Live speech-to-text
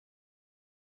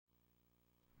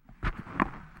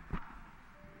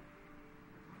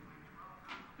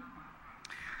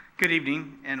Good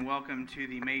evening and welcome to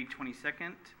the May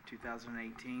 22nd,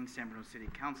 2018 San Bruno City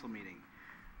Council meeting.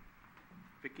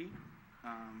 Vicki,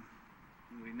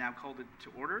 we now called it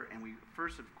to order, and we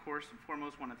first, of course, and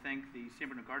foremost want to thank the San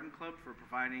Bruno Garden Club for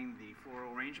providing the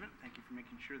floral arrangement. Thank you for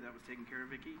making sure that was taken care of,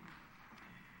 Vicki.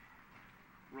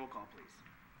 Roll call, please.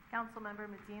 Councilmember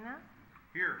Medina.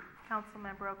 Here.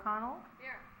 Councilmember O'Connell.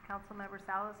 Here. Councilmember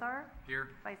Salazar. Here.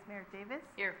 Vice Mayor Davis.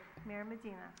 Here. Mayor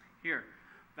Medina. Here.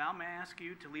 Val, may I ask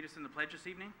you to lead us in the pledge this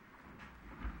evening?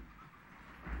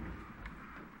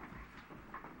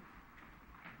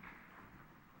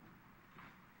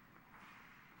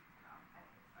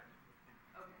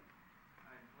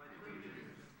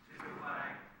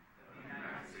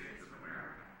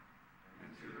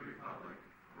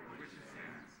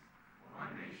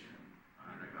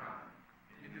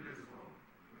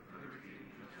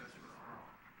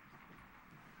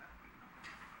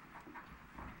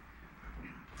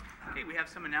 Okay, we have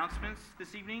some announcements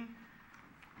this evening.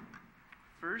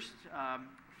 First,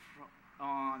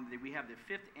 we have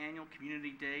the 5th Annual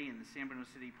Community Day in the San Bruno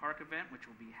City Park event, which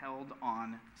will be held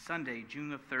on Sunday, June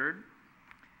the 3rd.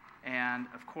 And,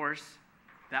 of course,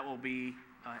 that will be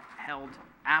held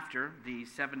after the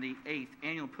 78th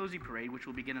Annual Posy Parade, which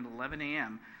will begin at 11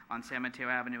 a.m. on San Mateo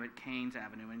Avenue at Keynes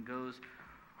Avenue and goes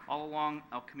all along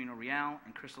El Camino Real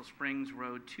and Crystal Springs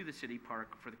Road to the City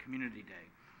Park for the Community Day.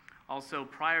 Also,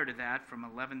 prior to that, from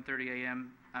 8:30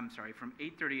 a.m.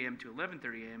 to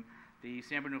 11:30 a.m., the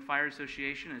San Bruno Fire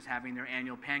Association is having their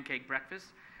annual pancake breakfast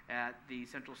at the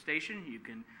Central Station. You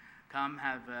can come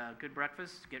have a good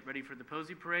breakfast, get ready for the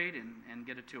Posy Parade, and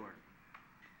get a tour.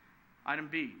 Item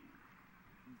B,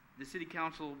 the City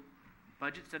Council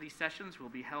budget study sessions will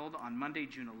be held on Monday,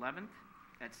 June 11th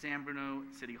at San Bruno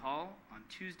City Hall, on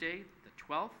Tuesday, the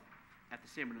 12th at the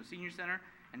San Bruno Senior Center,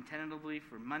 and tentatively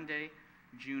for Monday,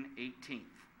 June 18th.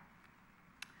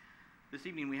 This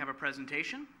evening we have a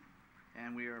presentation,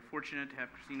 and we are fortunate to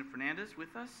have Christina Fernandez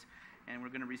with us, and we're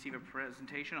going to receive a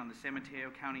presentation on the San Mateo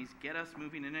County's Get Us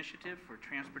Moving initiative for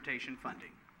transportation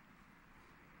funding.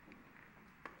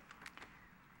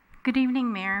 Good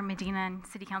evening, Mayor Medina and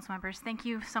City Council members. Thank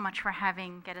you so much for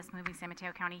having Get Us Moving San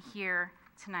Mateo County here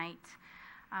tonight.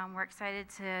 We're excited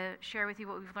to share with you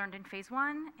what we've learned in Phase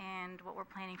 1 and what we're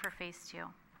planning for Phase 2.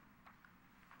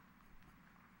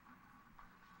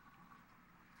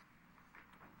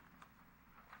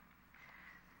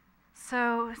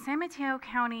 So San Mateo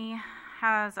County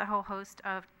has a whole host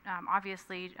of,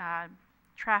 obviously,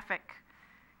 traffic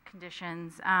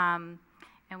conditions, and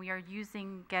we are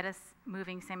using Get Us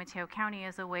Moving San Mateo County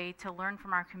as a way to learn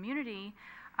from our community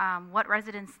what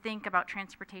residents think about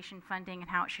transportation funding and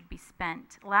how it should be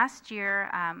spent. Last year,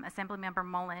 Assemblymember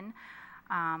Mullen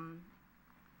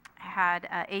had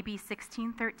AB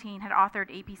 1613, had authored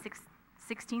AB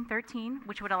 1613,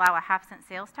 which would allow a half-cent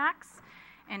sales tax,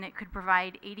 and it could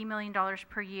provide $80 million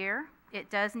per year. It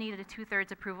does need a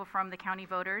 2/3 approval from the county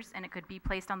voters, and it could be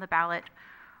placed on the ballot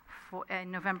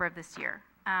in November of this year.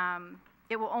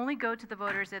 It will only go to the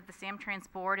voters if the SamTrans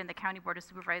Board and the County Board of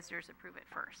Supervisors approve it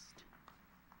first.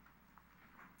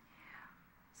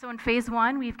 So in Phase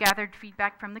 1, we've gathered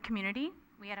feedback from the community.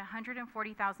 We had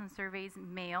 140,000 surveys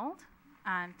mailed,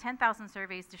 10,000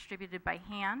 surveys distributed by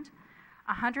hand,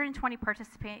 120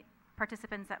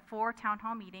 participants at 4 town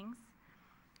hall meetings,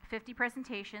 50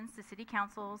 presentations to city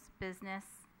councils, business,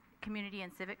 community,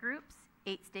 and civic groups,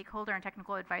 8 stakeholder and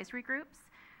technical advisory groups.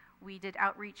 We did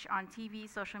outreach on TV,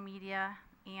 social media,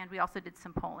 and we also did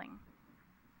some polling.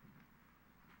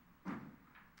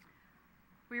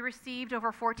 We received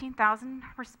over 14,000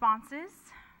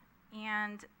 responses,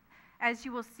 and as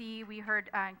you will see, we heard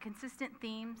consistent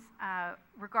themes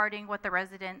regarding what the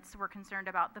residents were concerned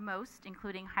about the most,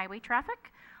 including highway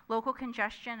traffic, local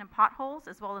congestion and potholes,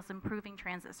 as well as improving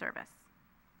transit service.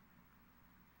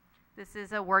 This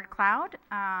is a word cloud.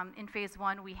 In Phase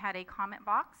 1, we had a comment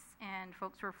box, and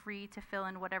folks were free to fill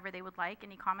in whatever they would like,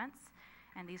 any comments,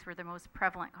 and these were the most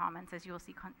prevalent comments. As you will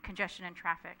see, congestion and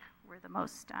traffic were the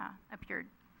most, appeared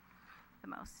the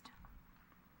most.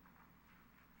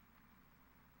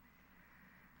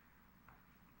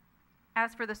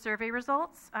 As for the survey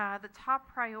results, the top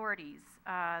priorities,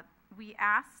 we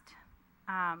asked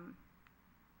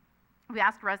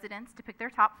residents to pick their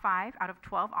top 5 out of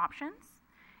 12 options,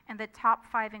 and the top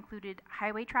 5 included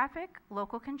highway traffic,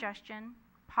 local congestion,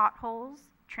 potholes,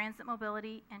 transit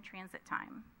mobility, and transit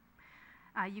time.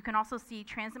 You can also see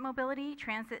transit mobility,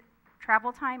 transit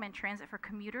travel time, and transit for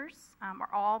commuters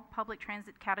are all public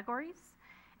transit categories.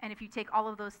 And if you take all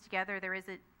of those together, there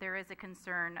is a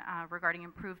concern regarding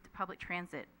improved public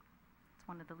transit. It's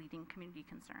one of the leading community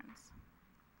concerns.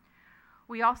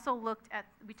 We also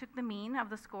we took the mean of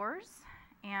the scores,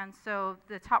 and so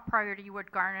the top priority would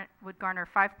garner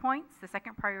 5 points, the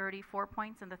second priority 4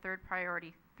 points, and the third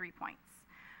priority 3 points.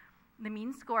 The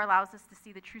mean score allows us to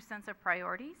see the true sense of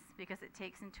priorities because it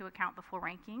takes into account the full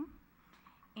ranking.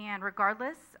 And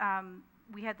regardless,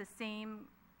 we had the same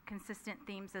consistent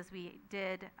themes as we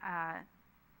did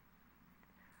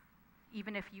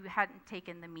even if you hadn't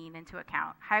taken the mean into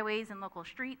account. Highways and local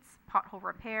streets, pothole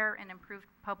repair, and improved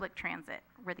public transit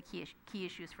were the key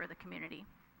issues for the community.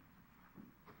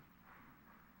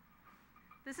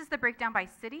 This is the breakdown by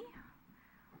city.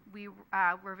 We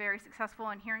were very successful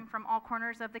in hearing from all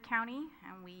corners of the county,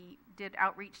 and we did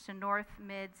outreach to north,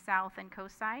 mid, south, and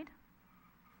coast side.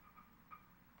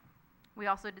 We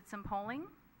also did some polling.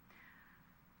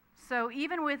 So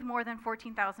even with more than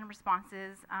 14,000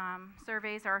 responses,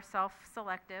 surveys are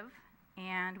self-selective,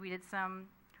 and we did some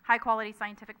high-quality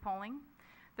scientific polling.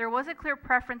 There was a clear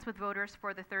preference with voters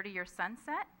for the 30-year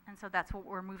sunset, and so that's what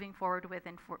we're moving forward with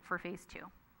for phase 2.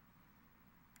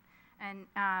 And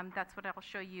that's what I'll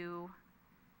show you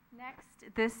next.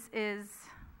 This is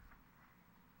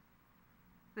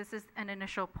an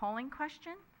initial polling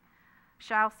question.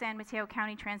 Shall San Mateo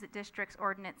County Transit District's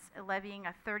ordinance levying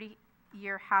a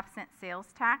 30-year half-cent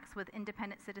sales tax with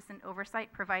independent citizen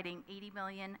oversight providing $80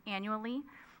 million annually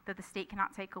that the state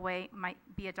cannot take away might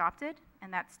be adopted?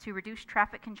 And that's to reduce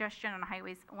traffic congestion on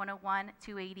highways 101,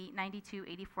 280, 92,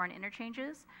 84, and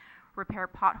interchanges, repair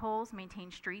potholes,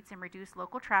 maintain streets, and reduce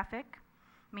local traffic,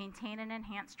 maintain and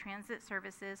enhance transit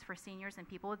services for seniors and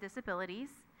people with disabilities,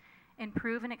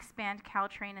 improve and expand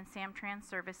Caltrain and Samtrans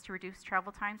service to reduce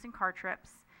travel times and car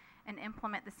trips, and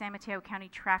implement the San Mateo County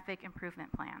Traffic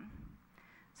Improvement Plan.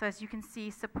 So as you can see,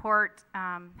 support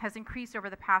has increased over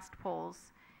the past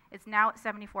polls. It's now at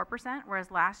 74%,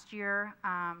 whereas last year,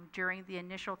 during the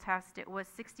initial test, it was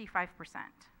 65%.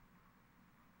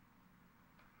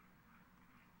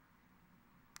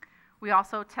 We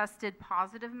also tested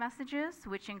positive messages,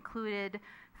 which included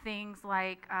things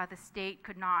like the state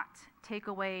could not take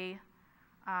away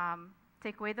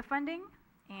the funding,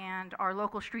 and our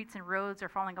local streets and roads are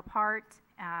falling apart.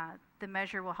 The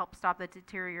measure will help stop the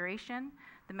deterioration.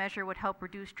 The measure would help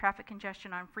reduce traffic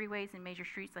congestion on freeways and major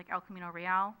streets like El Camino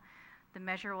Real. The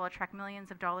measure will attract millions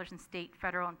of dollars in state,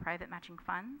 federal, and private matching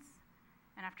funds.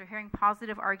 And after hearing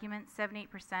positive arguments,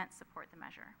 78% support the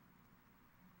measure.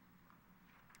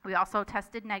 We also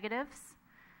tested negatives.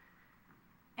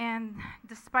 And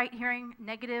despite hearing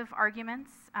negative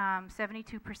arguments,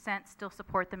 72% still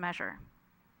support the measure.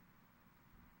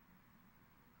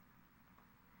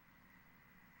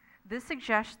 This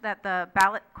suggests that the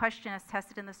ballot question as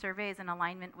tested in the survey is in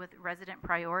alignment with resident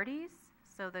priorities.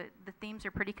 So the themes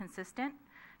are pretty consistent: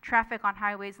 traffic on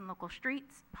highways and local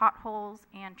streets, potholes,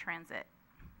 and transit.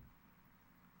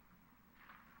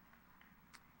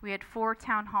 We had 4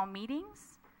 town hall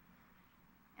meetings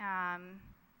at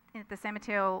the San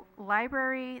Mateo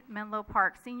Library, Menlo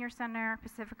Park Senior Center,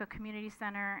 Pacifica Community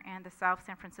Center, and the South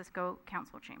San Francisco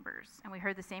Council Chambers. And we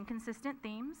heard the same consistent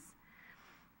themes: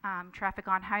 traffic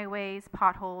on highways,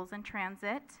 potholes, and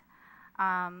transit.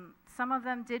 Some of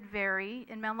them did vary.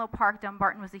 In Menlo Park,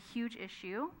 Dumbarton was a huge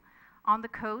issue. On the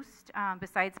coast,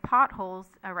 besides potholes,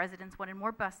 residents wanted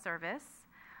more bus service.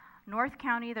 North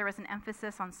County, there was an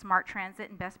emphasis on smart transit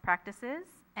and best practices,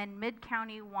 and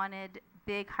Mid-County wanted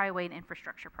big highway and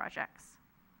infrastructure projects.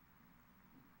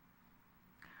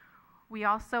 We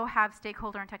also have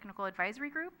stakeholder and technical advisory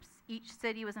groups. Each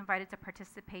city was invited to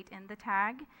participate in the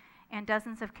TAG, and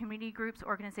dozens of community groups,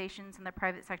 organizations, and the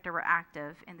private sector were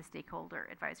active in the stakeholder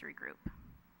advisory group.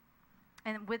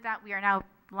 And with that, we are now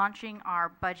launching our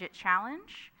budget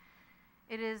challenge.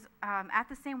 It is at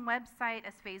the same website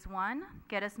as phase 1,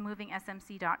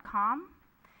 getusmovingsmc.com,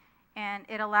 and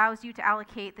it allows you to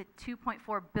allocate the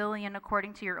 $2.4 billion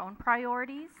according to your own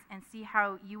priorities and see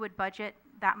how you would budget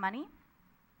that money.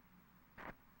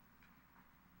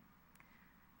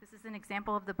 This is an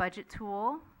example of the budget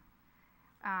tool.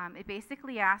 It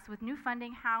basically asks, with new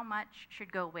funding, how much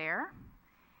should go where?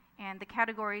 And the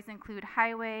categories include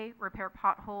highway, repair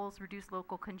potholes, reduce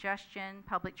local congestion,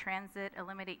 public transit,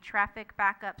 eliminate traffic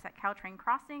backups at Caltrain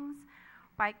crossings,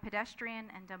 bike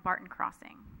pedestrian, and Dumbarton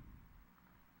crossing.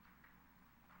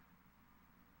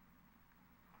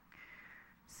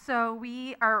 So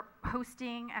we are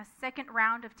hosting a second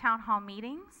round of town hall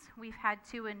meetings. We've had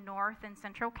 2 in North and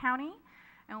Central County.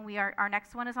 And our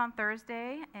next one is on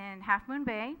Thursday in Half Moon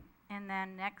Bay, and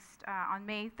then next on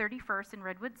May 31st in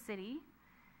Redwood City.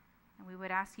 And we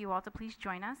would ask you all to please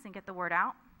join us and get the word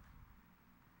out.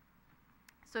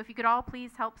 So if you could all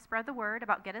please help spread the word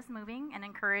about Get Us Moving and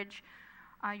encourage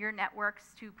your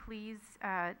networks to please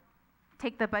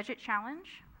take the budget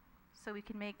challenge so we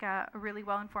can make a really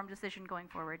well-informed decision going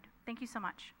forward. Thank you so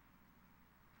much.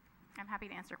 I'm happy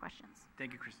to answer questions.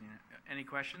 Thank you, Christina. Any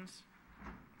questions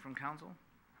from council,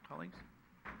 colleagues?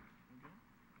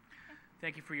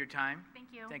 Thank you for your time. Thank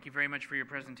you. Thank you very much for your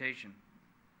presentation.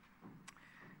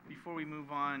 Before we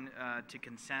move on to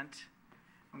consent,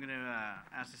 I'm going to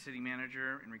ask the city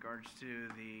manager in regards to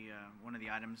one of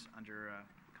the items under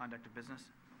conduct of business.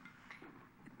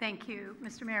 Thank you,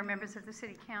 Mr. Mayor, members of the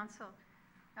City Council.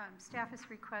 Staff is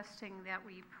requesting that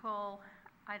we pull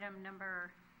item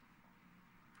number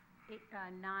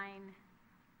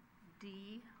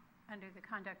 9D under the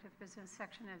conduct of business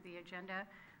section of the agenda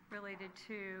related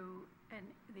to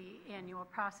the annual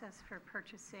process for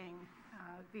purchasing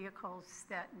vehicles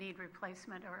that need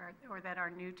replacement or that are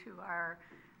new to our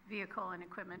vehicle and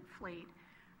equipment fleet.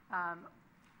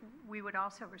 We would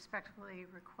also respectfully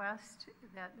request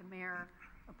that the mayor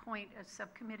appoint a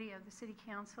subcommittee of the City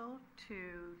Council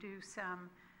to do some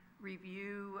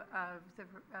review of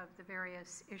the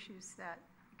various issues that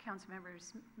council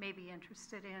members may be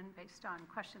interested in based on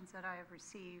questions that I have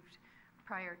received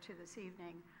prior to this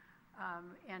evening,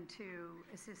 and to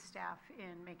assist staff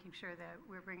in making sure that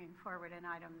we're bringing forward an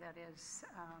item that is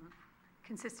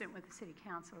consistent with the City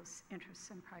Council's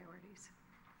interests and priorities.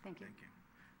 Thank you. Thank you.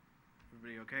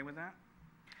 Everybody okay with that?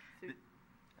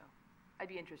 I'd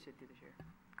be interested through the chair.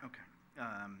 Okay.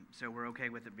 So we're okay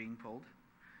with it being pulled.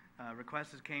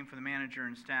 Requests came from the manager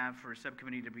and staff for a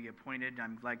subcommittee to be appointed.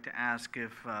 I'd like to ask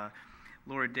if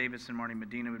Laura Davis and Marty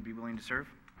Medina would be willing to serve.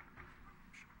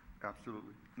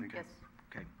 Absolutely. Thank you. Yes.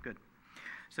 Okay, good.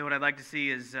 So what I'd like to see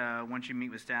is, once you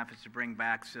meet with staff, is to bring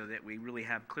back so that we really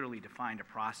have clearly defined a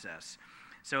process.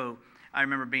 So I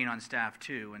remember being on staff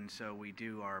too, and so we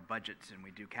do our budgets and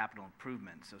we do capital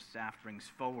improvements. So staff brings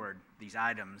forward these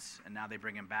items, and now they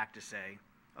bring them back to say,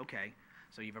 okay,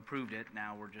 so you've approved it,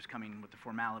 now we're just coming with the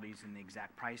formalities and the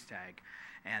exact price tag.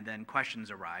 And then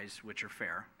questions arise, which are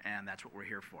fair, and that's what we're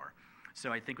here for.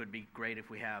 So I think it would be great if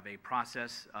we have a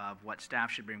process of what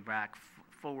staff should bring back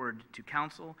forward to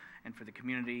council and for the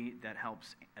community that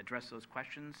helps address those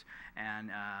questions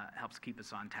and helps keep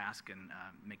us on task and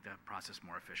make the process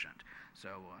more efficient.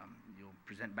 So you'll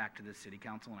present back to the City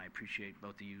Council, and I appreciate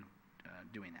both of you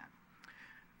doing that.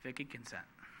 Vicki, consent,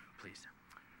 please.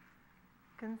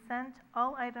 Consent,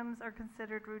 all items are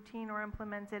considered routine or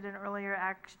implemented in earlier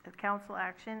council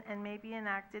action and may be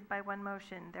enacted by one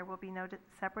motion. There will be no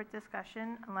separate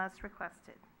discussion unless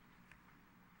requested.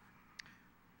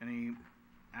 Any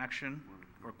action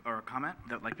or a comment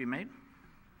that would like to be made?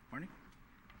 Marty?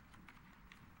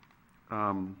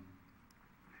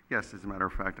 Yes, as a matter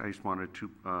of fact, I just wanted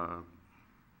to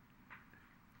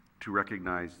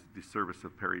recognize the service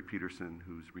of Perry Peterson,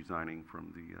 who's resigning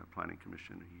from the Planning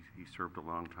Commission. He served a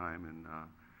long time, and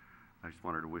I just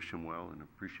wanted to wish him well and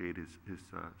appreciate his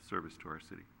service to our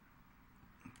city.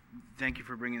 Thank you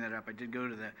for bringing that up. I did go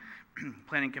to the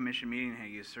Planning Commission meeting. How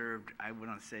you served, I would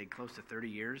want to say, close to 30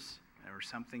 years or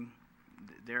something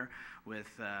there with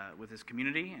his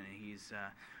community, and he's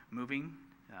moving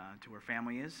to where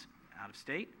family is out of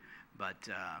state, but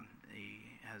he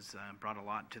has brought a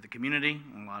lot to the community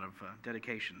and a lot of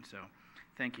dedication. So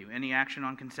thank you. Any action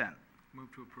on consent?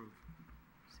 Move to approve.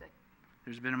 Second.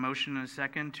 There's been a motion and a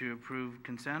second to approve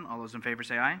consent. All those in favor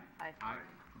say aye. Aye.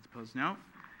 Those opposed, no.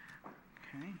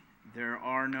 Okay. There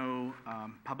are no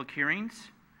public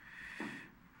hearings.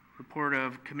 Report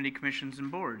of committee, commissions,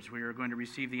 and boards. We are going to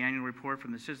receive the annual report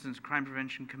from the Citizens Crime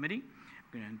Prevention Committee.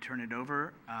 I'm going to turn it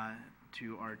over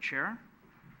to our chair,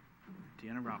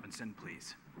 Deanna Robinson,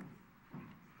 please.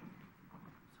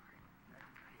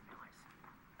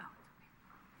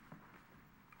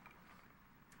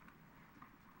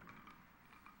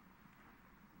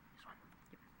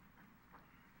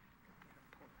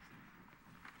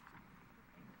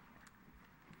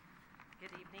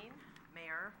 Good evening,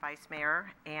 Mayor, Vice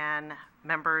Mayor, and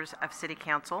members of City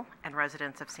Council and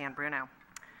residents of San Bruno.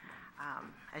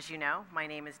 As you know, my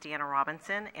name is Deanna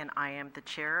Robinson, and I am the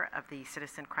chair of the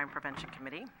Citizen Crime Prevention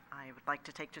Committee. I would like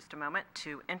to take just a moment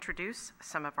to introduce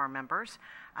some of our members,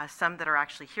 some that are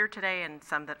actually here today and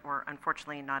some that were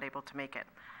unfortunately not able to make it.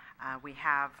 We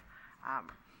have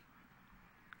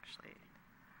actually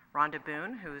Rhonda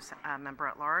Boone, who's a member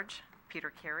at large,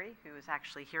 Peter Carey, who is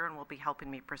actually here and will be helping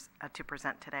me to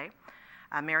present today,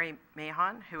 Mary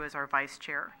Mahon, who is our vice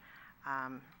chair,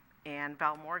 and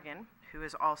Val Morgan, who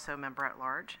is also member at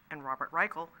large, and Robert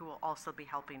Reichel, who will also be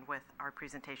helping with our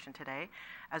presentation today,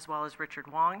 as well as Richard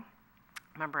Wong,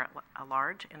 member at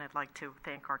large. And I'd like to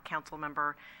thank our council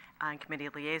member and committee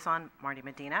liaison, Marty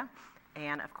Medina,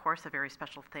 And of course, a very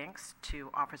special thanks to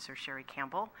Officer Sherry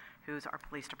Campbell, who's our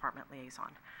police department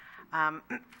liaison.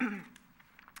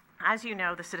 As you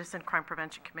know, the Citizen Crime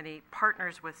Prevention Committee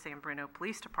partners with San Bruno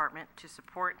Police Department to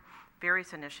support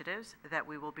various initiatives that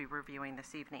we will be reviewing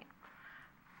this evening.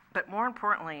 But more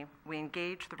importantly, we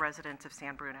engage the residents of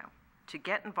San Bruno to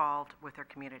get involved with their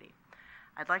community.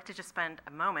 I'd like to just spend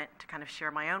a moment to kind of share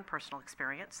my own personal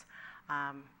experience.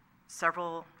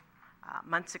 Several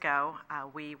months ago,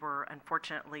 we were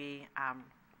unfortunately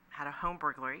had a home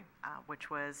burglary,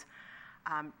 which was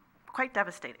quite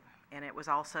devastating, and it was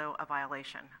also a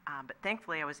violation. But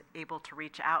thankfully, I was able to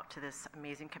reach out to this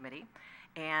amazing committee,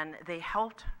 and they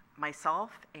helped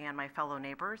myself and my fellow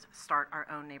neighbors start our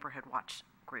own neighborhood watch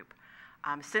group.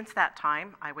 Since that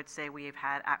time, I would say we have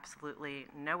had absolutely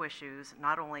no issues,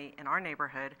 not only in our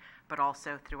neighborhood, but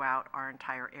also throughout our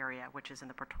entire area, which is in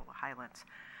the Portola Highlands.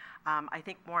 I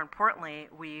think more importantly,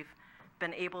 we've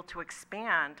been able to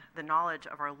expand the knowledge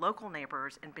of our local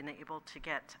neighbors and been able to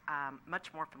get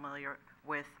much more familiar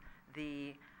with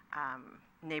the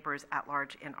neighbors at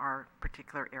large in our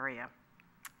particular area.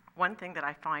 One thing that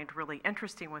I find really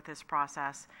interesting with this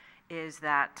process is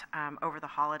that over the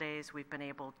holidays, we've been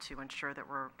able to ensure that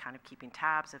we're kind of keeping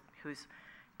tabs of who's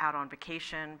out on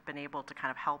vacation, been able to kind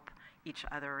of help each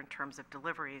other in terms of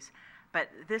deliveries. But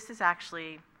this is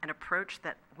actually an approach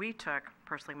that we took,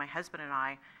 personally, my husband and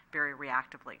I, very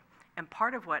reactively. And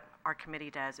part of what our committee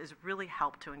does is really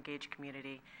help to engage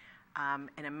community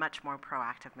in a much more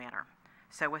proactive manner.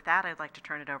 So with that, I'd like to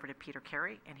turn it over to Peter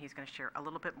Carey, and he's going to share a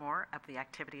little bit more of the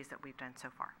activities that we've done so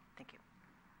far. Thank you.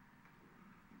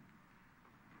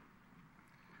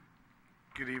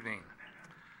 Good evening.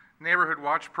 Neighborhood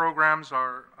watch programs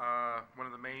are one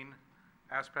of the main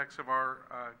aspects of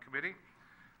our committee,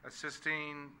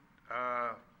 assisting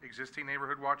existing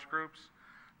neighborhood watch groups.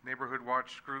 Neighborhood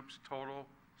watch groups total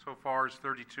so far is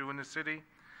 32 in the city.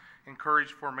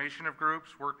 Encourage formation of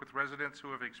groups, work with residents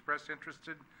who have expressed interest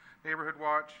in neighborhood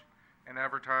watch, and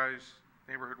advertise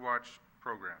neighborhood watch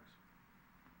programs.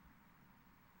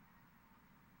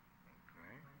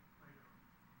 Okay.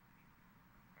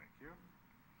 Thank you.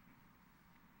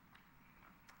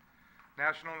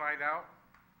 National Night Out,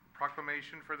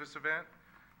 proclamation for this event,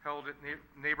 held at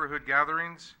neighborhood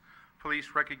gatherings. Police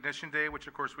Recognition Day, which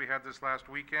of course we had this last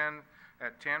weekend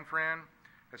at Tanfran.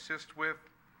 Assist with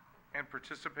and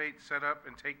participate, set up,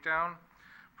 and take down.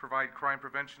 Provide crime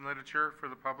prevention literature for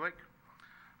the public.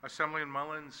 Assembly and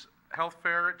Mullins Health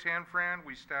Fair at Tanfran.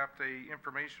 We staffed a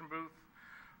information booth.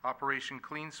 Operation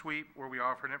Clean Sweep, where we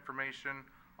offered information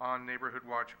on neighborhood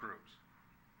watch groups.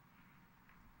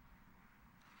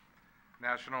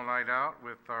 National Night Out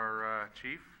with our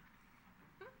chief.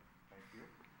 Thank you.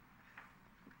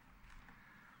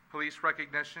 Police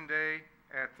Recognition Day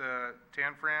at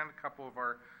Tanfran, a couple of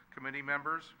our committee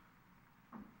members.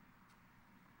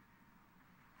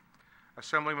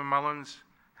 Assemblyman Mullins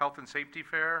Health and Safety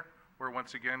Fair, where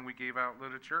once again we gave out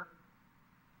literature.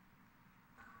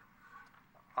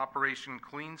 Operation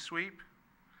Clean Sweep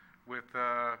with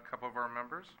a couple of our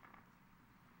members.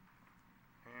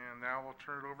 And now we'll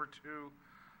turn it over to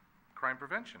crime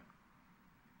prevention.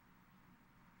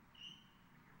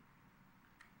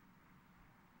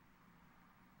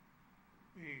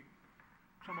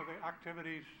 Some of the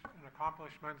activities and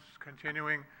accomplishments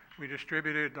continuing, we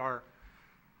distributed our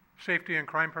safety and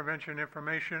crime prevention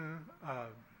information,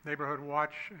 neighborhood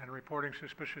watch, and reporting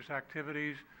suspicious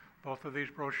activities. Both of these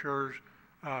brochures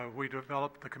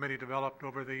the committee developed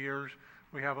over the years.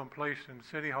 We have them placed in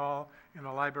City Hall, in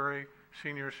the library,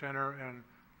 senior center, and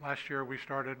last year we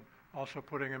started also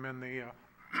putting them in the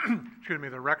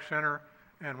the rec center,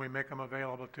 and we make them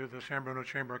available to the San Bruno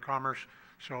Chamber of Commerce,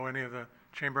 so any of the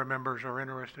chamber members or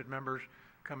interested members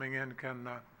coming in can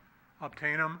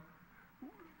obtain them.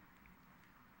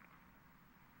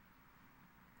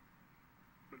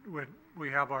 We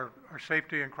have our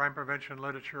safety and crime prevention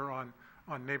literature on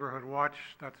neighborhood watch.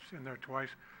 That's in there twice.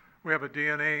 We have a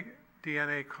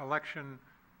DNA collection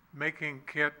making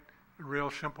kit, a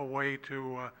real simple way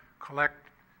to collect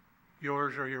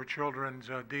yours or your children's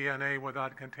DNA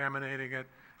without contaminating it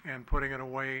and putting it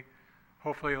away.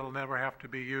 Hopefully it'll never have to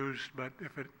be used, but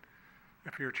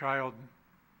if your child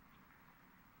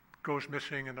goes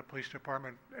missing and the police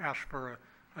department asks for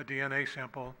a DNA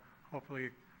sample, hopefully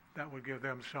that would give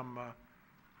them some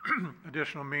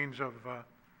additional means of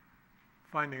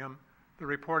finding them. The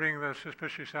reporting the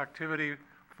suspicious activity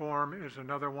form is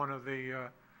another one of the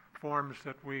forms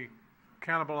that we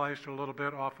cannibalized a little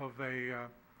bit off of a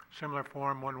similar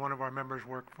form when one of our members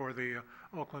worked for the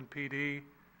Oakland PD,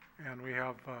 and we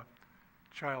have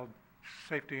child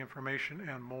safety information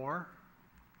and more.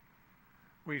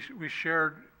 We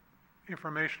shared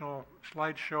informational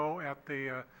slideshow at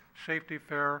the safety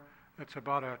fair. It's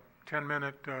about a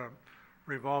 10-minute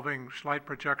revolving slide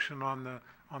projection on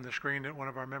the screen that one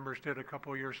of our members did a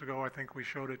couple of years ago. I think we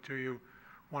showed it to you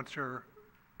once or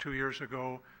 2 years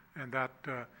ago, and that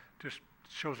just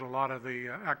shows a lot of the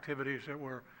activities that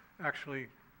we're actually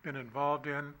been involved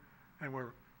in, and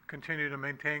we're continue to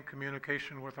maintain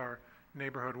communication with our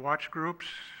neighborhood watch groups.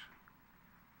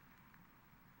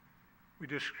 We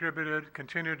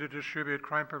continue to distribute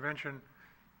crime prevention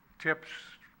tips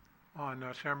on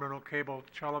San Bruno cable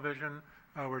television.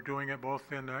 We're doing it both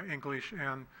in English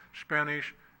and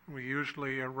Spanish. We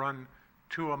usually run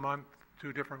 2 a month,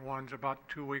 2 different ones, about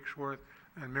 2 weeks worth,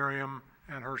 and Miriam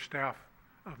and her staff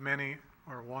of many,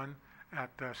 or one, at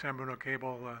San Bruno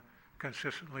Cable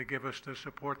consistently give us the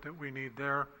support that we need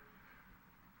there.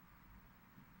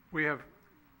 We have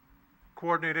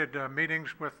coordinated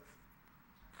meetings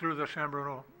through the San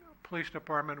Bruno Police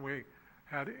Department. We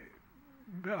had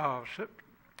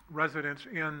residents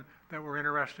in that were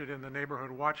interested in the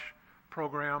Neighborhood Watch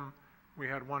program. We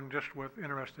had one just with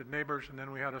interested neighbors, and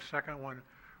then we had a second one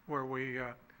where we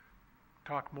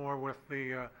talked more with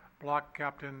the block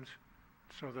captains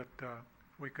so that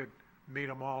we could meet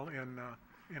them all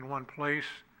in one place.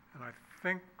 And I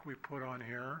think we put on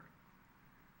here,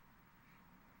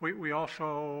 we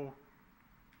also,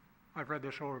 I've read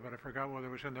this over, but I forgot whether it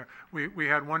was in there. We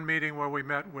had one meeting where we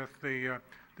met with the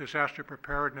disaster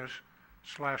preparedness /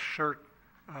 CERT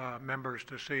members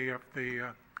to see if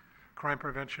the crime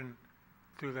prevention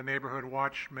through the Neighborhood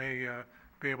Watch may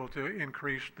be able to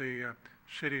increase the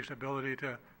city's ability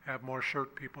to have more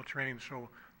CERT people trained. So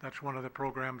that's one of the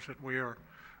programs that we are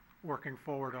working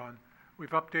forward on.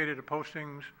 We've updated the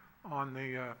postings on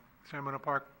the San Bruno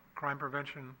Park Crime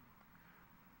Prevention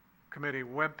Committee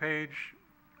webpage.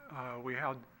 We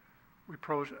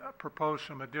proposed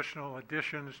some additional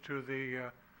additions to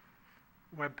the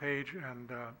webpage, and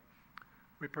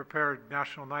we prepared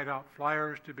National Night Out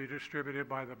flyers to be distributed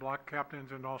by the block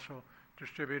captains and also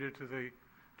distributed to the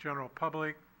general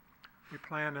public. We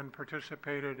planned and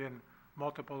participated in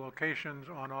multiple locations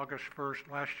on August 1st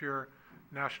last year,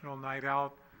 National Night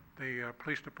Out. The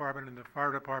police department and the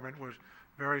fire department was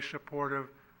very supportive.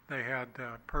 They had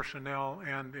personnel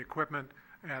and equipment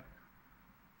at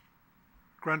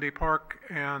Grundy Park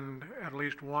and at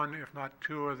least one, if not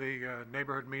 2, of the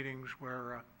neighborhood meetings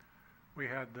where we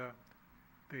had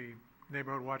the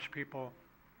Neighborhood Watch people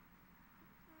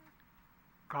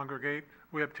congregate.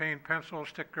 We obtained pencils,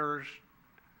 stickers,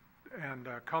 and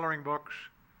coloring books.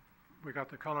 We got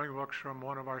the coloring books from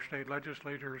one of our state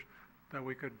legislators that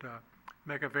we could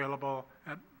make available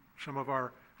at some of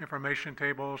our information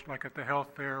tables, like at the health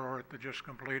fair or at the just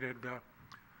completed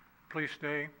police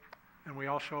day. And we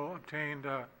also obtained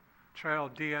a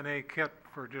child DNA kit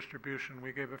for distribution.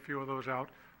 We gave a few of those out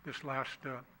this last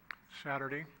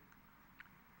Saturday.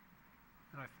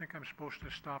 And I think I'm supposed to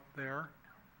stop there.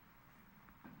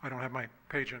 I don't have my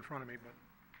page in front of me, but.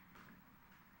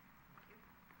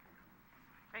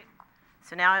 Great.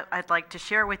 So now I'd like to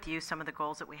share with you some of the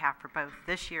goals that we have for both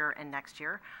this year and next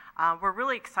year. We're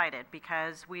really excited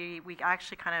because we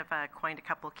actually kind of coined a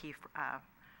couple of key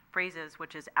phrases,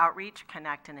 which is outreach,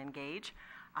 connect, and engage.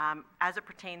 As it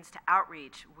pertains to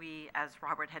outreach, we, as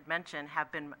Robert had mentioned, have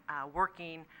been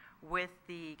working with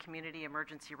the community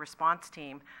emergency response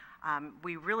team.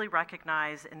 We really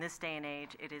recognize in this day and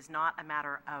age, it is not a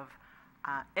matter of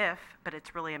if, but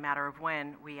it's really a matter of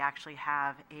when we actually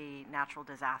have a natural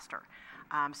disaster.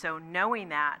 So knowing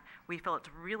that, we feel it's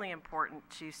really important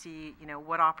to see,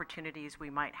 what opportunities we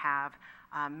might have.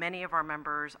 Many of our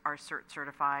members are CERT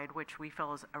certified, which we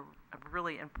feel is a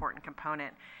really important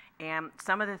component. And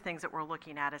some of the things that we're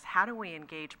looking at is how do we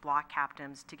engage block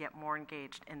captains to get more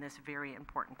engaged in this very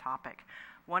important topic.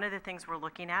 One of the things we're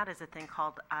looking at is a thing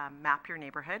called Map Your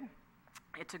Neighborhood.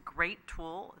 It's a great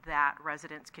tool that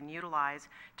residents can utilize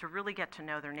to really get to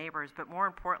know their neighbors, but more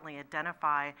importantly,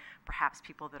 identify perhaps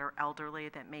people that are elderly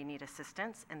that may need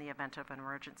assistance in the event of an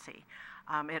emergency.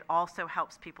 It also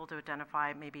helps people to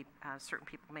identify maybe certain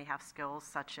people may have skills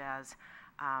such as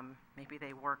maybe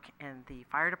they work in the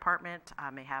fire department,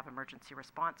 may have emergency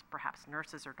response, perhaps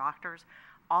nurses or doctors.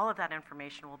 All of that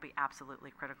information will be absolutely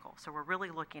critical. So we're really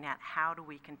looking at how do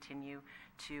we continue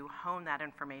to hone that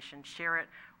information, share it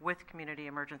with community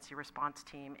emergency response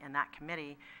team and that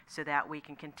committee so that we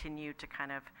can continue to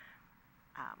kind of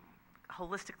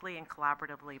holistically and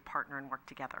collaboratively partner and work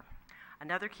together.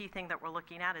 Another key thing that we're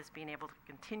looking at is being able to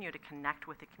continue to connect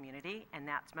with the community, and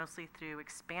that's mostly through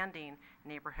expanding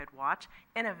Neighborhood Watch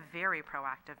in a very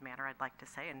proactive manner, I'd like to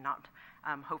say, and not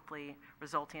hopefully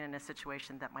resulting in a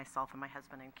situation that myself and my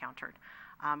husband encountered.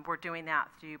 We're doing that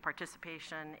through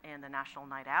participation in the National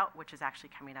Night Out, which is actually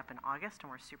coming up in August,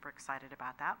 and we're super excited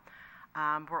about that.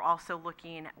 We're also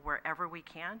looking wherever we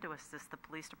can to assist the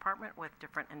police department with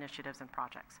different initiatives and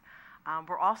projects.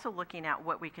 We're also looking at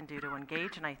what we can do to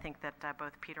engage, and I think that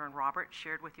both Peter and Robert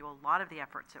shared with you a lot of the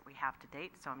efforts that we have to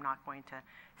date, so I'm not going to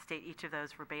state each of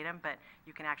those verbatim, but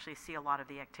you can actually see a lot of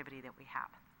the activity that we have.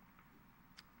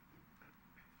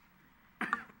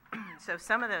 So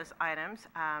some of those items,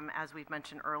 as we've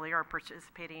mentioned earlier, are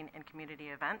participating in community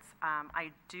events.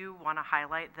 I do want to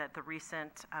highlight that the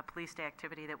recent Police Day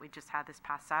activity that we just had this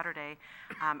past Saturday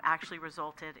actually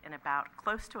resulted in about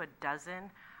close to a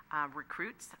dozen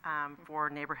recruits for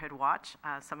Neighborhood Watch.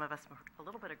 Some of us were a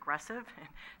little bit aggressive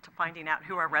to finding out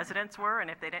who our residents were,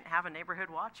 and if they didn't have a Neighborhood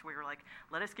Watch, we were like,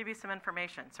 let us give you some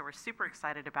information. So we're super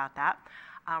excited about that.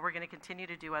 We're going to continue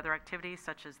to do other activities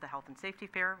such as the Health and Safety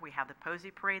Fair. We have the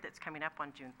Posey Parade that's coming up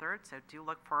on June 3rd, so do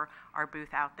look for our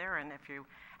booth out there, and if you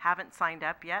haven't signed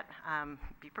up yet,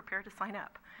 be prepared to sign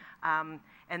up.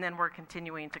 And then we're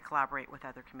continuing to collaborate with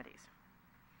other committees.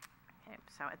 Okay,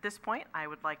 so at this point, I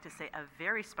would like to say a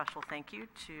very special thank you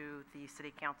to the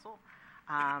City Council.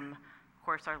 Of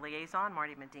course, our liaison,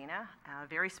 Marty Medina.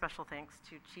 Very special thanks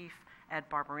to Chief Ed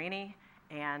Barberini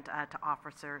and to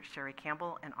Officer Sherry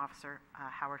Campbell and Officer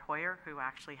Howard Hoyer, who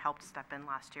actually helped step in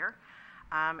last year.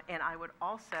 And I would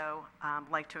also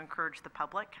like to encourage the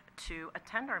public to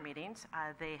attend our meetings.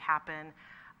 They happen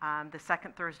the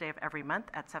second Thursday of every month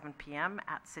at 7 p.m.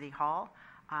 at City Hall.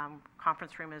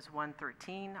 Conference room is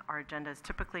 113. Our agenda is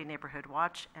typically Neighborhood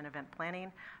Watch and event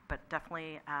planning, but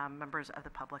definitely members of the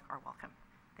public are welcome.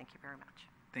 Thank you very much.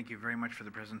 Thank you very much for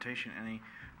the presentation. Any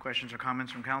questions or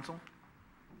comments from council?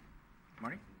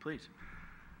 Marty, please.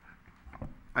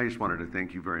 I just wanted to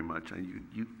thank you very much.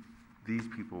 These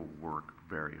people work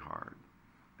very hard.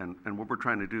 And what we're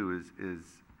trying to do is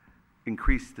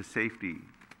increase the safety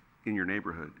in your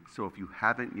neighborhood. So if you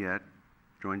haven't yet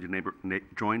joined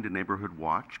a Neighborhood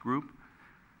Watch group,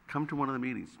 come to one of the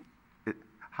meetings.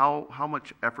 How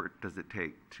much effort does it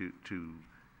take to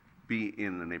be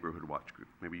in the Neighborhood Watch group?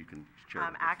 Maybe you can share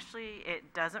with us. Actually, it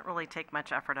doesn't really take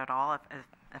much effort at all.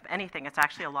 If anything, it's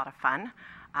actually a lot of fun.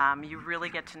 You really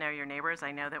get to know your neighbors.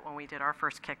 I know that when we did our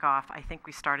first kickoff, I think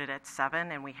we started at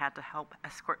 7 and we had to help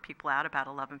escort people out about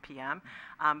 11 p.m.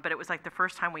 But it was like the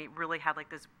first time we really had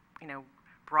like this,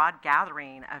 broad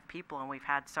gathering of people, and we've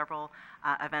had several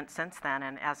events since then.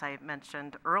 And as I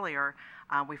mentioned earlier,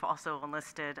 we've also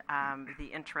enlisted the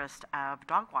interest of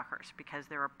dog walkers because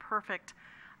they're a perfect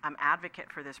advocate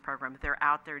for this program. They're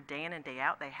out there day in and day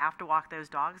out. They have to walk those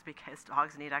dogs because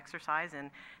dogs need exercise and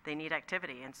they need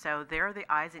activity. And so they're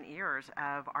the eyes and ears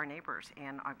of our neighbors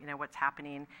and what's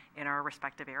happening in our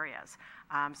respective areas.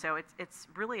 So it's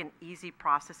really an easy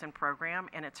process and program,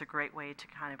 and it's a great way to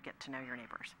kind of get to know your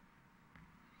neighbors.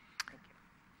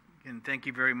 And thank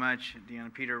you very much,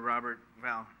 Deanna, Peter, Robert,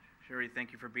 Val, Sherry,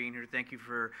 thank you for being here. Thank you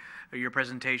for your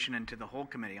presentation, and to the whole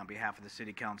committee on behalf of the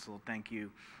City Council, thank you.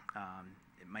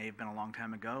 It may have been a long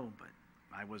time ago, but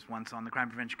I was once on the Crime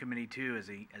Prevention Committee too as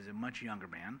a much younger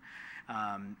man.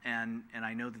 And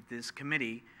I know that this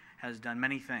committee has done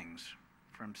many things,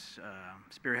 from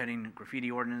spearheading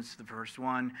graffiti ordinance, the first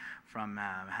one, from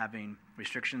having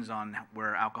restrictions on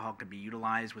where alcohol could be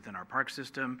utilized within our park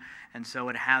system, and so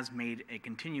it has made a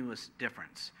continuous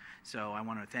difference. So I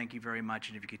want to thank you very much,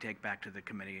 and if you could take back to the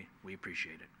committee, we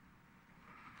appreciate it.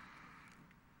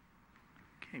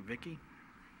 Okay, Vicki.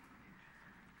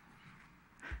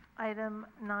 Item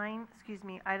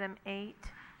 8,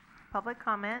 public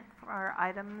comment for our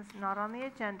items not on the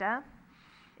agenda.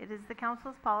 It is the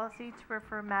council's policy to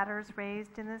refer matters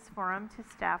raised in this forum to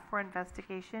staff for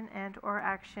investigation and/or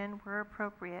action where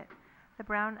appropriate. The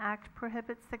Brown Act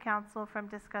prohibits the council from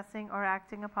discussing or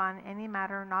acting upon any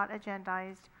matter not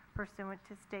agendized pursuant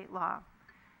to state law.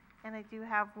 And I do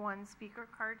have one speaker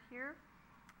card here,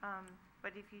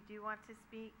 but if you do want to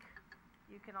speak,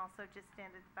 you can also just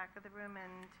stand at the back of the room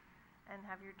and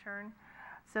have your turn.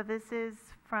 So this is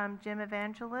from Jim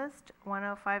Evangelist,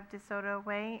 105 DeSoto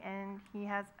Way, and he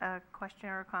has a question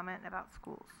or a comment about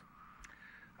schools.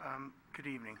 Good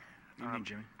evening. Good evening,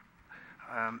 Jimmy.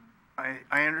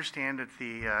 I understand that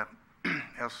the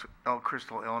El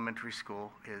Crystal Elementary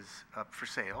School is up for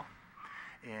sale,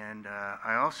 and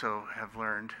I also have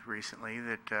learned recently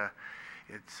that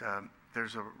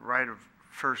there's a right of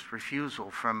first refusal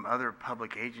from other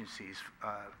public agencies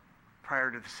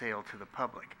prior to the sale to the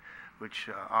public, which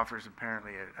offers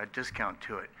apparently a discount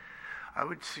to it. I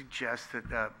would suggest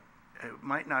that it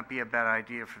might not be a bad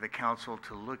idea for the council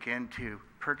to look into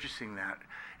purchasing that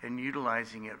and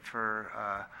utilizing it for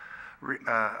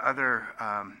other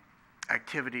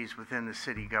activities within the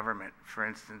city government. For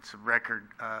instance, record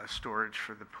storage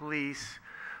for the police,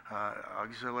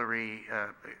 auxiliary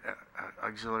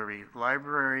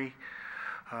library.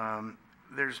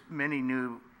 There's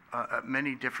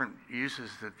many different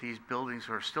uses that these buildings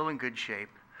are still in good shape,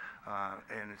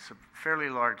 and it's a fairly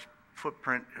large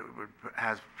footprint.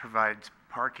 It provides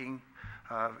parking.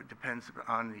 Depends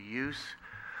on the use.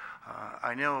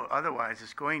 I know otherwise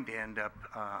it's going to end up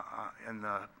in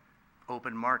the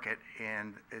open market,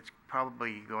 and it's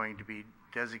probably going to be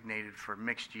designated for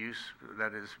mixed use,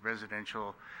 that is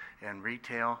residential and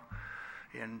retail.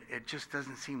 And it just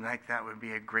doesn't seem like that would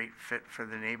be a great fit for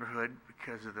the neighborhood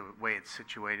because of the way it's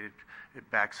situated. It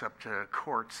backs up to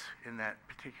courts in that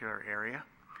particular area.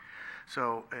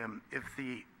 So if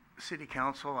the city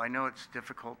council, I know it's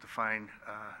difficult to find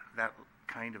that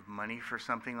kind of money for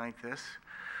something like this,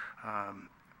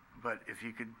 but if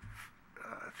you could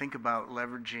think about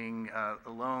leveraging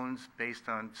loans based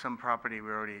on some property we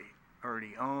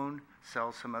already own,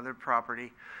 sell some other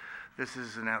property, this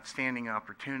is an outstanding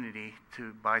opportunity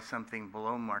to buy something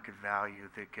below market value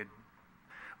that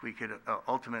we could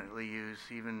ultimately use,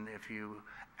 even if you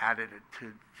added it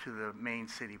to the main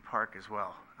city park as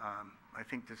well. I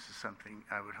think this is something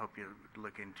I would hope you would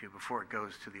look into before it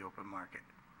goes to the open market.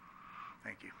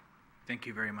 Thank you. Thank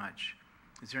you very much.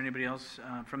 Is there anybody else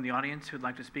from the audience who would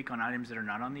like to speak on items that are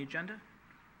not on the agenda?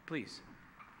 Please.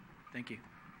 Thank you.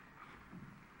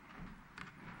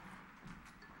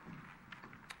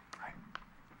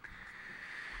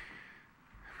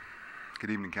 Good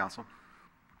evening, Council.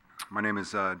 My name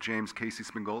is James Casey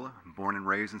Spingola. I'm born and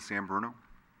raised in San Bruno.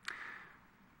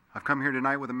 I've come here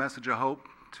tonight with a message of hope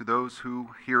to those who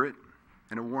hear it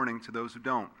and a warning to those who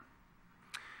don't.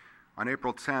 On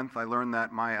April 10th, I learned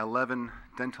that my 11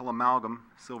 dental amalgam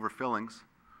silver fillings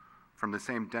from the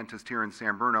same dentist here in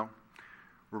San Bruno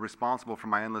were responsible for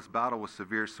my endless battle with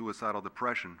severe suicidal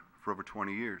depression for over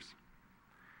 20 years.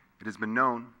 It has been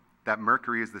known that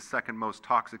mercury is the second most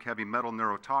toxic heavy metal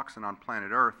neurotoxin on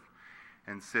planet Earth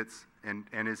and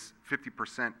is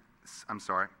 50%,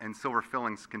 and silver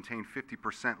fillings contain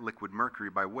 50% liquid mercury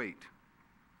by weight,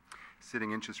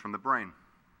 sitting inches from the brain.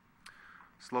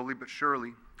 Slowly but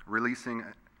surely, releasing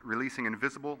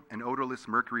invisible and odorless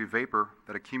mercury vapor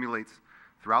that accumulates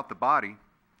throughout the body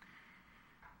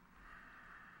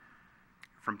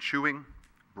from chewing,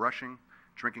 brushing,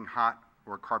 drinking hot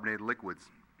or carbonated liquids.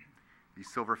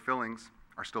 These silver fillings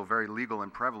are still very legal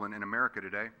and prevalent in America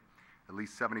today. At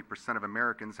least 70% of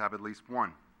Americans have at least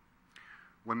one.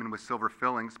 Women with silver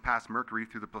fillings pass mercury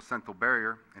through the placental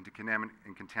barrier and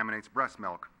contaminates breast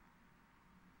milk.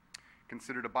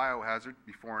 Considered a biohazard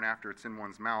before and after it's in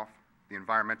one's mouth, the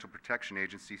Environmental Protection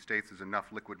Agency states there's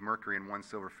enough liquid mercury in one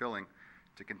silver filling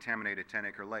to contaminate a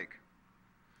 10-acre lake.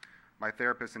 My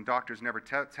therapist and doctors never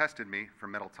tested me for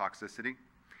metal toxicity,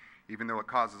 even though it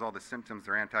causes all the symptoms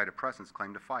their antidepressants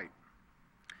claim to fight.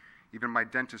 Even my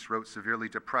dentist wrote severely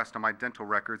depressed on my dental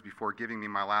records before giving me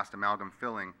my last amalgam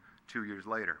filling 2 years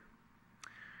later,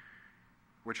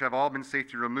 which have all been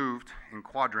safely removed in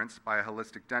quadrants by a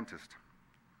holistic dentist.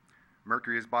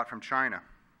 Mercury is bought from China,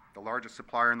 the largest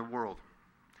supplier in the world.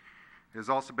 It has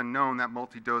also been known that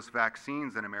multi-dose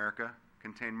vaccines in America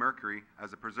contain mercury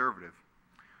as a preservative,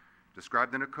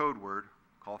 described in a code word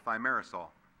called thimerosal.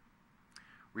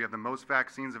 We have the most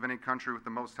vaccines of any country with the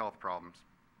most health problems.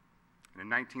 And in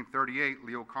 1938,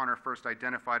 Leo Kanner first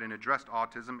identified and addressed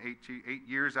autism 8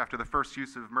 years after the first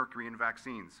use of mercury in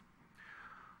vaccines.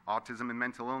 Autism and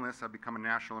mental illness have become a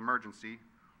national emergency,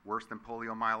 worse than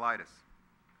poliomyelitis.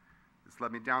 This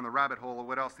led me down the rabbit hole of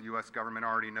what else the U.S. government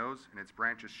already knows and its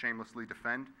branches shamelessly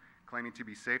defend, claiming to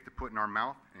be safe to put in our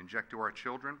mouth and inject to our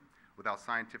children without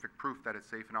scientific proof that it's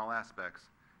safe in all aspects,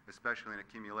 especially in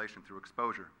accumulation through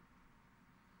exposure.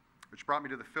 Which brought me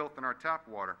to the filth in our tap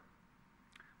water.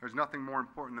 There's nothing more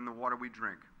important than the water we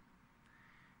drink.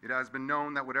 It has been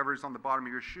known that whatever is on the bottom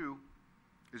of your shoe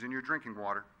is in your drinking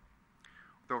water.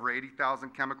 With over 80,000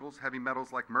 chemicals, heavy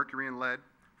metals like mercury and lead,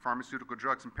 pharmaceutical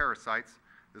drugs and parasites,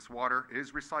 this water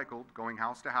is recycled, going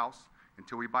house to house,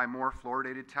 until we buy more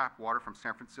fluoridated tap water from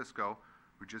San Francisco,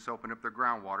 who just opened up their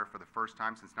groundwater for the first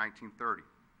time since 1930.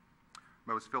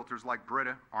 Most filters like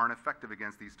Brita aren't effective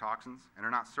against these toxins and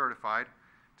are not certified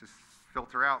to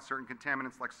filter out certain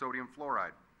contaminants like sodium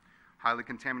fluoride. Highly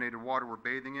contaminated water we're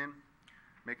bathing in,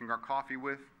 making our coffee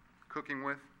with, cooking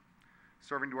with,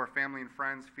 serving to our family and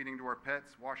friends, feeding to our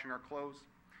pets, washing our clothes,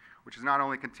 which is not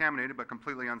only contaminated but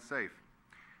completely unsafe.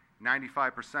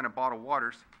 95% of bottled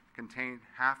waters contain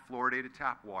half fluoridated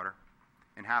tap water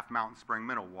and half mountain spring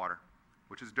mineral water,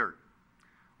 which is dirt.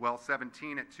 Well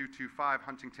 17 at 225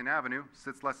 Huntington Avenue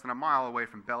sits less than a mile away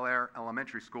from Bel Air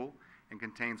Elementary School and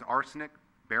contains arsenic,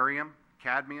 barium,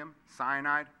 cadmium,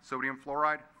 cyanide, sodium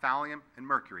fluoride, thallium, and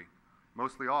mercury.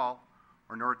 Mostly all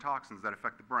are neurotoxins that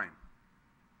affect the brain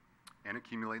and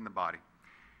accumulate in the body.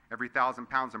 Every 1,000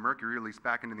 pounds of mercury released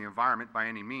back into the environment by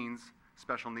any means,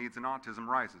 special needs and autism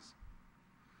rises.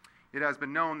 It has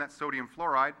been known that sodium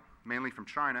fluoride, mainly from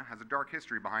China, has a dark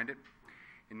history behind it.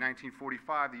 In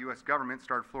 1945, the U.S. government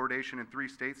started fluoridation in 3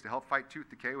 states to help fight tooth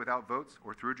decay without votes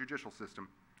or through a judicial system.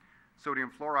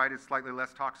 Sodium fluoride is slightly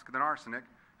less toxic than arsenic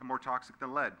and more toxic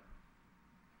than lead.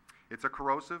 It's a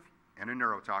corrosive and a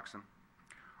neurotoxin.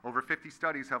 Over 50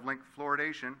 studies have linked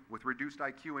fluoridation with reduced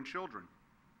IQ in children.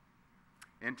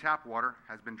 And tap water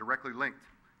has been directly linked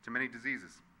to many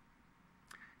diseases.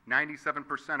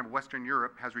 97% of Western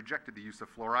Europe has rejected the use of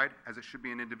fluoride, as it should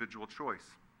be an individual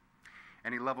choice.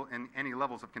 Any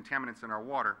levels of contaminants in our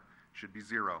water should be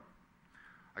 0.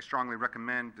 I strongly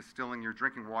recommend distilling your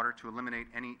drinking water to eliminate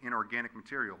any inorganic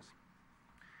materials.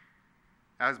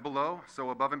 As below, so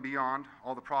above and beyond,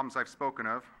 all the problems I've spoken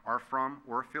of are from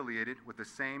or affiliated with the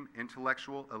same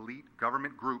intellectual elite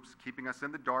government groups keeping us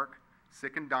in the dark,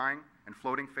 sick and dying, and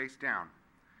floating face down.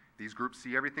 These groups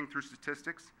see everything through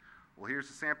statistics. Well, here's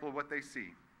a sample of what they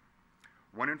see.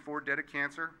 1 in 4 dead of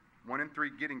cancer, 1 in 3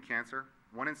 getting cancer,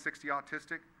 1 in 60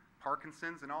 autistic,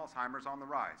 Parkinson's, and Alzheimer's on the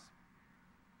rise.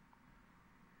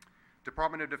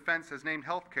 Department of Defense has named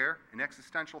healthcare an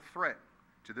existential threat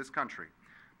to this country.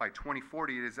 By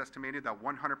 2040, it is estimated that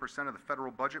 100% of the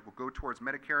federal budget will go towards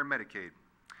Medicare and Medicaid.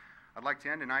 I'd like to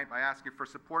end tonight by asking for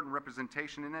support and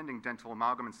representation in ending dental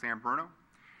amalgam in San Bruno,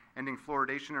 ending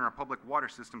fluoridation in our public water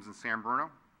systems in San Bruno.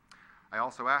 I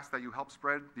also ask that you help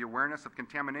spread the awareness of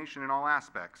contamination in all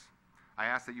aspects. I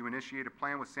ask that you initiate a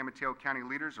plan with San Mateo County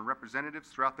leaders and representatives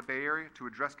throughout the Bay Area to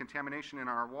address contamination in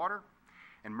our water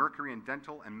and mercury in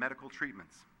dental and medical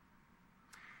treatments.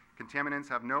 Contaminants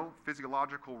have no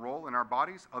physiological role in our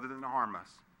bodies other than to harm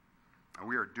us. And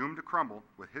we are doomed to crumble,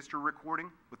 with history recording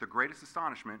with the greatest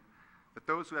astonishment that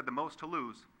those who had the most to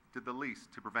lose did the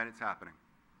least to prevent its happening.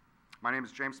 My name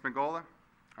is James Spangola.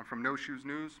 I'm from No Shoes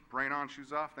News. Brain on,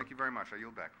 shoes off. Thank you very much. I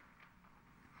yield back.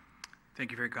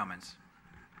 Thank you for your comments.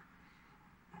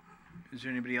 Is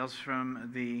there anybody else from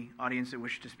the audience that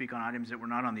wishes to speak on items that were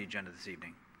not on the agenda this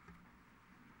evening?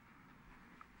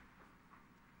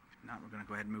 If not, we're going to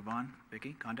go ahead and move on.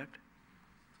 Vicki, conduct.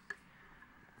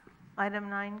 Item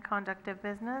 9, conduct of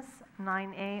business.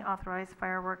 9A, authorized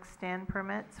fireworks stand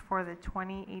permits for the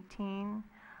 2018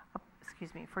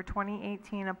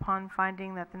 upon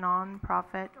finding that the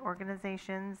nonprofit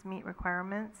organizations meet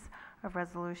requirements of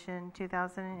Resolution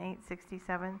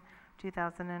 2008-67,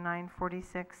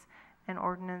 2009-46, and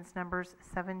ordinance numbers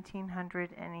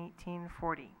 1700 and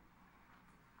 1840.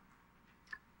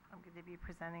 I'm going to be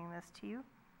presenting this to you.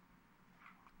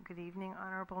 Good evening,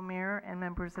 Honorable Mayor and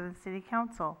members of the City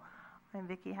Council. I'm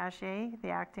Vicki Hache, the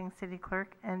Acting City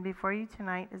Clerk, and before you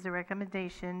tonight is a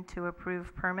recommendation to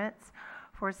approve permits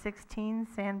for 16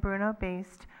 San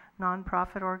Bruno-based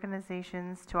nonprofit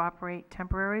organizations to operate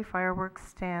temporary fireworks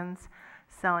stands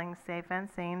selling safe and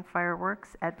sane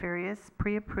fireworks at various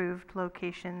pre-approved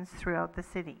locations throughout the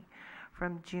city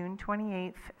from June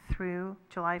 28th through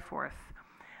July 4th.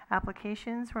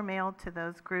 Applications were mailed to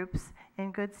those groups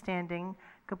in good standing.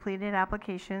 Completed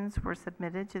applications were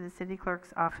submitted to the City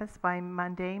Clerk's office by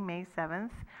Monday, May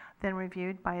 7th, then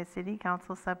reviewed by a City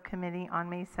Council subcommittee on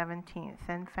May 17th,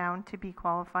 and found to be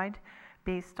qualified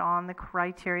based on the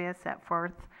criteria set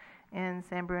forth in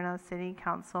San Bruno City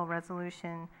Council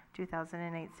Resolution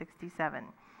 2008-67,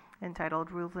 entitled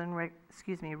Rules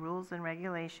and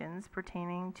Regulations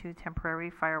Pertaining to Temporary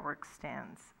Fireworks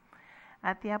Stands.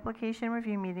 At the application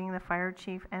review meeting, the fire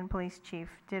chief and police chief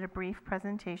did a brief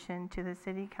presentation to the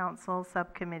City Council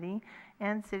subcommittee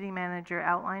and city manager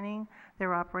outlining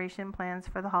their operation plans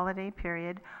for the holiday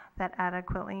period that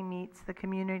adequately meets the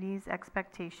community's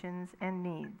expectations and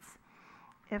needs.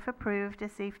 If approved, a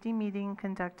safety meeting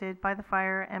conducted by the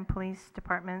fire and police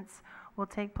departments will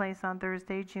take place on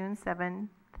Thursday, June 7th,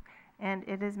 and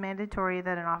it is mandatory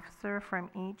that an officer from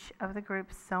each of the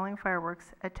groups selling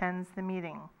fireworks attends the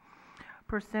meeting.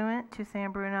 Pursuant to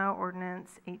San Bruno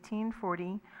Ordinance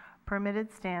 1840,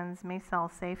 permitted stands may sell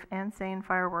safe and sane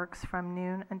fireworks from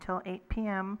noon until 8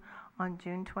 p.m. on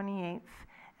June 28th,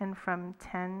 and from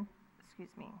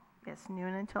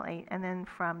noon until 8, and then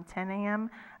from 10 a.m.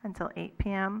 until 8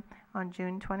 p.m. on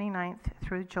June 29th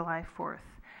through July 4th.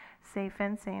 Safe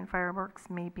and sane fireworks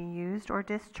may be used or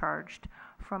discharged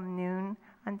from noon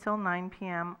until 9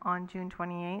 p.m. on June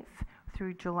 28th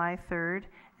through July 3rd,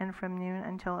 and from noon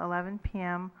until 11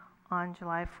 p.m. on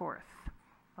July 4th.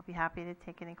 I'll be happy to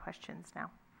take any questions now.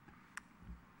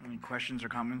 Any questions or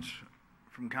comments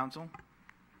from council?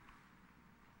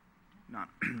 Not.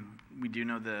 We do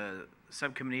know the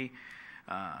subcommittee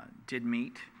did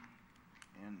meet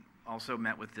and also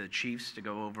met with the chiefs to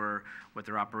go over what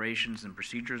their operations and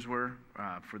procedures were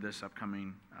for this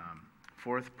upcoming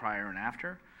 4th, prior and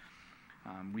after.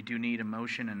 We do need a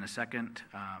motion and a second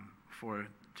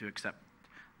to accept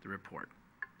the report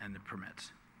and the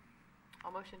permits.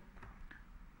 All motion.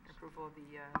 Approval of the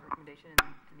recommendation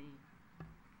and the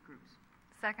groups.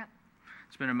 Second.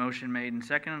 It's been a motion made and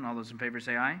second. All those in favor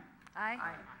say aye. Aye.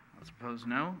 Those opposed,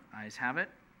 no. Ayes have it.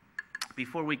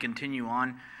 Before we continue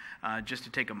on, just to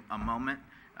take a moment,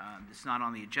 it's not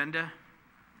on the agenda,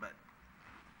 but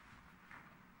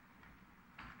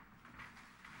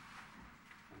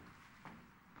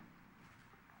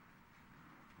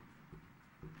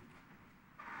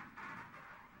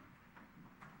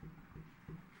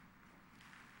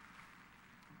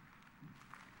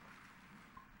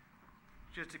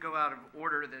just to go out of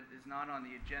order that is not on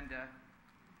the agenda.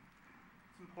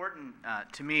 It's important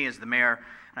to me as the mayor,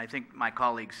 and I think my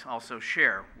colleagues also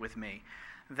share with me,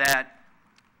 that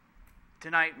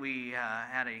tonight we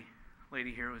had a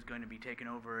lady here who is going to be taken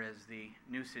over as the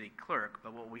new city clerk,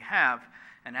 but what we have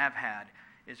and have had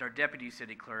is our deputy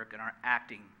city clerk and our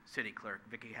acting city clerk,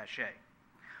 Vicki Hachey,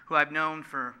 who I've known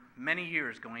for many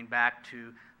years, going back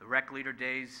to the rec leader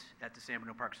days at the San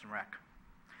Bruno Parks and Rec.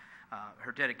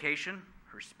 Her dedication,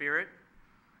 her spirit,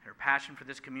 her passion for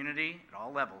this community at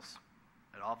all levels,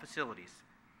 at all facilities,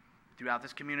 throughout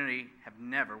this community have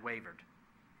never wavered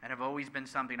and have always been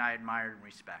something I admired and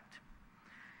respect.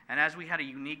 And as we had a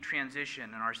unique transition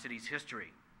in our city's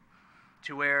history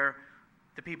to where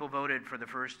the people voted for the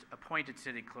first appointed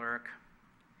city clerk,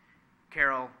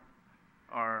 Carol,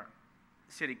 our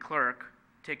city clerk,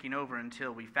 taking over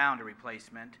until we found a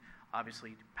replacement,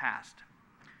 obviously passed.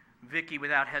 Vicki,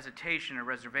 without hesitation or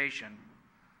reservation,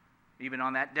 even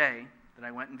on that day that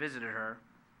I went and visited her,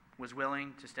 was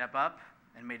willing to step up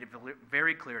and made it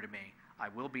very clear to me, I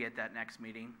will be at that next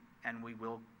meeting and we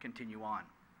will continue on.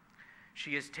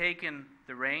 She has taken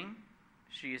the reign,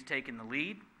 she has taken the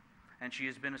lead, and she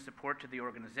has been a support to the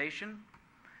organization.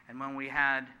 And when we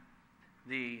had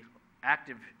the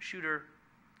active shooter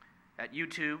at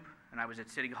YouTube and I was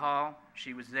at City Hall,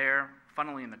 she was there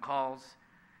funneling the calls,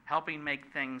 helping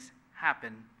make things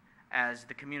happen as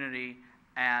the community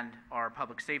and our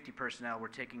public safety personnel were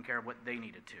taking care of what they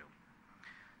needed to.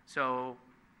 So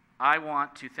I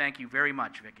want to thank you very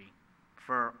much, Vicki,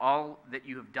 for all that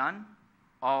you have done,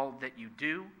 all that you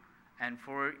do, and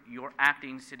for your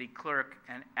acting city clerk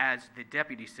and as the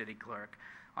deputy city clerk.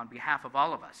 On behalf of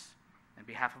all of us, and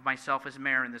behalf of myself as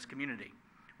mayor in this community,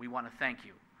 we want to thank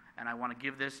you. And I want to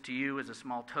give this to you as a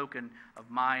small token of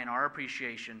my and our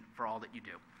appreciation for all that you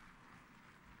do.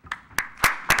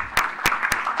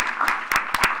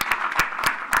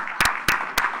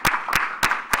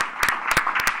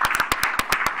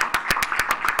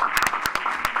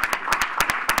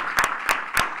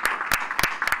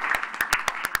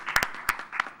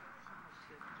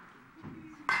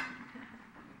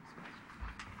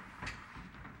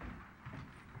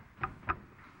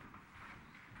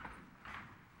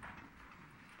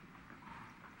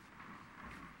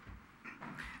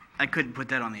 I couldn't put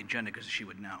that on the agenda because she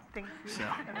would know. Thank you. So.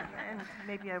 And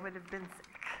maybe I would have been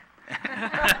sick.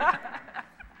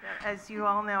 As you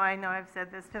all know I've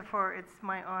said this before, it's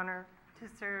my honor to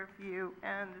serve you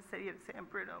and the city of San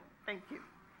Bruno. Thank you.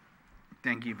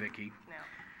 Thank you, Vicki. Now,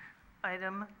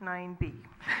 item 9B.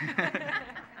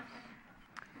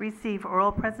 Receive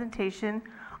oral presentation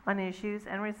on issues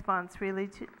and response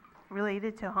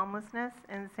related to homelessness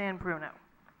in San Bruno.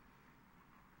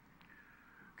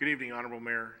 Good evening, Honorable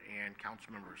Mayor and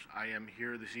council members. I am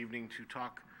here this evening to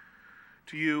talk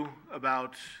to you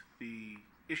about the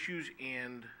issues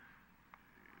and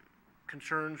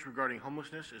concerns regarding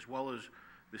homelessness, as well as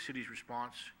the city's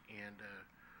response and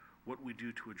what we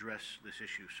do to address this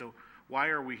issue. So why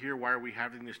are we here? Why are we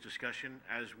having this discussion?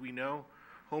 As we know,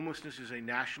 homelessness is a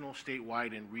national,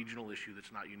 statewide, and regional issue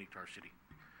that's not unique to our city.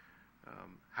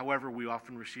 However, we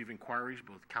often receive inquiries,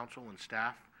 both council and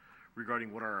staff,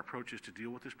 regarding what our approach is to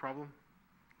deal with this problem,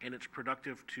 and it's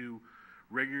productive to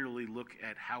regularly look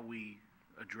at how we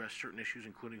address certain issues,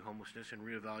 including homelessness, and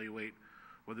reevaluate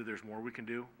whether there's more we can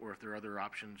do or if there are other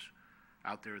options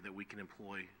out there that we can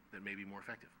employ that may be more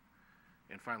effective.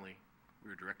 And finally, we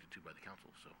were directed to by the council,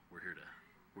 so we're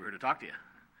here to talk to you.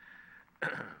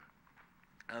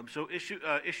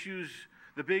 Issues,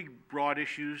 the big broad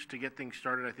issues to get things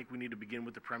started. I think we need to begin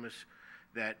with the premise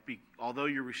that although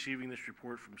you're receiving this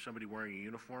report from somebody wearing a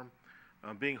uniform,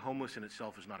 being homeless in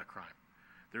itself is not a crime.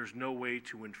 There's no way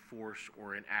to enforce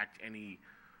or enact any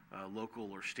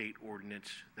local or state ordinance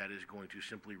that is going to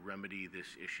simply remedy this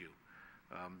issue.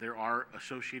 There are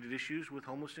associated issues with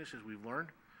homelessness, as we've learned.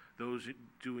 Those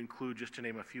do include, just to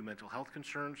name a few, mental health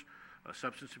concerns,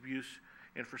 substance abuse,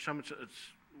 and for some,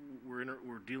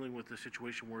 we're dealing with a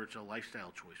situation where it's a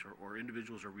lifestyle choice, or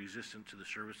individuals are resistant to the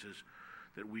services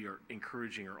that we are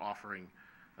encouraging or offering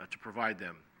to provide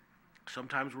them.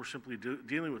 Sometimes we're simply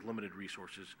dealing with limited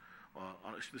resources.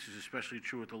 This is especially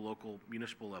true at the local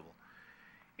municipal level.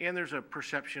 And there's a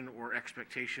perception or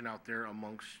expectation out there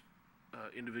amongst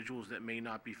individuals that may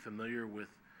not be familiar with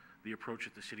the approach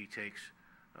that the city takes,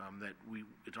 that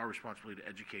it's our responsibility to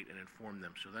educate and inform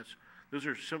them. So those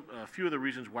are a few of the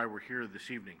reasons why we're here this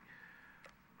evening.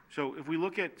 So if we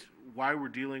look at why we're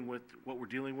dealing with what we're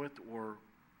dealing with, or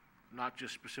not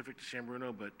just specific to San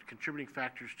Bruno, but contributing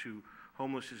factors to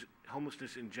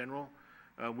homelessness in general,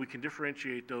 we can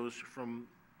differentiate those from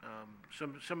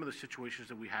some of the situations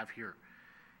that we have here.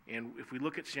 And if we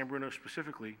look at San Bruno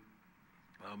specifically,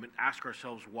 and ask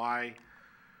ourselves why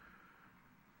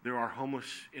there are homeless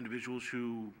individuals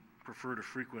who prefer to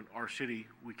frequent our city,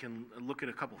 we can look at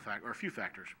a few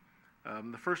factors.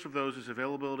 The first of those is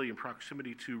availability and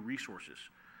proximity to resources.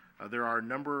 There are a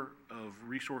number of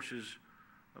resources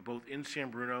both in San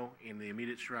Bruno and the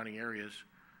immediate surrounding areas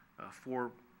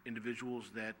for individuals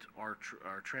that are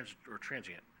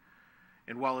transient.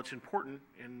 And while it's important,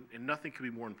 and nothing can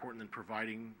be more important than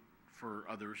providing for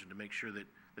others and to make sure that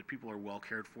people are well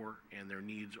cared for and their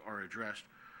needs are addressed,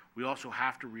 we also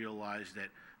have to realize that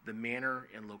the manner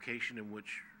and location in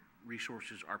which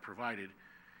resources are provided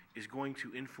is going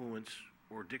to influence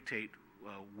or dictate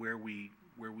where we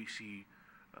see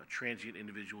transient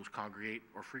individuals congregate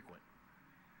or frequent.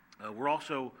 We're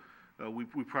also, we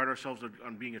pride ourselves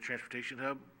on being a transportation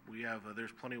hub.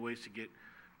 There's plenty of ways to get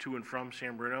to and from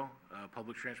San Bruno.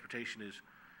 Public transportation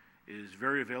is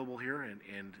very available here,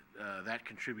 and that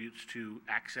contributes to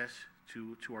access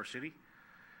to our city.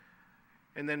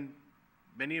 And then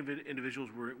many of the individuals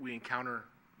we encounter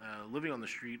living on the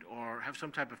street have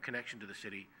some type of connection to the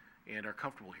city and are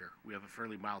comfortable here. We have a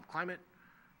fairly mild climate.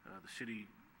 The city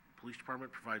police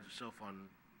department prides itself on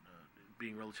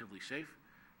being relatively safe,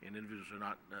 and individuals are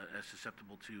not as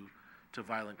susceptible to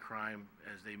violent crime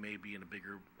as they may be in a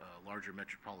bigger, larger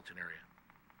metropolitan area.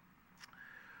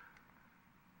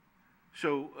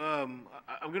 So I'm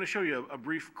going to show you a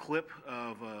brief clip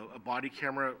of a body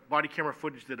camera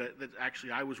footage that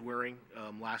actually I was wearing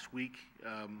last week.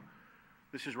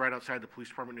 This is right outside the police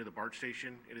department near the BART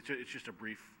station, and it's just a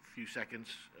brief few seconds.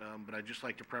 But I'd just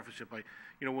like to preface it by,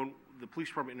 when the police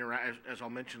department as I'll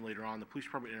mention later on, the police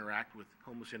department interact with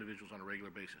homeless individuals on a regular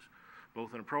basis,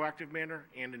 both in a proactive manner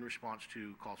and in response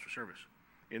to calls for service.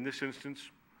 In this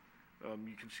instance,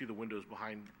 you can see the windows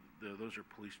behind those are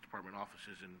police department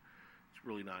offices, and it's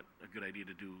really not a good idea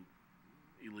to do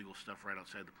illegal stuff right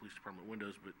outside the police department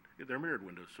windows, but they're mirrored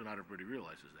windows, so not everybody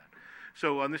realizes that.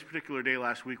 So on this particular day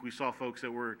last week, we saw folks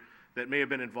that may have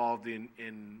been involved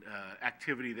in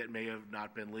activity that may have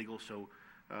not been legal. So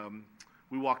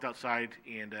we walked outside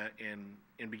and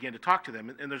began to talk to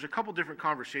them. And there's a couple different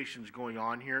conversations going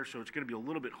on here, so it's going to be a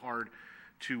little bit hard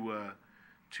to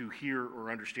hear or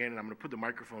understand. And I'm going to put the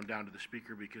microphone down to the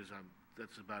speaker because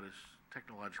that's about as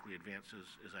technologically advanced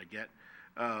as I get.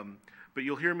 But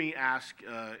you'll hear me ask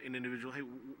an individual, "Hey,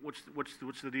 what's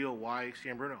the deal? Why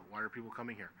San Bruno? Why are people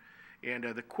coming here?" And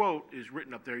the quote is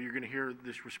written up there. You're going to hear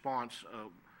this response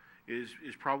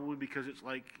is probably because it's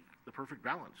like the perfect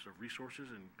balance of resources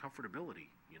and comfortability,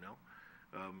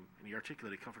 and he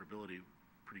articulated comfortability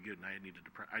pretty good, and I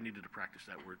needed to practice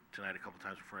that word tonight a couple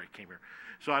times before I came here.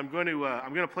 So I'm going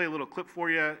to play a little clip for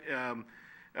you.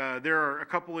 There are a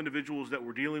couple individuals that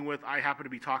we're dealing with. I happen to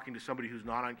be talking to somebody who's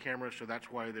not on camera, so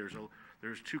that's why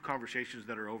there's two conversations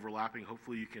that are overlapping.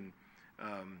 Hopefully you can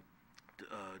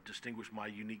distinguish my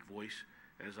unique voice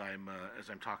as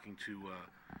I'm talking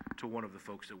to one of the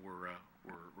folks that we're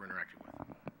interacting with.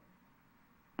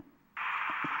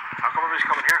 How come everybody's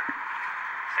coming here?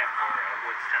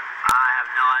 I have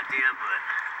no idea, but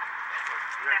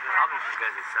probably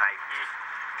because it's like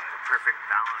the perfect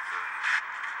balance of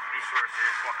resources.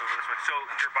 Walk over this way. So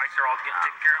your bikes are all getting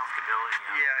taken care of? Comfortability.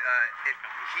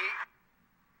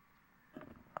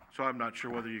 So I'm not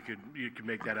sure whether you could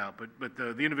make that out, but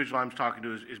the individual I'm talking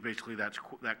to is basically that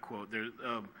quote.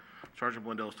 Sergeant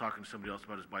Blundell is talking to somebody else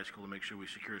about his bicycle to make sure we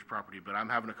secure his property, but I'm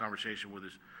having a conversation with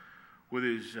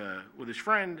his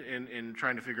friend and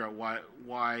trying to figure out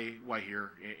why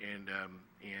here,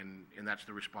 and that's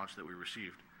the response that we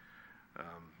received.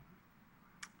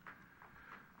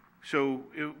 So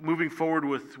moving forward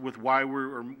with why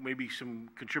or maybe some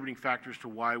contributing factors to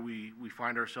why we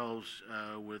find ourselves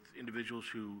with individuals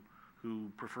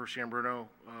who prefer San Bruno,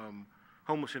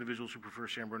 homeless individuals who prefer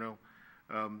San Bruno,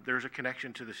 there's a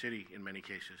connection to the city in many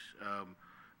cases.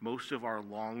 Most of our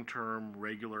long-term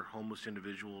regular homeless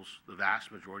individuals, the vast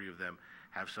majority of them,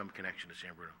 have some connection to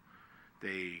San Bruno.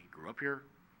 They grew up here,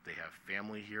 they have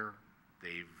family here,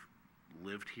 they've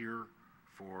lived here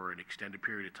for an extended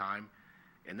period of time,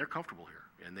 and they're comfortable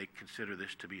here, and they consider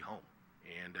this to be home.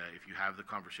 And if you have the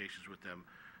conversations with them,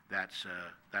 that's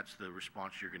the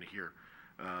response you're going to hear.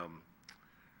 I'll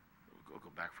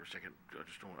go back for a second.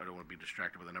 I don't want to be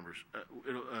distracted by the numbers.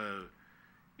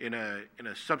 In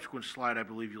a subsequent slide, I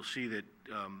believe you'll see that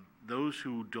those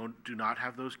who do not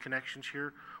have those connections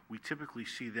here, we typically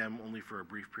see them only for a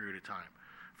brief period of time.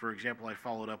 For example, I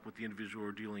followed up with the individual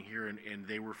we're dealing here, and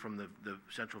they were from the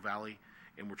Central Valley,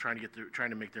 and we're trying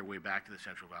to make their way back to the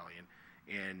Central Valley,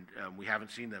 and we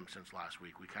haven't seen them since last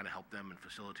week. We kind of helped them and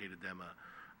facilitated them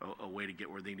a way to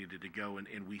get where they needed to go,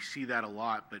 and we see that a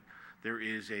lot. But there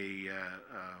is a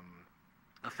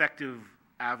effective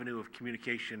avenue of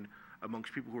communication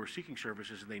amongst people who are seeking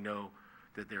services, and they know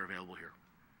that they're available here.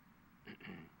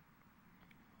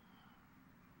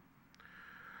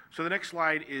 So the next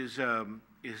slide is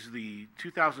the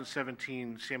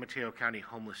 2017 San Mateo County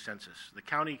Homeless Census. The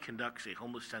county conducts a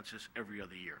homeless census every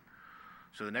other year.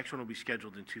 So the next one will be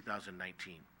scheduled in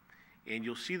 2019. And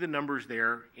you'll see the numbers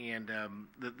there, and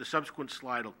the subsequent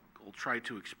slide will try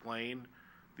to explain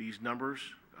these numbers.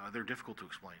 They're difficult to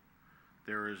explain.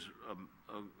 There is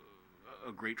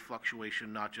a great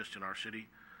fluctuation, not just in our city,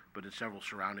 but in several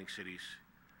surrounding cities,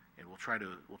 and we'll try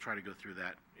to go through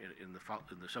that in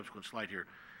the subsequent slide here.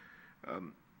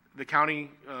 The county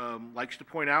likes to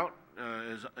point out,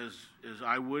 as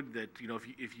I would, that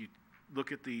if you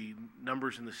look at the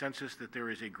numbers in the census, that there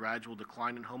is a gradual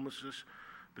decline in homelessness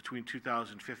between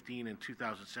 2015 and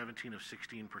 2017 of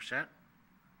 16%.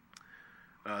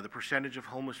 The percentage of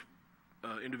homeless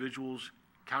individuals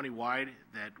countywide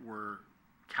that were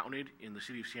counted in the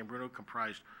city of San Bruno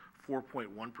comprised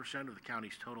 4.1% of the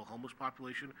county's total homeless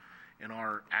population, and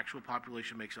our actual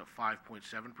population makes up 5.7%,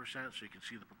 so you can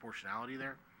see the proportionality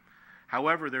there.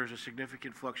 However, there's a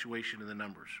significant fluctuation in the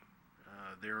numbers.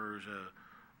 There's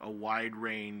a wide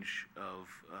range of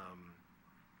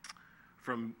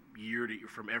from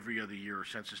every other year, or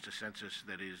census to census,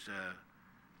 that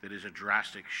is a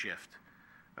drastic shift.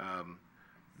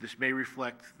 This may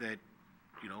reflect that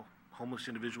homeless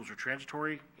individuals are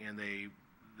transitory, and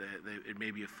it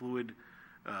may be a fluid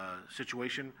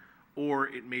situation, or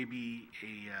it may be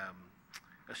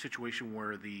a situation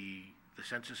where the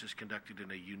census is conducted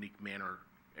in a unique manner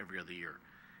every other year,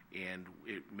 and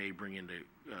it may bring into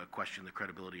question the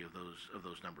credibility of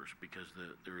those numbers, because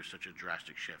there is such a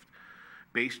drastic shift.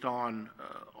 Based on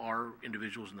our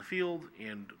individuals in the field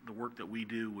and the work that we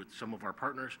do with some of our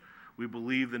partners, we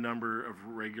believe the number of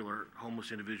regular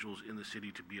homeless individuals in the city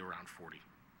to be around 40.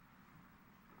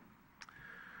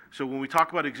 So when we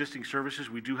talk about existing services,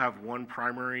 we do have one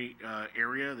primary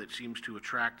area that seems to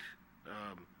attract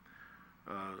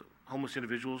homeless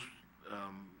individuals,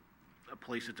 a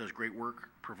place that does great work,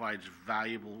 provides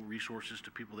valuable resources to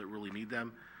people that really need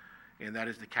them, and that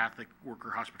is the Catholic Worker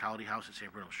Hospitality House at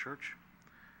St. Bruno's Church.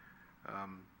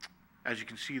 As you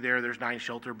can see there's 9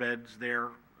 shelter beds there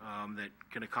that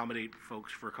can accommodate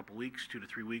folks for a couple weeks, 2 to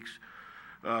 3 weeks.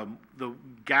 The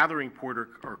gathering point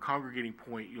or congregating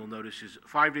point, you'll notice, is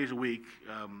 5 days a week.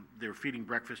 They're feeding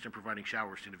breakfast and providing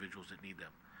showers to individuals that need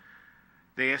them.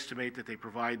 They estimate that they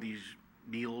provide these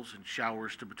meals and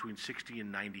showers to between 60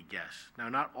 and 90 guests. Now,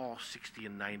 not all 60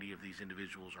 and 90 of these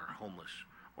individuals are homeless,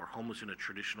 or homeless in a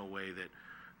traditional way, that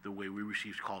the way we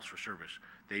receive calls for service.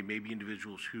 They may be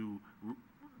individuals who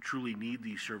truly need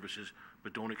these services,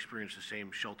 but don't experience the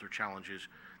same shelter challenges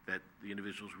that the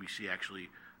individuals we see actually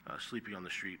sleeping on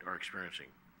the street are experiencing.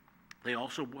 They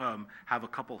also have a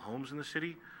couple homes in the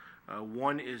city.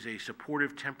 One is a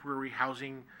supportive temporary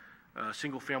housing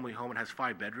single-family home. It has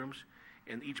 5 bedrooms,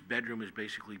 and each bedroom is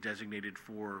basically designated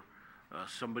for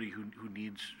somebody who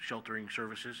needs sheltering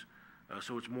services.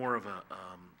 So it's more of a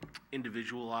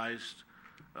individualized,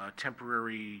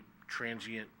 temporary,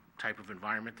 transient type of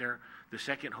environment there. The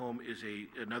second home is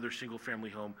another single-family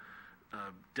home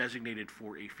designated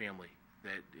for a family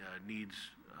that needs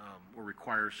or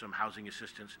requires some housing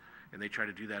assistance, and they try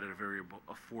to do that at a very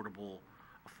affordable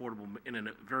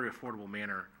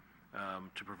manner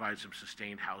to provide some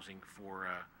sustained housing for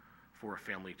a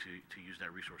family to use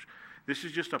that resource. This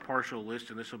is just a partial list,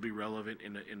 and this will be relevant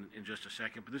in just a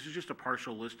second, but this is just a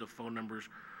partial list of phone numbers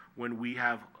when we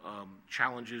have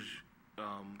challenges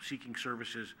seeking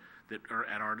services that are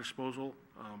at our disposal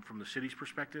from the city's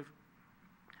perspective.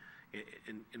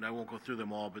 And I won't go through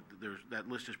them all, but that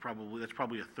list is probably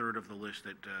a third of the list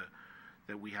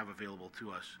that we have available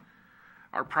to us.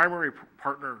 Our primary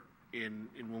partner in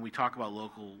when we talk about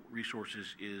local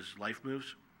resources is Life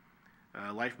Moves.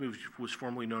 Life Moves was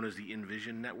formerly known as the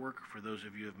Envision Network, for those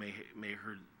of you who may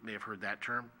have heard that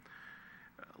term.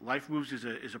 Life Moves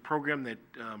is a program that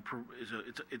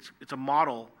it's a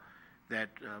model that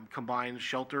combines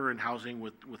shelter and housing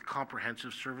with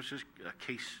comprehensive services,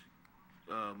 case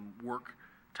work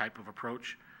type of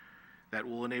approach that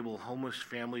will enable homeless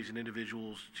families and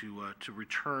individuals to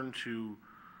return to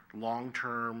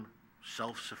long-term,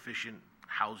 self-sufficient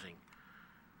housing.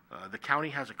 The county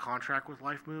has a contract with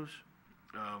Life Moves.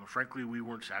 Frankly, we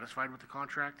weren't satisfied with the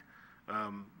contract.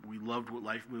 We loved what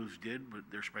Life Moves did, but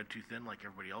they're spread too thin like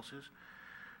everybody else is.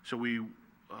 So we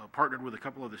partnered with a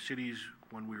couple of the cities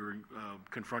when we were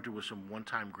confronted with some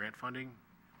one-time grant funding,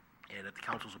 and at the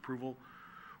council's approval,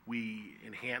 we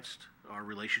enhanced our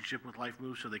relationship with Life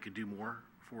Moves so they could do more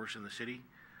for us in the city.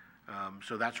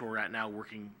 So that's where we're at now,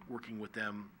 working with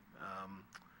them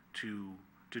to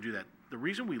do that. The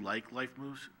reason we like Life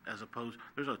Moves, as opposed,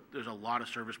 there's a lot of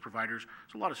service providers.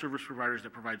 There's a lot of service providers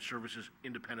that provide services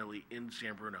independently in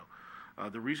San Bruno.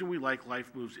 The reason we like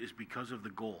Life Moves is because of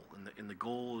the goal, and the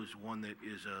goal is one that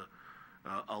is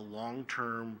a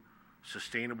long-term,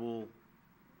 sustainable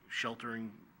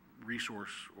sheltering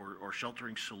resource or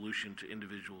sheltering solution to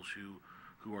individuals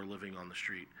who are living on the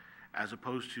street, as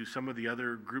opposed to some of the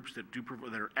other groups that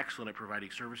are excellent at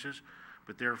providing services,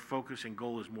 but their focus and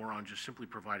goal is more on just simply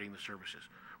providing the services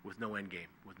with no end game,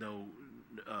 with no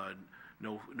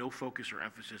focus or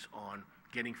emphasis on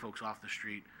getting folks off the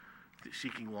street,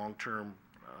 seeking long-term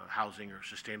housing or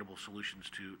sustainable solutions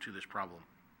to this problem.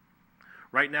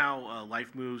 Right now,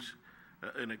 Life Moves,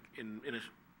 in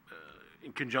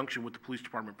conjunction with the police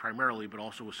department primarily, but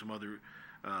also with some other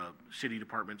city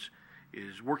departments,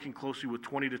 is working closely with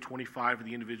 20 to 25 of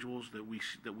the individuals that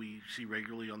we see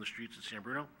regularly on the streets in San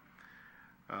Bruno.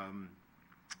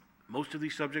 Most of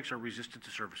these subjects are resistant to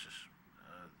services.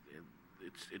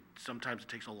 Sometimes it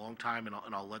takes a long time, and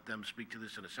I'll let them speak to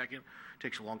this in a second. It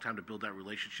takes a long time to build that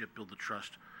relationship, build the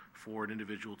trust for an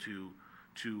individual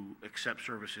to accept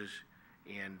services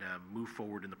and move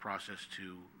forward in the process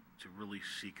to really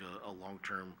seek a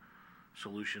long-term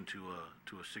solution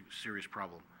to a serious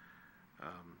problem.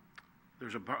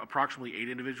 There's approximately 8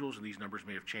 individuals, and these numbers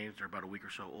may have changed. They're about a week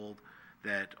or so old,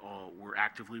 that we're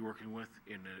actively working with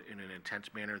in an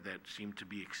intense manner that seem to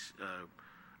be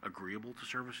agreeable to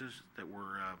services that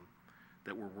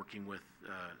we're working with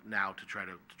now to try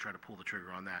to pull the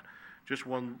trigger on that. Just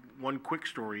one quick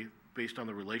story based on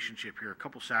the relationship here. A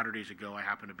couple Saturdays ago, I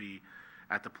happened to be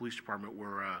at the police department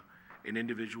where an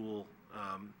individual,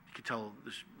 you could tell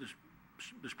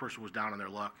this person was down on their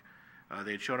luck.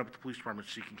 They had shown up at the police department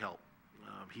seeking help.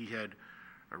 He had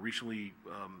recently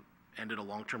ended a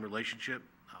long-term relationship,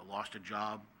 lost a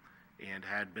job, and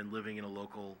had been living in a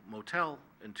local motel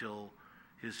until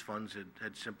his funds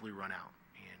had simply run out,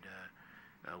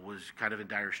 and was kind of in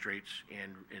dire straits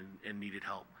and needed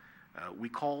help. We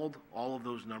called all of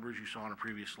those numbers you saw on a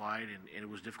previous slide, and it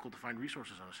was difficult to find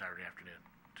resources on a Saturday afternoon.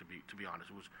 To be honest,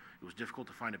 it was difficult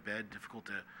to find a bed, difficult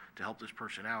to help this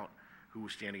person out who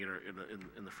was standing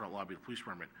in the front lobby of the police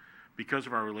department. Because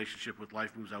of our relationship with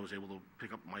Life Moves, I was able to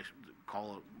pick up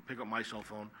my cell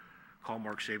phone, call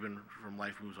Mark Sabin from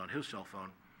Life Moves on his cell phone.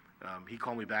 He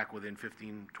called me back within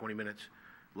 15, 20 minutes,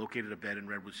 located a bed in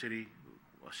Redwood City.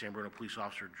 A San Bruno police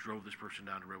officer drove this person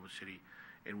down to Redwood City,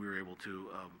 and we were able to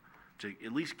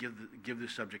at least give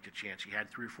this subject a chance. He had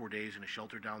 3 or 4 days in a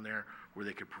shelter down there where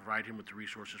they could provide him with the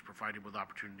resources, provide him with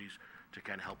opportunities to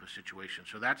kind of help his situation.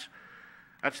 So that's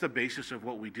the basis of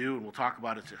what we do, and we'll talk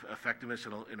about its effectiveness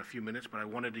in a few minutes, but I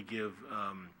wanted to give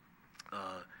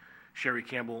Sherry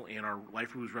Campbell and our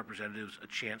Life Moves representatives a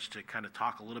chance to kind of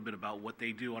talk a little bit about what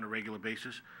they do on a regular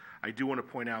basis. I do want to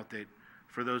point out that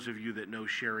for those of you that know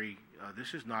Sherry,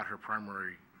 this is not her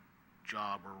primary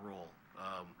job or role.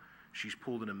 She's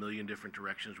pulled in a million different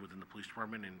directions within the police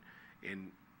department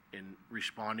in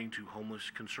responding to homeless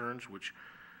concerns, which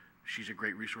she's a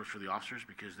great resource for the officers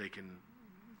because they can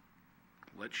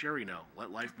let Sherry know,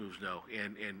 let Life Moves know,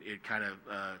 and it kind of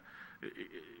it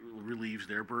relieves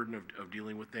their burden of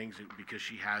dealing with things because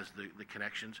she has the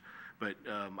connections. But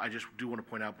I just do want to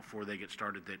point out before they get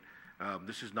started that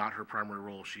this is not her primary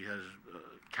role. She has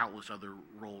countless other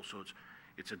roles, so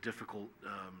it's a difficult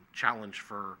challenge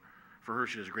for her.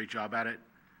 She does a great job at it,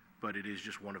 but it is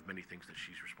just one of many things that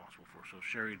she's responsible for. So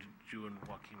Sherry, did you and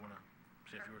Joaquin want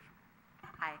to say a few words?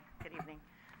 Hi, good evening.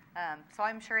 So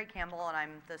I'm Sherry Campbell, and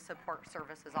I'm the support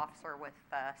services officer with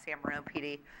San Bruno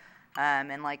PD.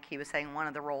 And like he was saying, one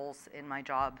of the roles in my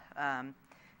job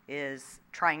is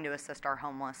trying to assist our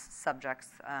homeless subjects.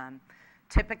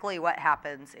 Typically what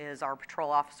happens is our patrol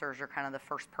officers are kind of the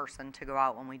first person to go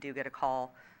out when we do get a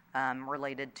call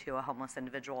related to a homeless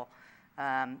individual.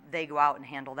 They go out and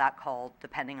handle that call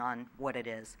depending on what it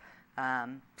is.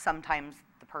 Sometimes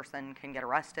the person can get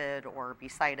arrested or be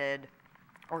cited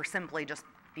or simply just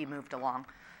be moved along.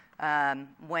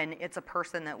 When it's a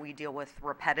person that we deal with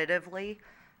repetitively,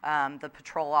 the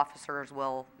patrol officers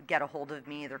will get a hold of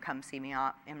me, either come see me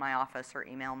in my office or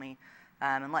email me,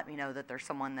 and let me know that there's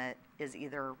someone that is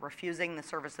either refusing the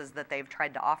services that they've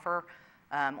tried to offer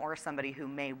or somebody who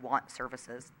may want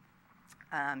services.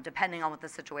 Depending on what the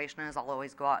situation is, I'll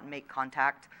always go out and make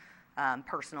contact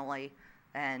personally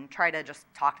and try to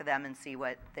just talk to them and see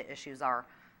what the issues are.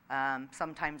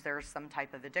 Sometimes there's some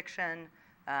type of addiction.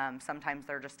 Sometimes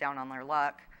they're just down on their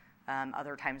luck.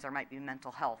 Other times there might be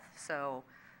mental health. So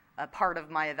a part of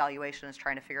my evaluation is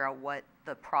trying to figure out what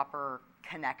the proper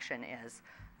connection is.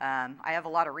 I have a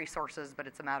lot of resources, but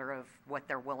it's a matter of what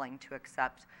they're willing to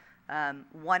accept.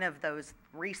 One of those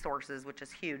resources, which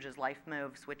is huge, is Life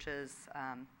Moves, which is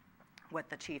what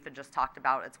the chief had just talked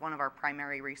about. It's one of our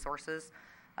primary resources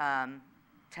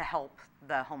to help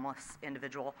the homeless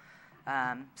individual.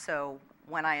 So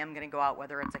when I am going to go out,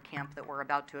 whether it's a camp that we're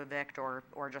about to evict or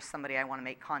just somebody I want to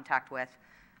make contact with,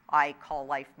 I call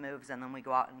Life Moves, and then we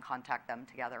go out and contact them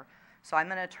together. So I'm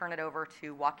going to turn it over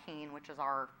to Joaquin, which is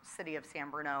our City of San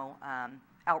Bruno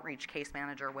outreach case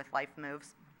manager with Life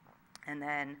Moves. And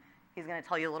then he's going to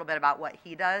tell you a little bit about what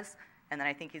he does, and then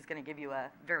I think he's going to give you a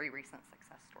very recent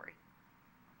success story.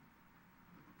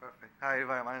 Perfect. Hi,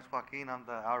 everybody. My name is Joaquin. I'm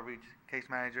the outreach case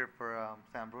manager for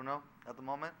San Bruno at the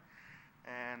moment.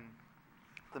 And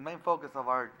the main focus of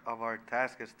our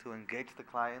task is to engage the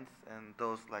clients and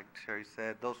those, like Sherry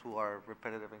said, those who are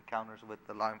repetitive encounters with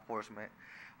the law enforcement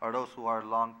or those who are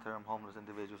long-term homeless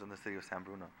individuals in the city of San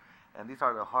Bruno. And these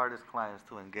are the hardest clients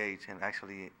to engage and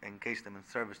actually engage them in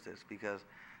services because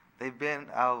they've been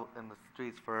out in the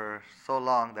streets for so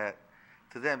long that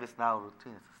to them it's now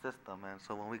routine, it's a system. And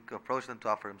so when we approach them to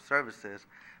offer them services,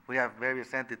 we have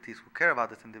various entities who care about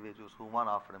these individuals who want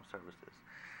to offer them services.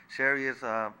 Sherry is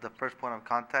the first point of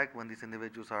contact when these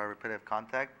individuals are repetitive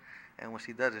contact. And what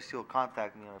she does is she'll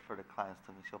contact me and refer the clients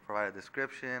to me. She'll provide a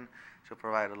description, she'll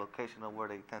provide a location of where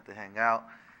they tend to hang out.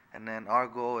 And then our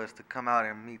goal is to come out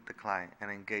and meet the client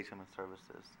and engage them in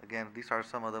services. Again, these are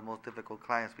some of the most difficult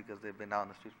clients because they've been out in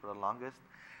the streets for the longest.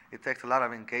 It takes a lot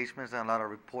of engagements and a lot of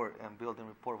rapport and building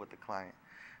rapport with the client.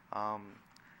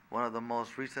 One of the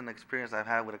most recent experience I've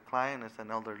had with a client is an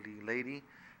elderly lady.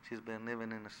 She's been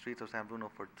living in the streets of San Bruno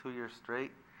for 2 years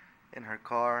straight in her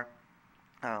car.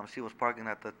 She was parking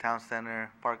at the town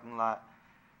center parking lot.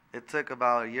 It took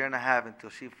about 1.5 years until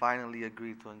she finally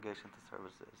agreed to engage into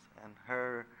services. And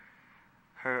her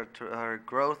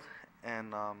growth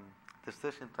and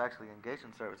decision to actually engage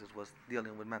in services was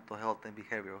dealing with mental health and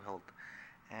behavioral health.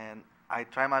 And I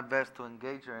tried my best to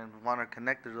engage her and want her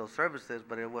connected to those services,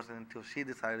 but it wasn't until she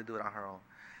decided to do it on her own.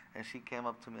 And she came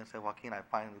up to me and said, Joaquin, I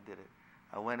finally did it.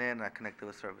 I went in and I connected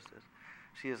with services.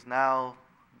 She is now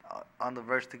on the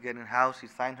verge to getting housed. She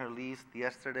signed her lease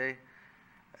yesterday,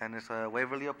 and it's a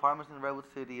Waverly Apartments in Redwood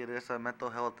City. It is a mental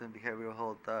health and behavioral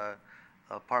health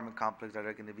apartment complex that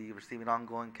are going to be receiving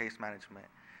ongoing case management.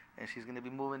 And she's going to be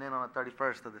moving in on the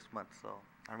 31st of this month, so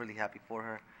I'm really happy for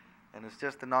her. And it's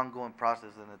just an ongoing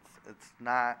process, and it's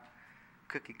not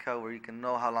cookie cut where you can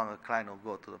know how long a client will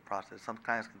go through the process. Some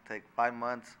clients can take 5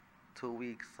 months, 2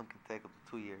 weeks, some can take up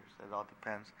to 2 years. It all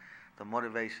depends the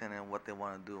motivation and what they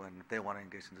want to do and if they want to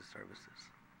engage in the services.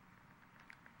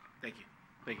 Thank you.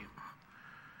 Thank you.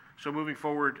 So moving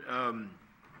forward,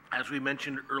 as we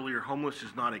mentioned earlier, homeless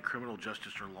is not a criminal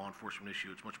justice or law enforcement issue.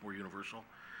 It's much more universal.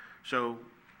 So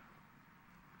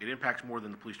it impacts more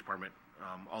than the police department.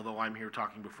 Although I'm here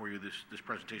talking before you, this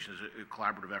presentation is a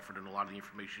collaborative effort, and a lot of the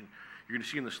information you're going to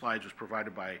see in the slides was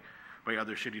provided by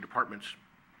other city departments.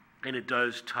 And it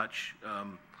does touch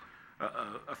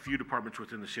a few departments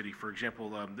within the city. For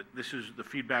example, this is the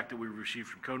feedback that we received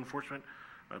from code enforcement.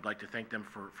 I'd like to thank them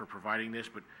for providing this,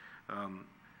 but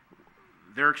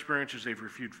their experience is they've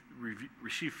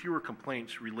received fewer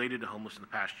complaints related to homeless in the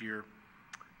past year.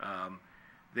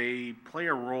 They play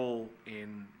a role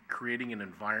in creating an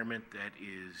environment that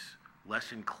is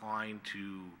less inclined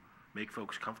to make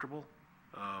folks comfortable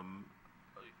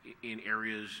in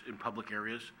public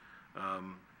areas.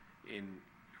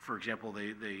 For example,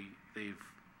 they've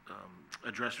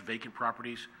addressed vacant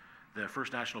properties. The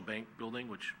First National Bank building,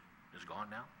 which is gone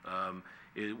now.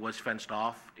 It was fenced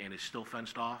off and is still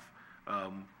fenced off.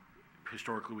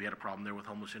 Historically, we had a problem there with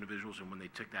homeless individuals, and when they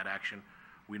took that action,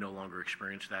 we no longer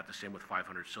experience that. The same with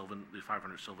 500 Sylvan, the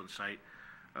 500 Sylvan site.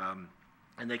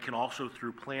 And they can also,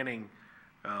 through planning,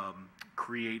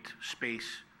 create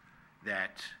space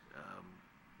that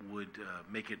would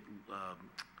make it,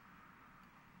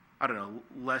 I don't know,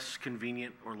 less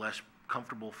convenient or less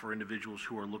comfortable for individuals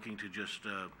who are looking to just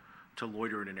to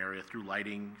loiter in an area through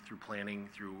lighting, through planning,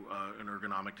 through an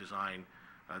ergonomic design.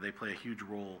 They play a huge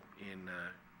role in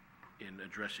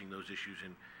addressing those issues,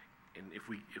 and if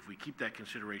we keep that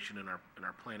consideration in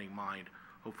our planning mind,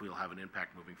 hopefully it'll have an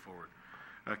impact moving forward.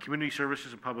 Community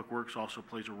services and public works also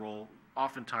plays a role.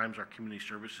 Oftentimes, our community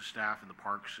services staff in the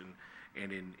parks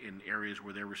and in areas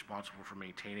where they're responsible for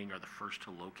maintaining are the first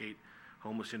to locate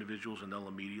homeless individuals, and they'll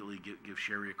immediately give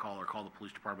Sherry a call or call the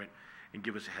police department and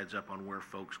give us a heads up on where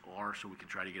folks are, so we can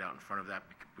try to get out in front of that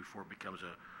before it becomes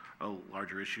a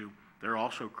larger issue. They're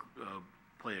also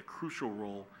play a crucial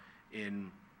role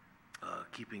in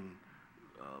keeping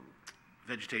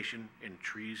vegetation and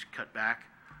trees cut back,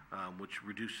 which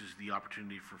reduces the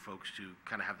opportunity for folks to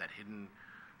kind of have that hidden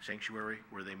sanctuary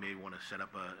where they may want to set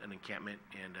up an encampment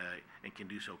and can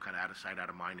do so kind of out of sight, out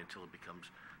of mind until it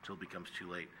becomes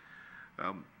too late.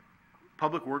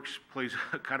 Public Works plays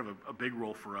kind of a big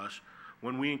role for us.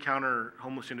 When we encounter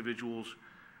homeless individuals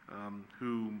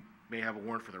who may have a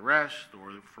warrant for their arrest,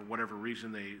 or for whatever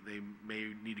reason they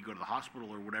may need to go to the hospital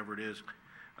or whatever it is,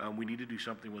 we need to do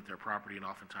something with their property, and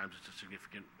oftentimes it's a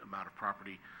significant amount of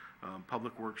property.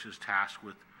 Public Works is tasked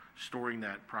with storing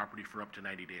that property for up to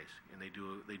 90 days, and they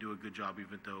do a good job,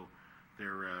 even though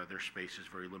their space is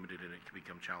very limited and it can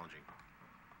become challenging.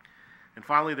 And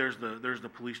finally, there's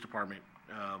the police department.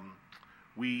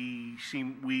 We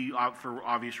for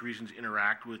obvious reasons,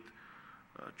 interact with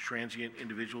transient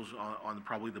individuals on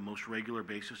probably the most regular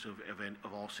basis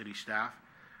of all city staff.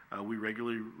 We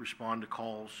regularly respond to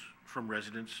calls from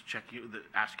residents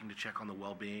asking to check on the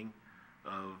well-being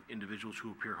of individuals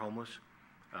who appear homeless.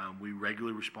 We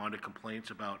regularly respond to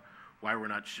complaints about why we're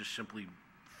not just simply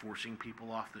forcing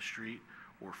people off the street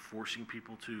or forcing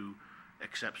people to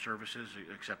accept services,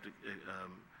 accept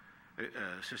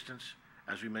assistance.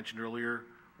 As we mentioned earlier,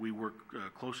 we work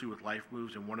closely with Life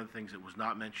Moves, and one of the things that was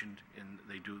not mentioned, and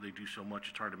they do so much,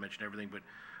 it's hard to mention everything, but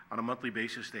on a monthly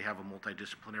basis, they have a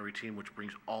multidisciplinary team which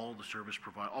brings all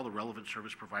the relevant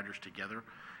service providers together,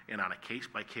 and on a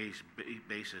case-by-case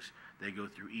basis, they go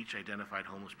through each identified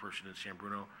homeless person in San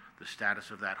Bruno, the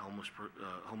status of that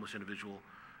homeless individual,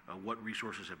 what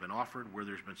resources have been offered, where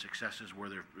there's been successes, where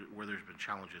there's been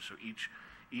challenges. So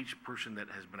each person that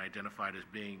has been identified as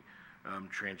being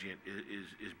transient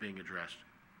is being addressed.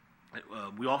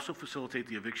 We also facilitate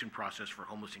the eviction process for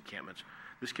homeless encampments.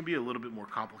 This can be a little bit more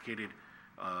complicated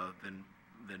than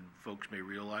folks may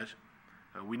realize.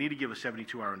 We need to give a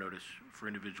 72-hour notice for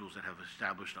individuals that have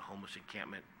established a homeless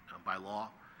encampment by law.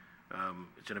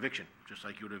 It's an eviction, just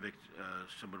like you would evict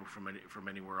somebody from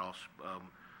anywhere else.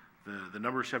 The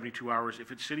number is 72 hours.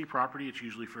 If it's city property, it's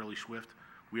usually fairly swift.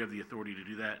 We have the authority to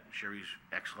do that. Sherry's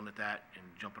excellent at that and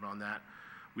jumping on that.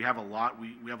 We have a lot.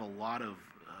 We have a lot of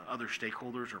other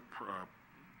stakeholders or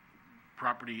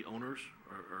property owners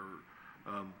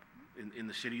in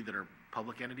the city that are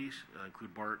public entities,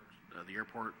 include BART, the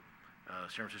airport,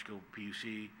 San Francisco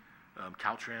PUC,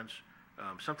 Caltrans.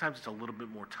 Sometimes it's a little bit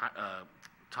more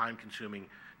time-consuming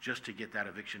just to get that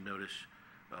eviction notice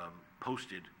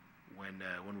posted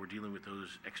when we're dealing with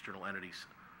those external entities.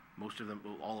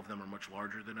 All of them are much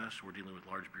larger than us. We're dealing with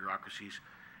large bureaucracies,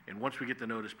 and once we get the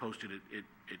notice posted, it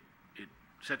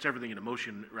sets everything into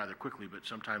motion rather quickly. But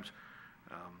sometimes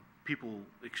people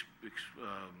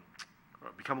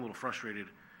become a little frustrated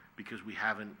because we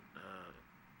haven't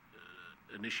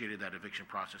initiated that eviction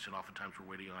process, and oftentimes we're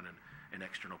waiting on an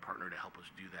external partner to help us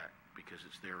do that because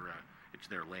it's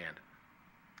their land.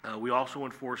 We also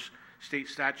enforce state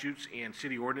statutes and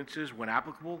city ordinances when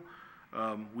applicable.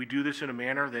 We do this in a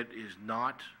manner that is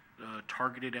not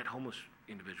targeted at homeless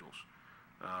individuals.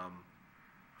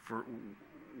 For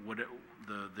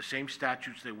the same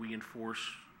statutes that we enforce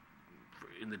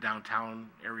in the downtown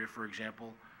area, for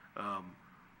example,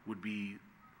 would be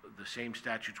the same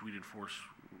statutes we'd enforce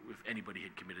if anybody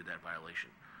had committed that violation.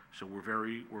 So we're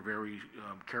very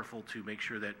careful to make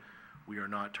sure that we are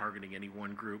not targeting any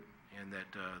one group, and that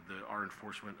our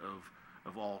enforcement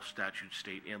of all statutes,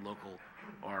 state and local,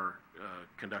 are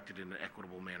conducted in an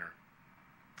equitable manner.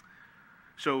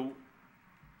 So,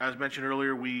 as mentioned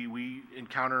earlier, we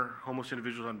encounter homeless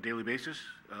individuals on a daily basis.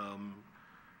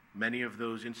 Many of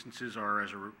those instances are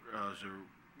as a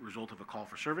result of a call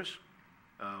for service.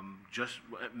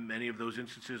 Many of those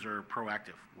instances are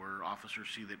proactive, where officers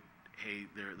see that, hey,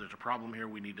 there's a problem here.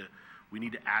 We need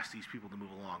to ask these people to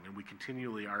move along, and we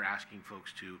continually are asking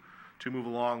folks to move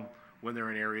along when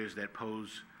they're in areas that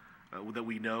pose that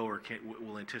we know or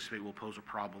will anticipate will pose a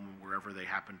problem wherever they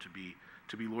happen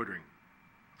to be loitering.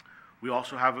 We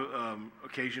also have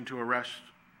occasion to arrest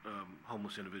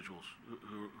homeless individuals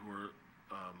who are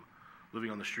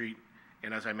living on the street,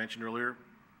 and as I mentioned earlier,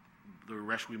 the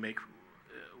arrests we make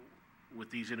with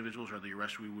these individuals are the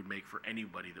arrests we would make for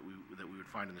anybody that we would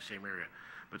find in the same area.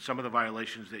 But some of the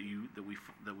violations that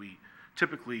we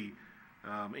typically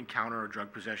encounter are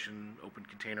drug possession, open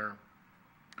container,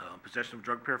 possession of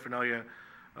drug paraphernalia,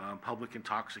 public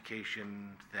intoxication,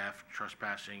 theft,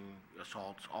 trespassing,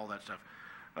 assaults, all that stuff.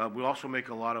 We also make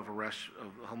a lot of arrests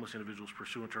of homeless individuals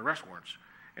pursuant to arrest warrants.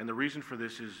 And the reason for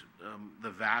this is the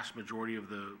vast majority of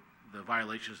the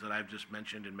violations that I've just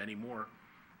mentioned and many more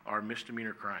are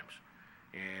misdemeanor crimes.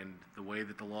 And the way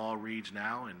that the law reads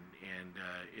now, and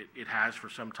it has for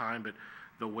some time, but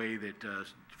the way that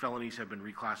felonies have been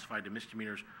reclassified to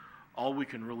misdemeanors, all we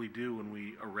can really do when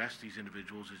we arrest these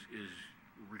individuals is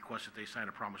request that they sign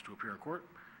a promise to appear in court,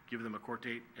 give them a court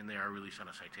date, and they are released on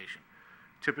a citation.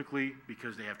 Typically,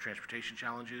 because they have transportation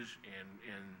challenges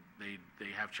and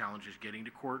they have challenges getting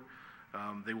to court,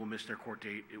 they will miss their court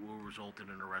date. It will result in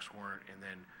an arrest warrant, and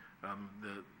then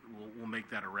we'll make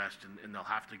that arrest, and they'll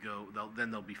have to go.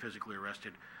 Then they'll be physically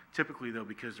arrested. Typically, though,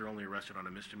 because they're only arrested on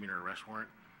a misdemeanor arrest warrant,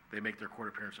 they make their court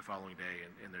appearance the following day,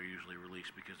 and they're usually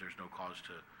released because there's no cause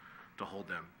to hold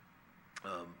them.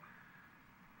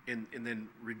 And then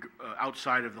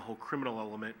outside of the whole criminal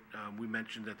element, we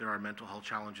mentioned that there are mental health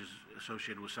challenges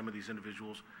associated with some of these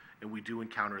individuals, and we do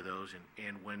encounter those.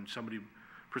 And when somebody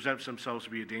presents themselves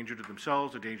to be a danger to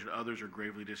themselves, a danger to others, or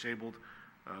gravely disabled,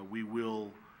 we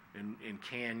will and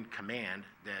can command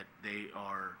that they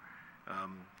are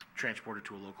transported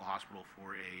to a local hospital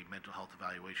for a mental health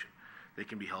evaluation. They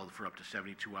can be held for up to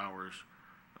 72 hours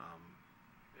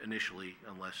initially,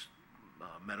 unless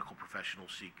medical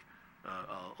professionals seek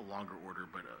a longer order,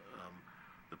 but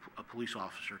a police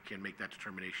officer can make that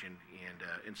determination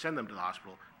and send them to the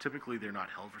hospital. Typically, they're not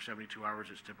held for 72 hours.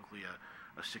 It's typically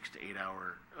a 6 to 8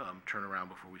 hour turnaround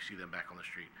before we see them back on the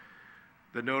street.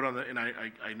 The note on and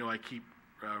I know I keep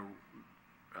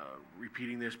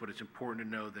repeating this, but it's important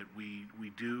to know that we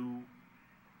do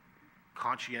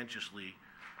conscientiously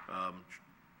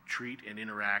treat and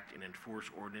interact and enforce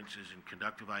ordinances and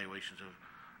conduct evaluations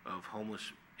of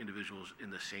homeless individuals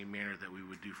in the same manner that we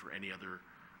would do for any other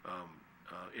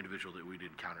individual that we'd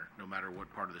encounter, no matter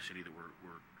what part of the city that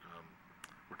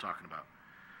we're talking about.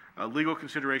 Legal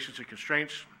considerations and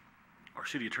constraints. Our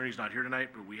city attorney's not here tonight,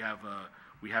 but we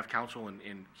have counsel,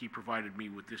 and he provided me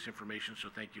with this information, so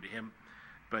thank you to him.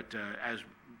 But as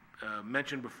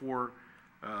mentioned before,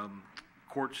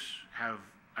 courts have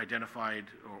identified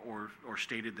or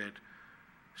stated that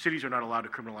cities are not allowed to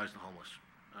criminalize the homeless.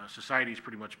 Society's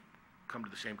pretty much come to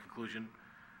the same conclusion.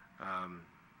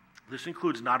 This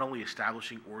includes not only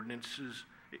establishing ordinances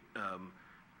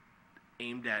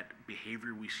aimed at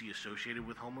behavior we see associated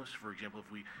with homeless. For example,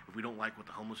 if we don't like what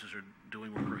the homeless are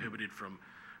doing, we're prohibited from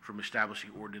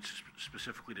establishing ordinances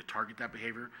specifically to target that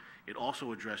behavior. It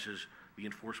also addresses the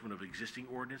enforcement of existing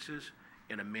ordinances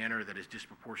in a manner that is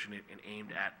disproportionate and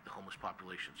aimed at the homeless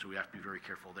population. So we have to be very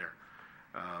careful there.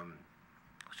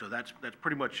 So that's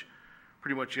pretty much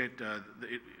it.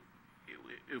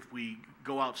 If we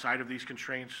go outside of these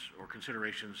constraints or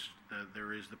considerations,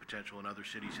 there is the potential, and other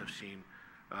cities have seen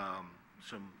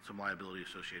some liability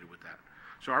associated with that.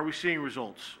 So are we seeing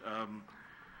results?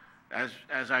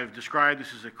 As I've described,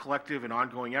 this is a collective and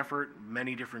ongoing effort.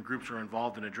 Many different groups are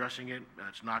involved in addressing it.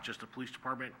 It's not just the police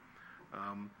department.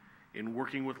 In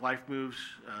working with Life Moves,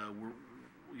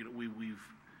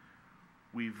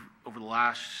 we've over the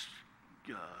last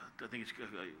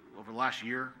over the last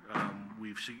year,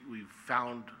 we've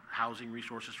found housing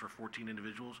resources for 14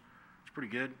 individuals. It's pretty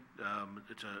good.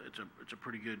 It's a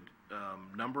pretty good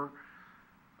number.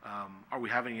 Are we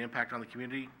having an impact on the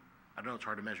community? I don't know. It's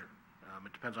hard to measure.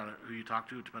 It depends on who you talk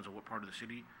to. It depends on what part of the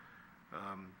city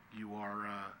you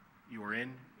are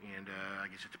in, and I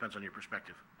guess it depends on your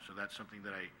perspective. So that's something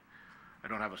that I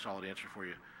don't have a solid answer for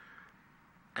you.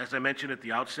 As I mentioned at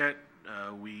the outset,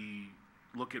 we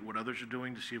look at what others are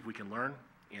doing to see if we can learn.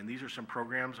 And these are some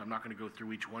programs. I'm not going to go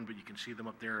through each one, but you can see them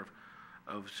up there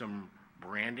of some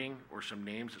branding or some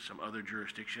names that some other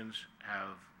jurisdictions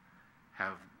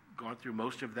have gone through.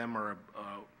 Most of them are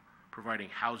providing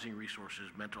housing resources,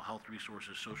 mental health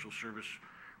resources, social service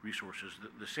resources,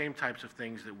 the same types of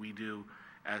things that we do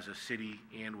as a city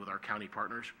and with our county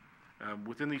partners.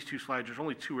 Within these two slides, there's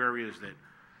only two areas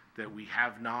that we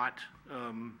have not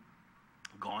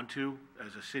gone to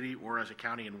as a city or as a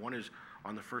county, and one is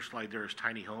on the first slide there is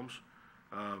tiny homes.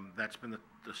 That's been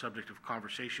the subject of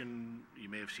conversation. You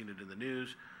may have seen it in the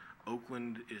news.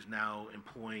 Oakland is now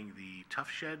employing the Tough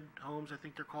Shed homes, I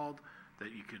think they're called,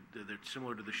 they're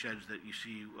similar to the sheds that you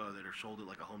see that are sold at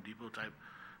like a Home Depot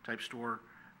type store.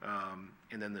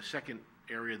 And then the second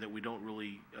area that we don't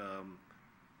really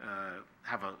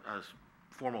have a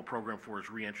formal program for is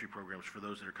reentry programs for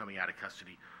those that are coming out of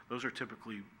custody. Those are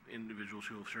typically individuals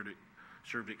who have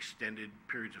served extended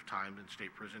periods of time in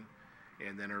state prison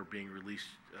and then are being released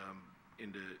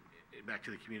back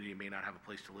to the community and may not have a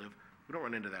place to live. We don't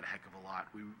run into that a heck of a lot.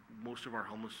 Most of our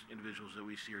homeless individuals that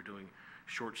we see are doing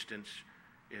short stints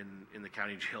in the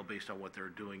county jail based on what they're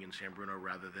doing in San Bruno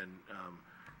rather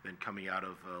than coming out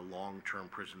of long-term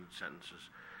prison sentences.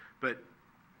 But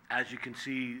as you can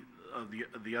see,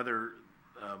 the other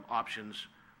options,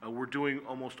 we're doing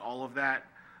almost all of that.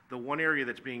 The one area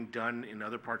that's being done in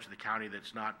other parts of the county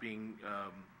that's not being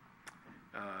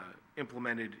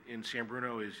implemented in San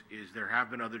Bruno is there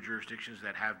have been other jurisdictions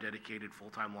that have dedicated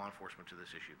full-time law enforcement to this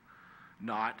issue.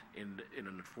 Not in an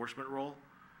enforcement role,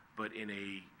 but in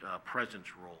a presence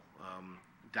role.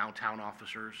 Downtown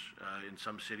officers in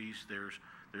some cities,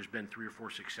 there's been 3 or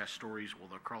 4 success stories. Well,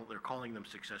 they're calling them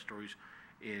success stories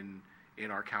in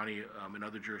our county and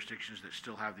other jurisdictions that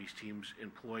still have these teams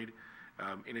employed.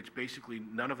 And it's basically,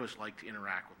 none of us like to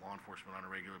interact with law enforcement on a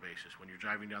regular basis. When you're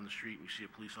driving down the street and you see a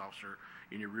police officer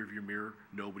in your rearview mirror,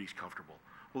 nobody's comfortable.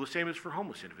 Well, the same is for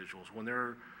homeless individuals. When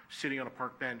they're sitting on a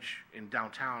park bench in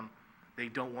downtown, they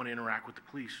don't want to interact with the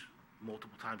police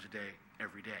multiple times a day,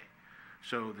 every day.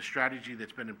 So the strategy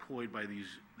that's been employed by these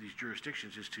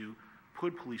jurisdictions is to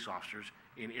put police officers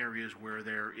in areas where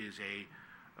there is it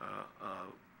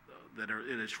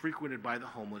is frequented by the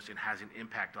homeless and has an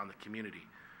impact on the community.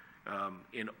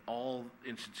 In all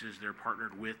instances, they're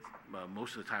partnered with,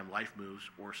 most of the time, Life Moves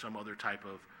or some other type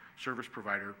of service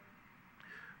provider.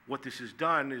 What this has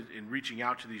done is, in reaching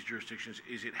out to these jurisdictions,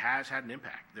 is it has had an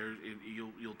impact.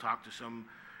 You'll talk to some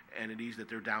entities that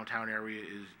their downtown area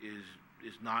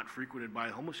is not frequented by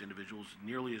homeless individuals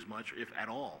nearly as much, if at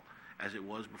all, as it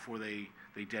was before they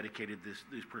dedicated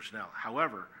these personnel.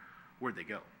 However, where'd they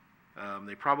go?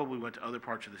 They probably went to other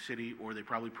parts of the city, or they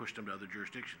probably pushed them to other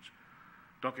jurisdictions.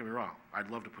 Don't get me wrong, I'd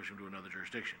love to push them to another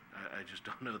jurisdiction. I just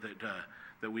don't know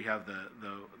that we have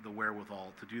the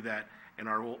wherewithal to do that. And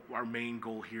our main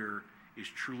goal here is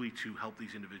truly to help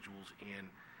these individuals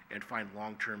and find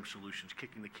long-term solutions.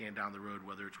 Kicking the can down the road,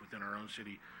 whether it's within our own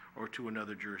city or to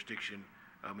another jurisdiction,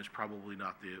 is probably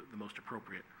not the most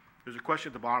appropriate. There's a question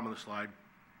at the bottom of the slide.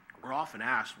 We're often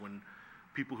asked, when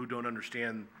people who don't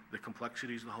understand the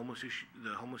complexities of the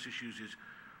homeless issues, is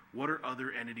what are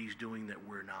other entities doing that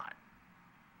we're not?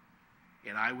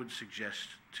 And I would suggest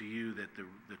to you that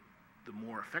the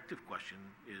more effective question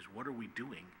is, what are we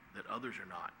doing that others are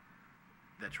not,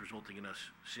 that's resulting in us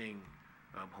seeing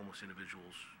homeless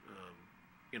individuals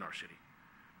in our city?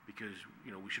 Because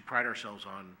we should pride ourselves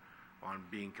on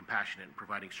being compassionate and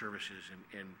providing services,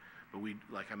 but we,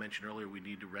 like I mentioned earlier, we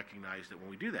need to recognize that when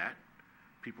we do that,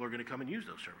 people are going to come and use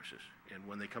those services. And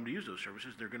when they come to use those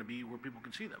services, they're going to be where people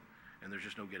can see them, and there's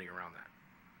just no getting around that.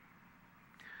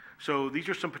 So these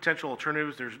are some potential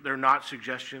alternatives. They're not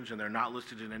suggestions, and they're not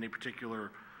listed in any particular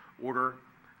order.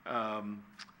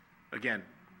 Again,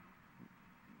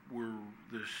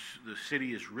 the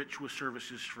city is rich with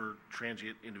services for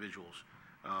transient individuals.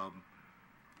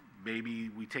 Maybe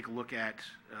we take a look at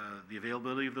the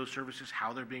availability of those services,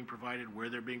 how they're being provided,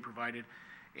 where they're being provided,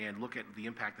 and look at the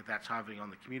impact that that's having on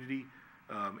the community,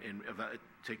 and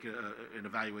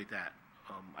evaluate that.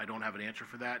 I don't have an answer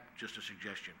for that, just a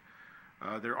suggestion.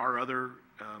 There are other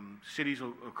cities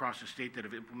across the state that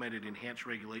have implemented enhanced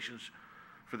regulations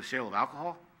for the sale of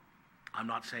alcohol. I'm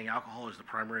not saying alcohol is the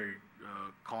primary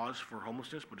cause for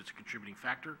homelessness, but it's a contributing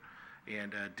factor.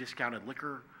 And discounted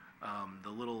liquor, the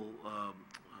little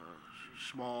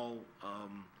small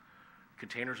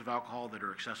containers of alcohol that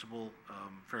are accessible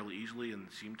fairly easily and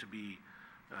seem to be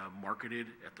marketed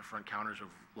at the front counters of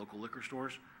local liquor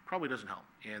stores, probably doesn't help.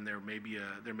 And there may be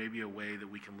a way that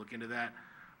we can look into that.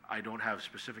 I don't have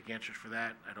specific answers for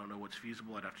that. I don't know what's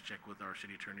feasible. I'd have to check with our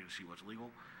city attorney to see what's legal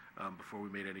before we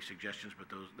made any suggestions. But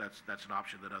that's an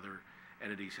option that other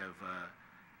entities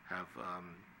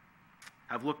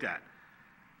have looked at.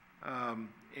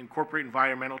 Incorporate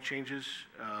environmental changes.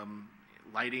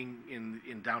 Lighting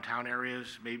in downtown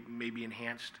areas may be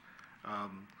enhanced. A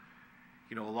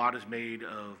lot is made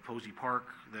of Posey Park.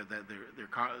 That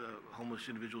homeless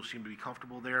individuals seem to be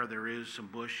comfortable there. There is some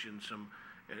bush and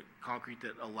concrete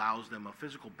that allows them a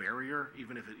physical barrier,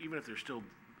 even if they're still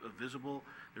visible.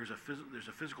 There's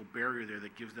a physical barrier there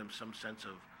that gives them some sense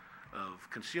of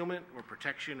concealment or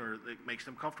protection, or that makes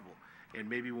them comfortable. And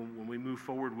maybe when we move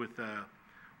forward with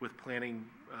planning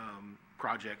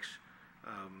projects,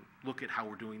 look at how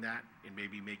we're doing that, and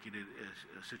maybe make it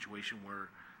a situation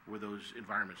where those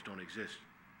environments don't exist.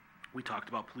 We talked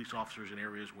about police officers in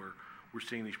areas where we're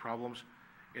seeing these problems.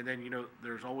 And then,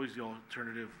 there's always the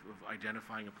alternative of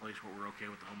identifying a place where we're okay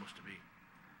with the homeless to be,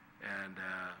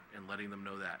 and letting them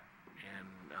know that, and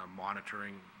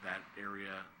monitoring that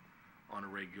area on a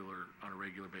regular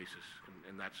basis.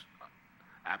 And that's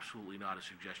absolutely not a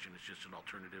suggestion. It's just an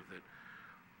alternative that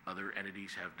other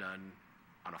entities have done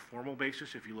on a formal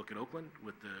basis. If you look at Oakland,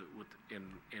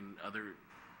 and other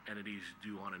entities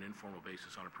do on an informal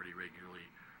basis on a pretty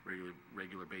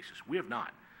regular basis. We have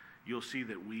not. You'll see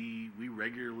that we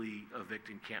regularly evict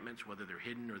encampments, whether they're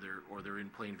hidden or they're in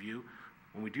plain view.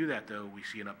 When we do that, though, we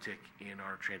see an uptick in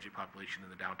our transient population in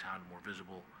the downtown, more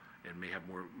visible, and may have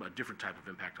a different type of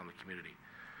impact on the community.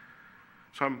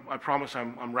 So I promise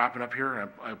I'm wrapping up here,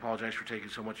 and I apologize for taking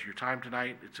so much of your time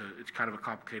tonight. It's kind of a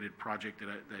complicated project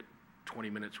that 20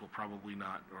 minutes will probably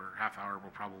not, or half hour will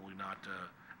probably not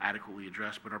adequately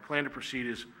address. But our plan to proceed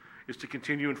is to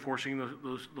continue enforcing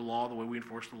the law the way we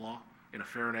enforce the law, in a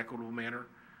fair and equitable manner.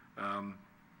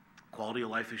 Quality of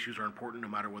life issues are important no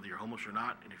matter whether you're homeless or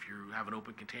not. And if you have an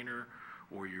open container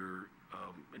or you're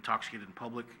intoxicated in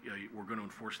public, we're going to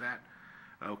enforce that.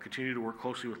 We'll continue to work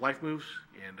closely with Life Moves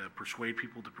and persuade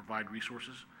people to provide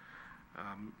resources.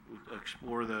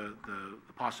 Explore the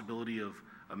possibility of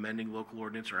amending local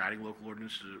ordinance or adding local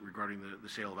ordinance regarding the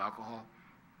sale of alcohol.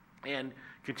 And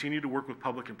continue to work with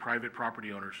public and private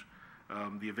property owners.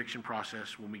 The eviction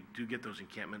process, when we do get those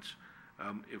encampments,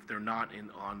 if they're not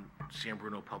on San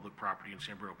Bruno public property and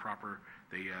San Bruno proper,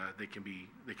 they can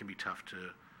be tough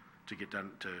to get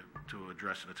done to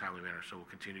address in a timely manner. So we'll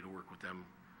continue to work with them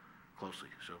closely.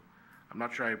 So I'm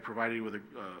not sure I provided you with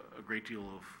a great deal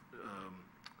of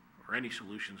or any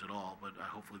solutions at all, but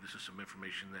hopefully this is some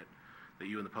information that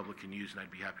you and the public can use, and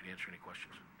I'd be happy to answer any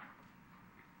questions.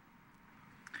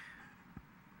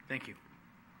 Thank you.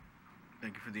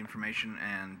 Thank you for the information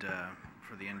and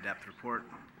for the in-depth report.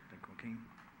 Thank you, Joaquin.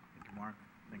 Thank you, Mark.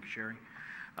 Thank you, Sherry.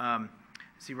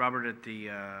 See Robert at the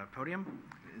podium.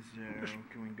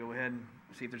 Can we go ahead and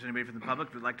see if there's anybody from the public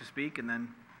who would like to speak, and then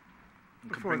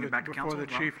bring it back to council? Before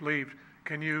the chief leaves,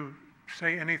 can you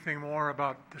say anything more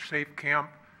about the safe camp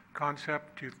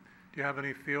concept? Do you have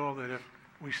any feel that if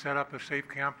we set up a safe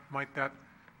camp, might that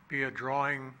be a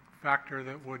drawing factor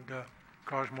that would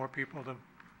cause more people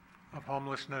of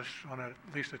homelessness on at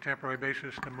least a temporary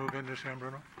basis to move into San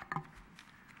Bruno?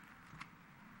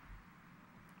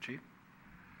 Chief?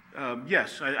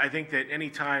 Yes, I think that any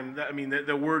time,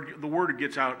 the word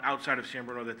gets outside of San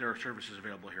Bruno that there are services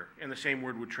available here, and the same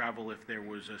word would travel if there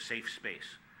was a safe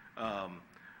space.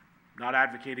 Not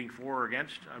advocating for or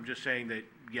against, I'm just saying that,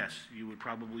 yes, you would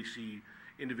probably see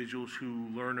individuals who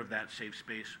learn of that safe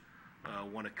space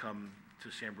want to come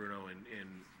to San Bruno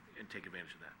and take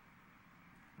advantage of that.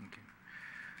 Okay.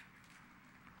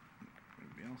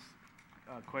 Anybody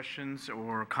else? Questions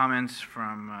or comments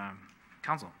from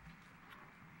council?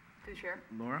 To the chair.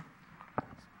 Laura?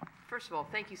 First of all,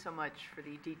 thank you so much for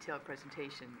the detailed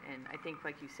presentation. And I think,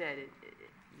 like you said,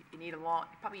 you need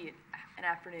probably an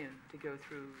afternoon to go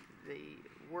through the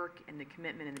work and the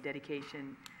commitment and the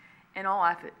dedication and all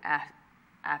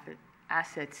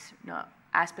aspects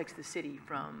of the city,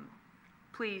 from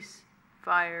police,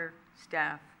 fire,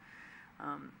 staff.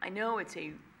 I know it's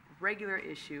a regular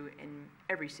issue in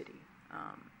every city.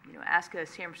 Ask a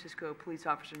San Francisco police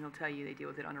officer and he'll tell you they deal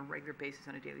with it on a regular basis,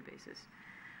 on a daily basis.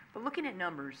 But looking at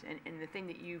numbers, and the thing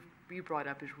that you brought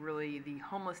up is really the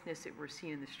homelessness that we're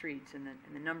seeing in the streets, and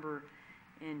the number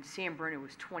in San Bruno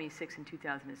was 26 in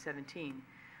 2017.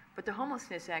 But the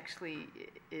homelessness actually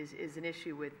is an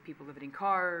issue with people living in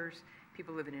cars,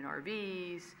 people living in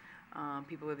RVs,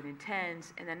 people living in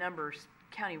tents, and the numbers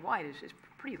countywide is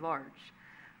pretty large.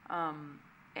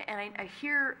 And I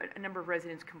hear a number of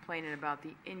residents complaining about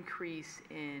the increase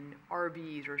in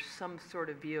RVs or some sort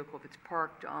of vehicle that's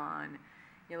parked on,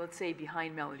 let's say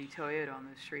behind Melody Toyota on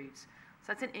those streets. So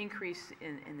that's an increase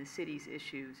in the city's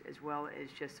issues as well as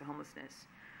just the homelessness.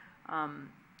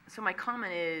 So my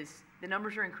comment is the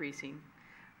numbers are increasing,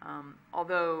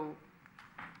 although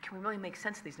can we really make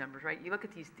sense of these numbers, right? You look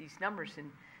at these numbers, and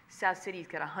South City's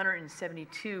got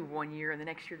 172 one year, and the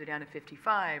next year they're down to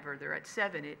 55, or they're at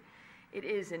 7. It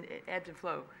ebbs and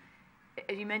flow.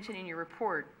 As you mentioned in your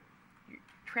report,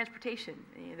 transportation,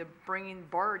 the bringing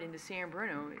BART into San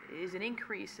Bruno is an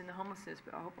increase in the homelessness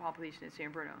population in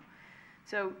San Bruno.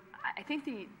 So I think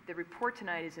the report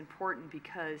tonight is important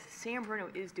because San Bruno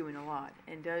is doing a lot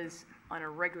and does on a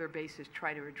regular basis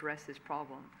try to address this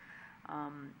problem.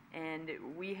 And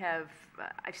we have,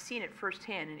 I've seen it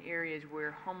firsthand in areas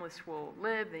where homeless will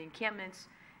live, the encampments,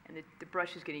 and the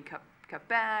brush is getting cut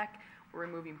back. We're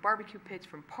removing barbecue pits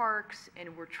from parks,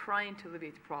 and we're trying to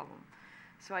alleviate the problem.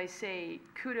 So I say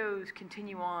kudos,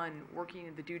 continue on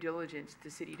working the due diligence the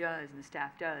city does and the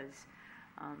staff does.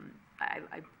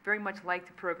 I very much like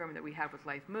the program that we have with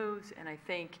Life Moves, and I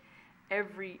think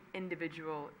every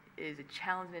individual is a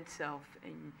challenge in itself,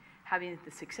 and having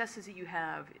the successes that you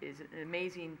have is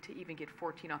amazing to even get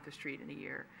 14 off the street in a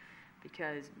year,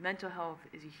 because mental health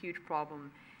is a huge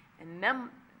problem, and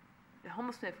the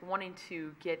homelessness wanting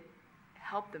to get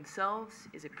help themselves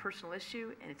is a personal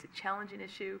issue, and it's a challenging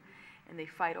issue, and they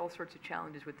fight all sorts of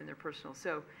challenges within their personal.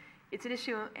 So it's an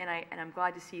issue, and I'm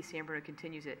glad to see San Bruno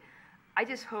continues it. I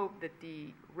just hope that the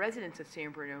residents of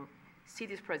San Bruno see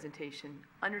this presentation,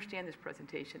 understand this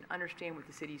presentation, understand what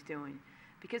the city's doing,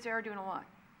 because they are doing a lot.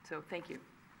 So thank you.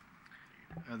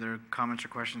 Other comments or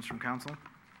questions from council?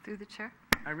 Through the chair.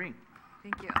 Irene.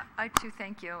 Thank you. I too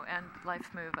thank you and Life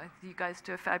Move. You guys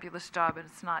do a fabulous job, and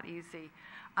it's not easy.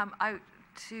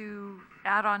 To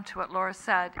add on to what Laura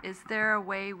said, is there a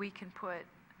way we can put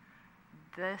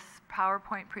this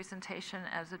PowerPoint presentation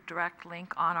as a direct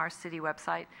link on our city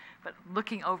website? But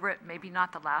looking over it, maybe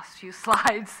not the last few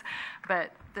slides,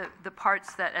 but the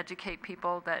parts that educate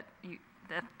people, that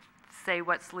say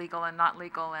what's legal and not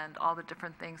legal, and all the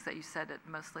different things that you said at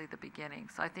mostly the beginning.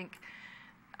 So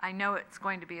I know it's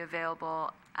going to be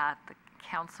available at the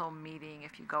council meeting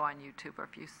if you go on YouTube or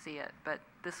if you see it, but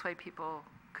this way people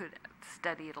could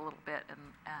study it a little bit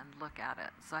and look at it.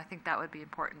 So I think that would be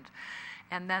important.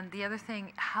 And then the other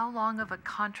thing, how long of a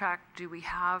contract do we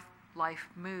have Life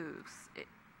Moves?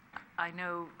 I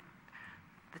know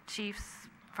the chiefs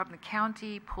from the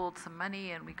county pulled some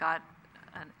money and we got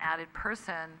an added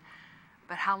person,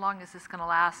 but how long is this going to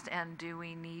last, and do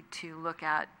we need to look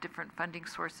at different funding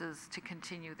sources to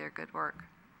continue their good work?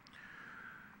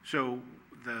 So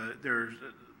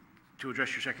to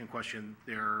address your second question,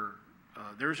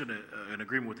 there's an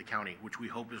agreement with the county, which we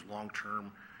hope is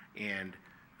long-term and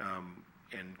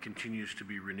continues to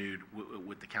be renewed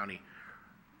with the county.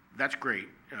 That's great.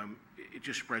 It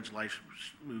just spreads Life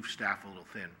Move staff a little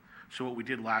thin. So what we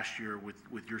did last year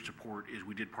with your support is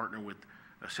we did partner with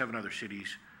 7 other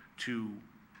cities to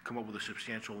come up with a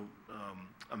substantial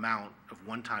amount of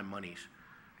one-time monies,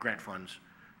 grant funds,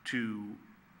 to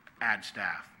add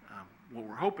staff. What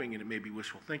we're hoping, and it may be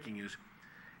wishful thinking, is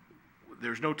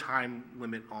there's no time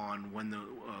limit on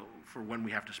for when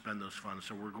we have to spend those funds.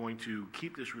 So we're going to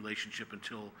keep this relationship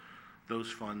until those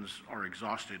funds are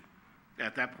exhausted.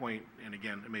 At that point, and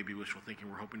again, it may be wishful thinking,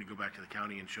 we're hoping to go back to the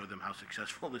county and show them how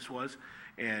successful this was,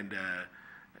 and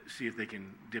see if they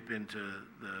can dip into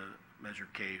the Measure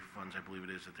K funds, I believe it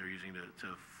is, that they're using to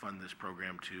fund this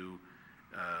program to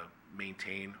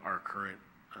maintain our current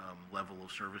level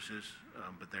of services,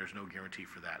 but there's no guarantee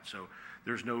for that. So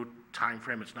there's no time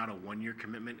frame. It's not a one-year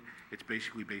commitment. It's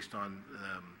basically based on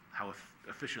how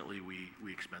efficiently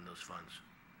we expend those funds.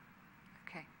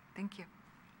 Okay, thank you.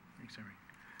 Thanks, Irene.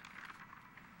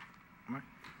 Mark,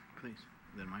 please.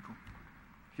 Then Michael.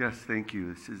 Yes, thank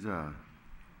you. This is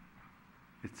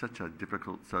it's such a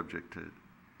difficult subject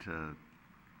to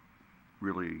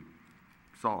really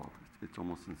solve. It's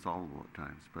almost insolvable at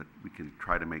times, but we can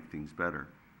try to make things better.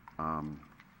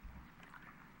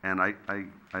 And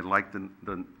I like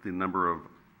the number of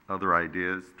other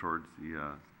ideas towards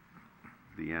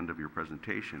the end of your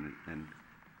presentation. And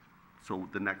so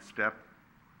the next step,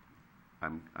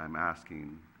 I'm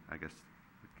asking, I guess,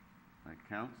 my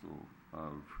council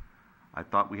of, I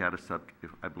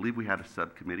believe we had a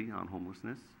subcommittee on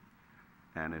homelessness,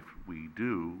 and if we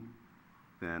do,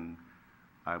 then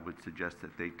I would suggest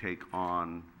that they take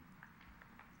on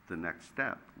the next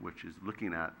step, which is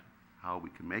looking at how we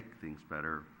can make things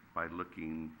better by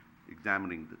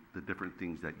examining the different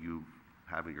things that you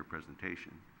have in your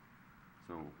presentation.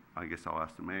 So I guess I'll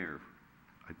ask the mayor.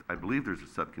 I believe there's a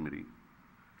subcommittee.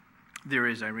 There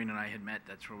is. Irene and I had met.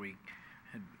 That's where we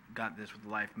had got this with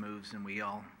Life Moves, and we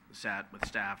all sat with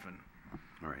staff and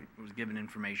was given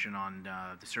information on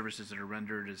the services that are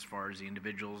rendered as far as the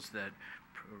individuals that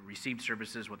received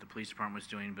services, what the police department was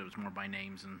doing, but it was more by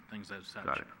names and things as such.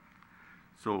 Got it.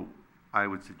 So I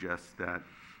would suggest that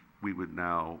we would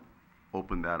now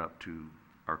open that up to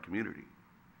our community,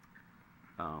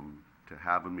 to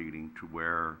have a meeting to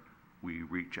where we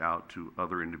reach out to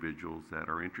other individuals that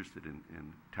are interested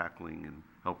in tackling and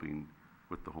helping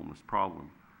with the homeless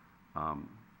problem.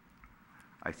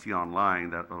 I see online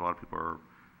that a lot of people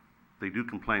they do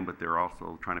complain, but they're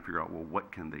also trying to figure out, well,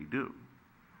 what can they do?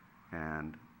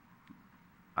 And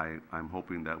I'm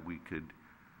hoping that we could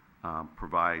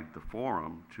provide the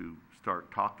forum to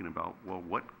start talking about, well,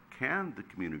 what can the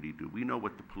community do? We know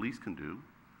what the police can do.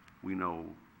 We know,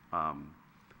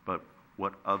 but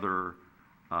what other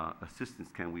assistance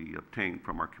can we obtain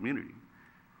from our community?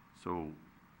 So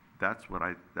that's what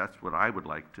I would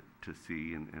like to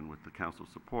see, and with the council's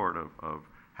support of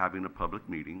having a public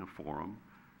meeting, a forum,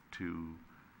 to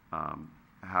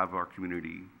have our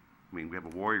community. I mean, we have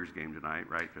a Warriors game tonight,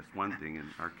 right? That's one thing, and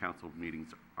our council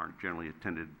meetings aren't generally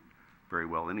attended very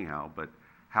well anyhow, but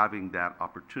having that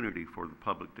opportunity for the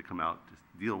public to come out to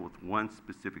deal with one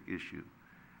specific issue,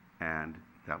 and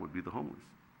that would be the homeless.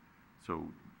 So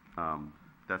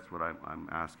that's what I'm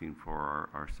asking for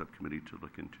our subcommittee to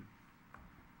look into.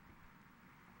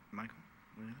 Michael?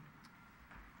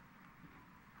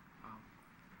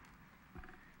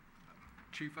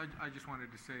 Chief, I just wanted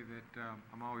to say that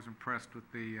I'm always impressed with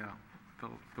the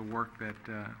work that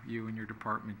you and your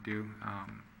department do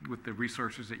with the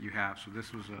resources that you have. So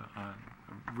this was a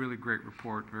really great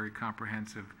report, very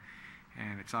comprehensive,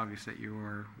 and it's obvious that you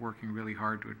are working really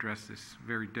hard to address this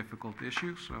very difficult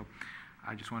issue. So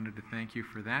I just wanted to thank you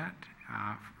for that,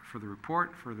 for the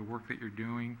report, for the work that you're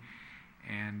doing,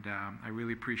 and I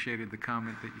really appreciated the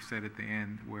comment that you said at the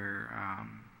end where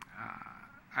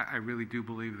I really do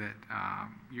believe that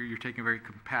you're taking a very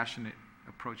compassionate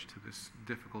approach to this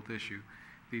difficult issue.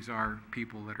 These are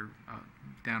people that are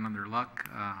down on their luck.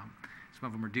 Some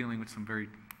of them are dealing with some very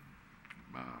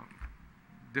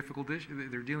difficult issues.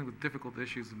 They're dealing with difficult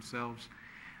issues themselves.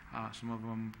 Some of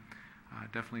them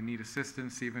definitely need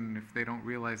assistance, even if they don't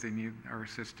realize they need our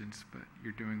assistance. But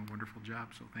you're doing a wonderful job,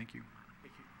 so thank you.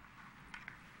 Thank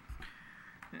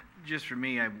you. Just for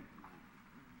me, I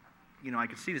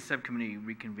could see the subcommittee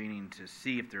reconvening to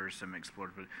see if there is some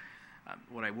explored, but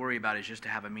what I worry about is just to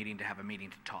have a meeting to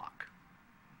talk.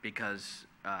 Because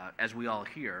as we all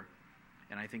hear,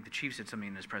 and I think the chief said something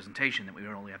in his presentation that we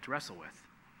only have to wrestle with.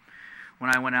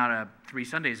 When I went out 3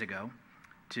 Sundays ago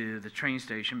to the train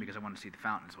station, because I wanted to see the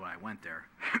fountains when I went there,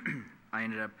 I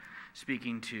ended up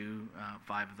speaking to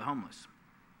 5 of the homeless.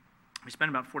 We spent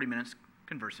about 40 minutes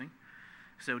conversing.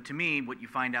 So to me, what you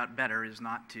find out better is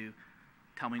not to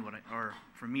tell me or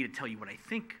for me to tell you what I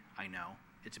think I know.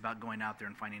 It's about going out there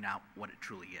and finding out what it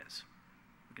truly is.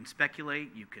 You can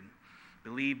speculate, you can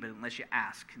believe, but unless you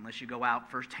ask, unless you go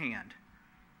out firsthand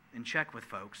and check with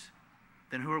folks,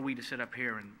 then who are we to sit up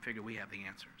here and figure we have the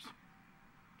answers?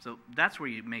 So that's where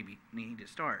you maybe need to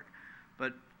start.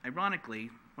 But ironically,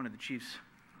 one of the chief's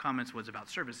comments was about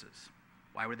services.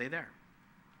 Why were they there?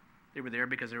 They were there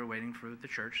because they were waiting for the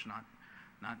church, not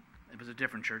it was a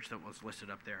different church that was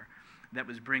listed up there, that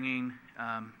was bringing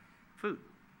food.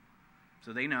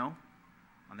 So they know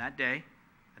on that day,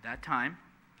 at that time,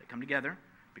 they come together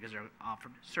because they're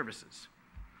offered services.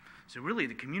 So really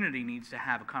the community needs to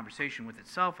have a conversation with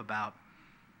itself about,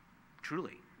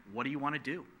 truly, what do you want to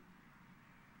do?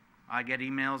 I get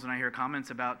emails and I hear comments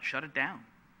about shut it down.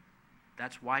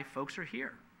 That's why folks are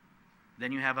here.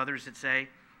 Then you have others that say,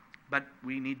 but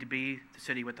we need to be the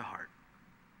city with the heart.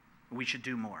 We should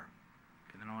do more.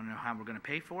 Because I don't know how we're going to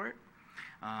pay for it.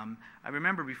 I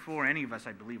remember before any of us,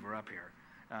 I believe, were up here,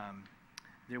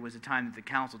 there was a time that the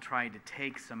council tried to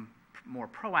take some more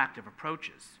proactive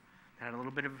approaches that had a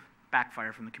little bit of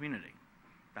backfire from the community.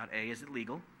 About A, is it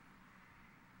legal?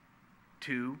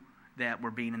 2, that we're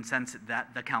being insensitive,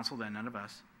 that the council then, none of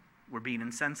us, were being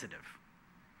insensitive.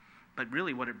 But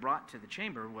really what it brought to the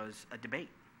chamber was a debate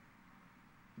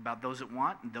about those that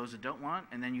want and those that don't want,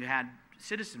 and then you had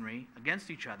citizenry against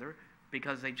each other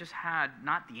because they just had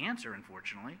not the answer,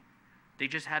 unfortunately. They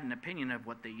just had an opinion of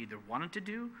what they either wanted to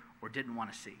do or didn't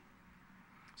want to see.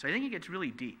 So I think it gets really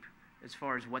deep as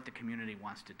far as what the community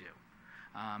wants to do.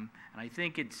 And I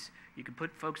think you can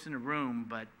put folks in a room,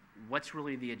 but what's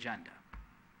really the agenda?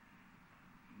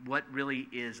 What really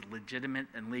is legitimate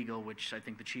and legal, which I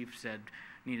think the chief said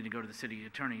needed to go to the city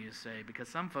attorney to say, because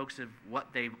some folks have what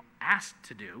they've asked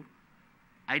to do.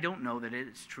 I don't know that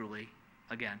it's truly,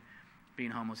 again,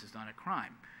 being homeless is not a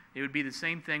crime. It would be the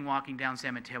same thing walking down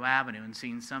San Mateo Avenue and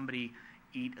seeing somebody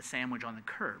eat a sandwich on the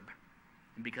curb.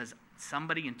 And because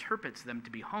somebody interprets them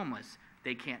to be homeless,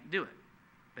 they can't do it.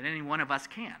 But any one of us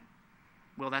can.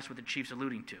 Well, that's what the chief's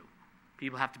alluding to.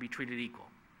 People have to be treated equal.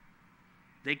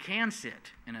 They can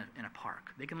sit in a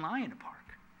park. They can lie in a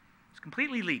park. It's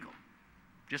completely legal.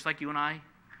 Just like you and I,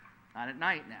 not at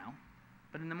night now,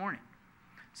 but in the morning.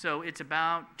 So it's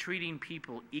about treating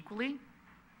people equally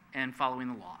and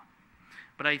following the law.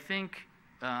 But I think,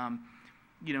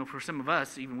 for some of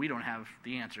us, even we don't have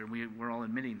the answer. We're all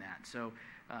admitting that. So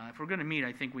if we're going to meet,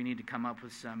 I think we need to come up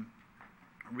with some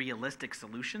realistic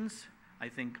solutions. I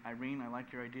think, Irene, I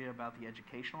like your idea about the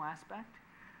educational aspect,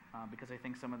 because I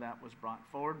think some of that was brought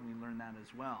forward. We learned that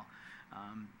as well.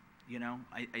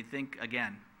 I think,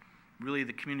 again, really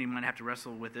the community might have to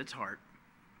wrestle with its heart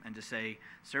and to say,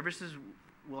 services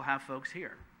will have folks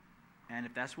here. And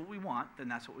if that's what we want, then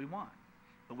that's what we want.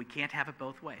 But we can't have it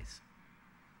both ways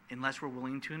unless we're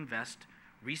willing to invest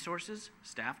resources,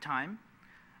 staff time,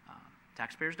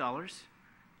 taxpayers' dollars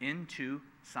into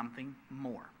something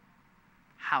more,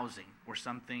 housing or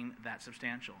something that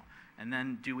substantial. And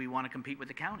then do we want to compete with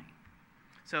the county?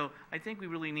 So I think we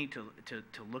really need to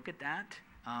look at that.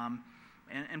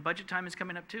 And budget time is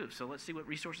coming up too. So let's see what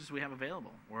resources we have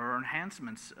available, or are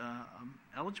enhancements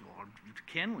eligible, or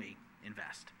can we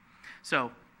invest?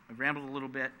 So I've rambled a little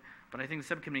bit, but I think the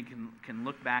subcommittee can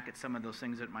look back at some of those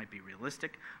things that might be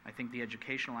realistic. I think the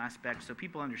educational aspect, so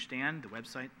people understand the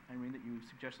website, Irene, that you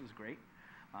suggested is great.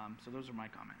 So those are my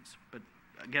comments. But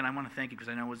again, I want to thank you, because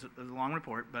I know it was a long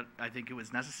report, but I think it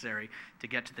was necessary to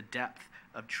get to the depth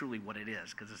of truly what it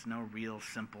is, because there's no real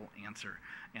simple answer.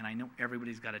 And I know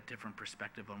everybody's got a different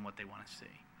perspective on what they want to see.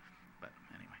 But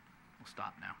anyway, we'll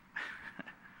stop now.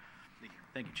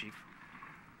 Thank you, Chief.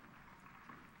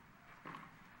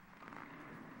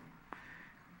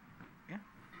 Yeah.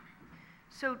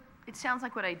 So it sounds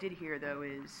like what I did here, though,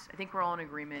 is I think we're all in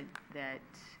agreement that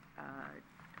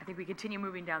I think we continue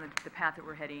moving down the path that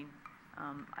we're heading.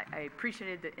 I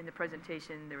appreciated that in the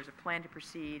presentation there was a plan to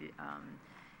proceed.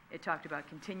 It talked about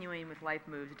continuing with life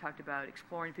moves. It talked about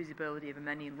exploring feasibility of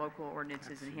amending local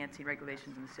ordinances, enhancing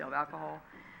regulations on the sale of alcohol,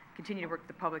 continue to work with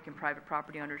the public and private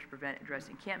property owners to prevent and address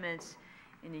encampments,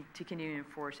 and to continue to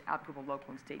enforce applicable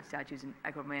local and state statutes in an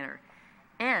equitable manner.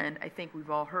 And I think we've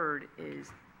all heard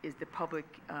is the public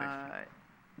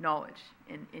knowledge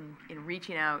in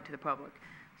reaching out to the public.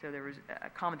 So there was a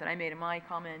comment that I made in my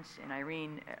comments, and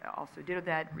Irene also did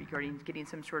that regarding getting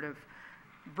some sort of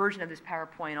version of this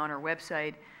PowerPoint on our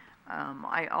website.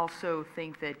 I also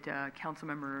think that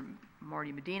Councilmember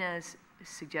Marty Medina's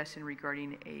suggestion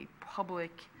regarding a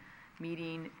public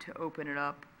meeting to open it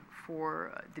up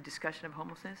for the discussion of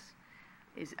homelessness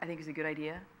I think is a good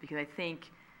idea, because I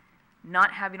think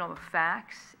not having all the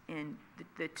facts and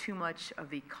the too much of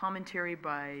the commentary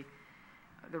by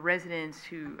the residents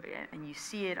and you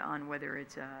see it on whether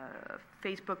it's a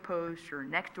Facebook post or a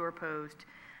Nextdoor post,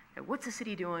 what's the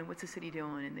city doing,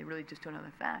 and they really just don't know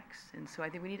the facts. And so I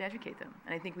think we need to educate them.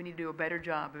 And I think we need to do a better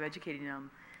job of educating them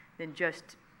than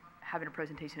just having a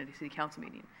presentation at a city council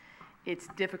meeting. It's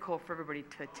difficult for everybody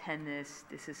to attend this.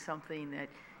 This is something that,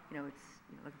 at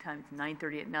the time it's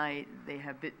 9:30 at night, they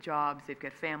have jobs, they've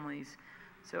got families.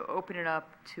 So open it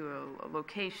up to a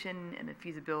location and a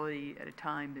feasibility at a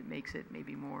time that makes it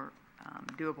maybe more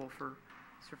doable for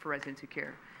residents who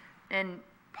care. And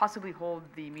possibly hold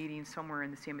the meeting somewhere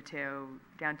in the San Mateo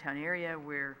downtown area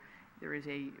where there is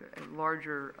a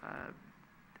larger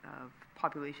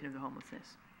population of the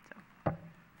homelessness. So.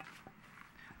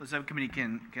 The subcommittee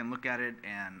can look at it,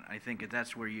 and I think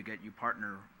that's where you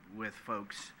partner with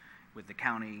folks, with the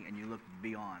county, and you look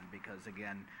beyond, because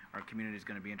again, our community is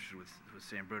going to be interested with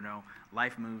San Bruno.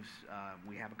 Life Moves,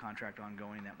 we have a contract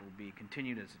ongoing that will be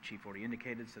continued, as the chief already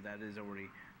indicated, so that is already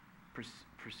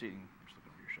proceeding. Just look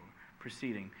over your shoulder.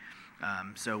 Proceeding.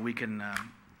 So we can,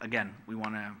 again, we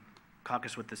want to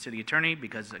caucus with the city attorney,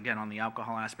 because again, on the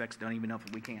alcohol aspects, don't even know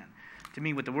if we can. To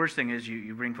me, what the worst thing is,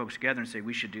 you bring folks together and say,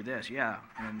 we should do this. Yeah,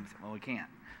 and well, we can't.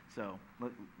 So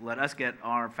let us get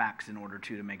our facts in order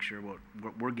to make sure what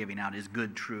we're giving out is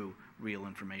good, true, real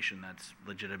information that's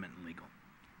legitimate and legal.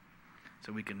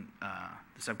 So we can,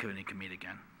 the subcommittee can meet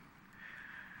again.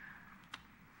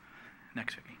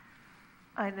 Next, Vicki.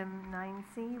 Item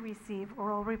 9C, receive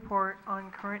oral report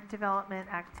on current development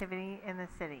activity in the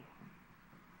city.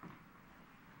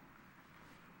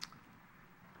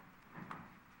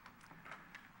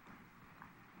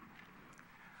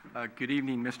 Good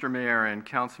evening, Mr. Mayor and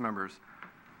council members.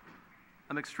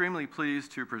 I'm extremely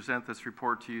pleased to present this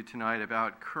report to you tonight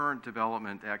about current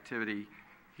development activity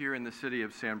here in the city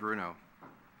of San Bruno.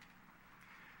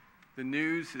 The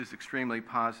news is extremely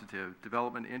positive.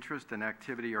 Development interest and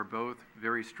activity are both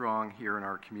very strong here in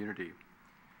our community.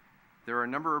 There are a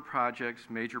number of projects,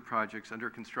 major projects, under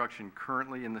construction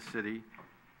currently in the city,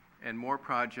 and more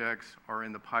projects are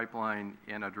in the pipeline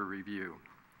and under review.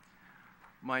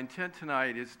 My intent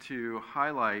tonight is to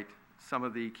highlight some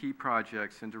of the key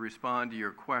projects and to respond to your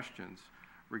questions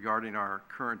regarding our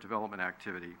current development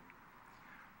activity.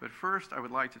 But first, I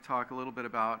would like to talk a little bit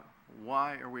about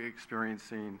why are we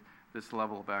experiencing this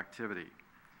level of activity.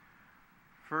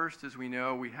 First, as we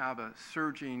know, we have a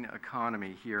surging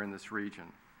economy here in this region.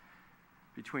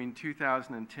 Between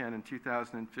 2010 and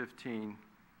 2015,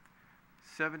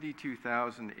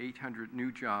 72,800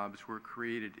 new jobs were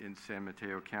created in San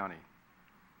Mateo County.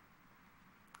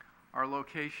 Our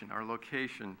location,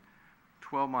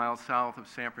 12 miles south of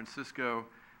San Francisco,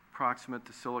 proximate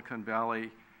to Silicon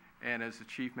Valley, and as the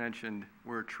chief mentioned,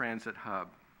 we're a transit hub.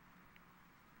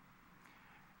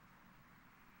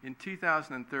 In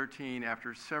 2013,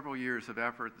 after several years of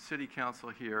effort, the City Council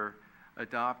here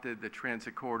adopted the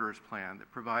Transit Corridors Plan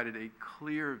that provided a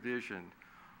clear vision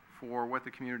for what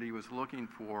the community was looking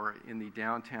for in the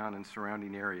downtown and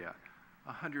surrounding area,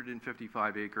 a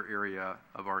 155-acre area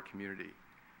of our community,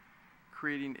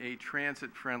 creating a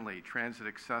transit-friendly,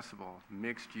 transit-accessible,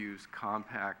 mixed-use,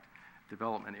 compact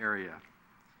development area.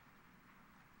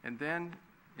 And then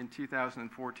in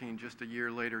 2014, just a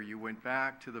year later, you went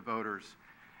back to the voters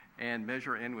and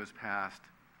Measure N was passed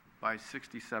by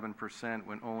 67%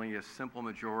 when only a simple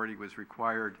majority was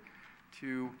required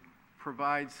to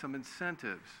provide some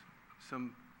incentives,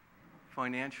 some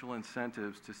financial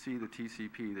incentives to see the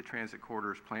TCP, the Transit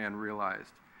Corridors Plan,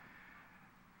 realized.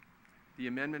 The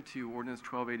amendment to Ordinance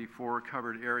 1284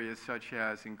 covered areas such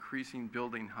as increasing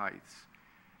building heights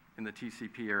in the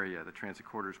TCP area, the Transit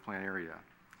Corridors Plan area.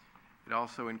 It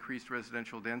also increased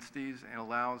residential densities and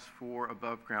allows for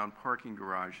above-ground parking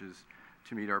garages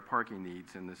to meet our parking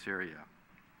needs in this area.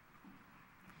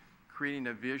 Creating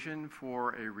a vision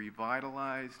for a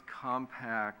revitalized,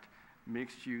 compact,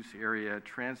 mixed-use area,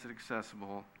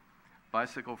 transit-accessible,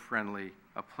 bicycle-friendly,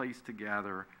 a place to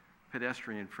gather,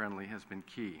 pedestrian-friendly has been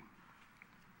key.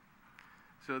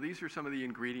 So these are some of the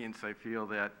ingredients I feel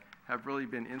that have really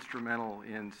been instrumental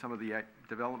in some of the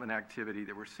development activity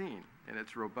that we're seeing, and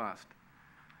it's robust.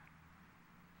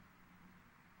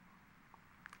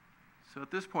 So at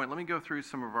this point, let me go through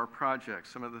some of our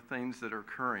projects, some of the things that are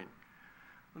occurring.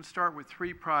 Let's start with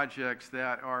 3 projects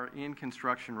that are in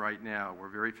construction right now. We're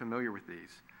very familiar with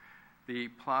these. The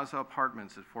Plaza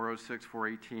Apartments at 406,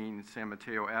 418 San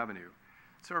Mateo Avenue.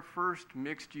 It's our first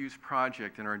mixed-use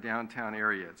project in our downtown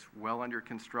area. It's well under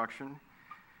construction.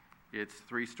 It's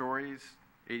 3 stories,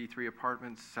 83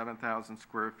 apartments, 7,000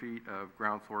 square feet of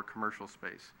ground floor commercial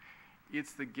space.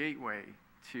 It's the gateway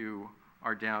to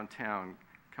our downtown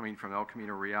coming from El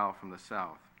Camino Real from the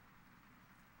south.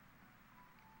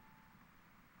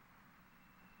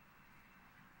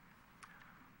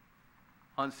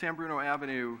 On San Bruno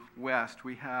Avenue West,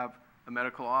 we have a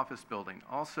medical office building,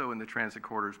 also in the Transit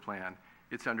Corridors Plan.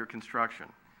 It's under construction.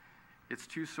 It's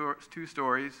 2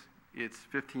 stories, it's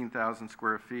 15,000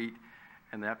 square feet,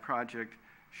 and that project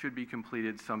should be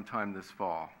completed sometime this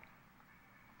fall.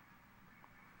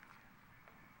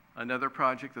 Another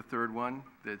project, the third one,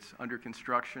 that's under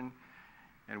construction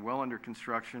and well under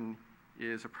construction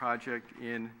is a project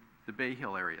in the Bay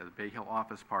Hill area, the Bay Hill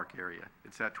Office Park area.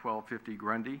 It's at 1250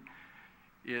 Grundy.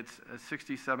 It's a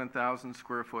 67,000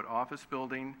 square foot office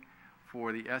building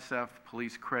for the SF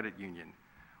Police Credit Union.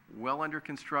 Well under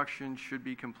construction, should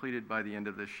be completed by the end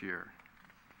of this year.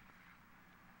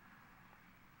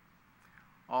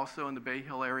 Also in the Bay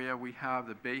Hill area, we have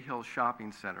the Bay Hill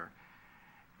Shopping Center.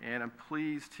 And I'm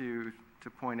pleased to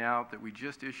point out that we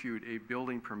just issued a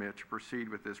building permit to proceed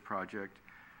with this project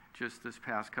just this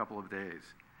past couple of days.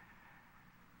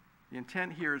 The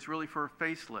intent here is really for a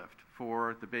facelift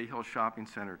for the Bay Hill Shopping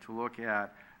Center, to look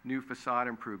at new facade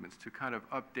improvements, to kind of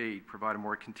update, provide a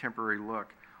more contemporary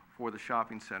look for the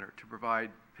shopping center, to provide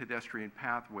pedestrian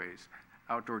pathways,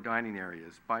 outdoor dining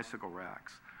areas, bicycle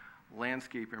racks,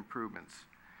 landscape improvements.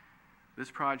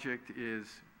 This project is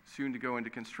soon to go into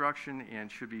construction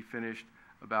and should be finished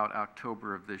about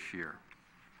October of this year.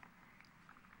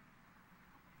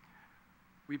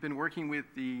 We've been working with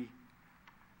the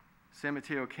San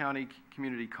Mateo County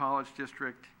Community College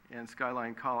District and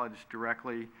Skyline College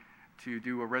directly to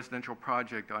do a residential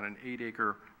project on an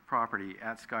 8-acre property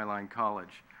at Skyline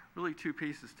College. Really 2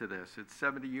 pieces to this. It's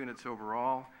 70 units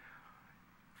overall.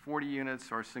 40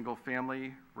 units are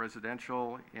single-family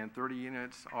residential, and 30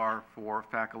 units are for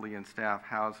faculty and staff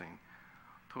housing.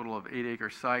 Total of 8-acre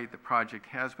site. The project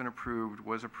has been approved,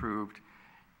 was approved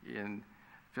in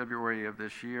February of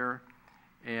this year,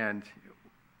 and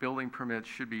building permits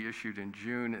should be issued in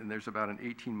June, and there's about an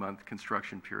 18-month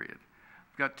construction period.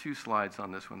 I've got 2 slides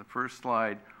on this one. The first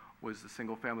slide was the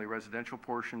single-family residential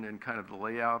portion and kind of the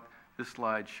layout. This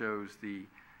slide shows the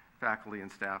faculty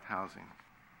and staff housing.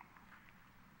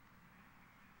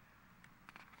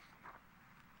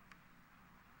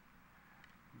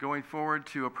 Going forward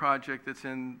to a project that's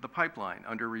in the pipeline,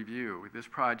 under review. This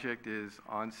project is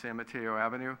on San Mateo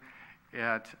Avenue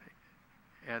at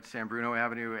San Bruno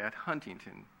Avenue at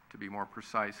Huntington, to be more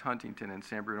precise, Huntington and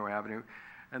San Bruno Avenue.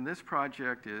 And this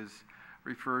project is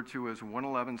referred to as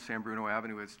 111 San Bruno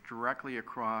Avenue. It's directly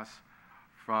across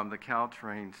from the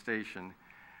Caltrain station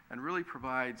and really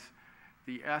provides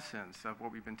the essence of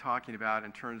what we've been talking about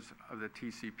in terms of the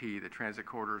TCP, the Transit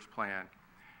Corridors Plan,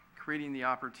 creating the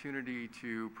opportunity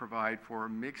to provide for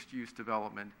mixed-use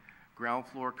development, ground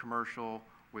floor commercial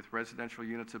with residential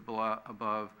units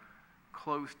above,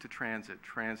 close to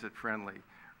transit-friendly,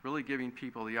 really giving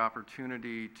people the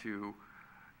opportunity to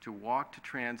walk to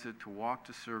transit, to walk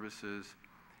to services,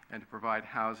 and to provide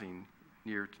housing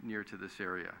near to this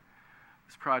area.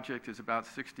 This project is about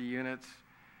 60 units.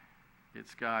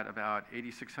 It's got about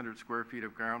 8,600 square feet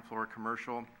of ground floor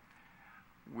commercial.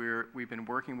 We've been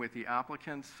working with the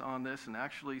applicants on this, and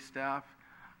actually staff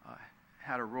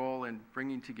had a role in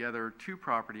bringing together two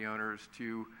property owners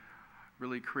to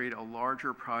really create a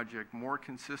larger project more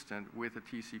consistent with a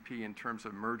TCP in terms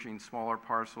of merging smaller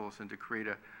parcels and to create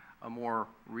a more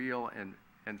real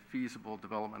and feasible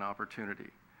development opportunity.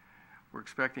 We're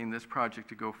expecting this project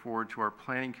to go forward to our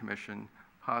Planning Commission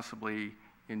possibly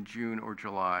in June or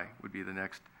July would be the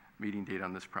next meeting date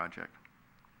on this project.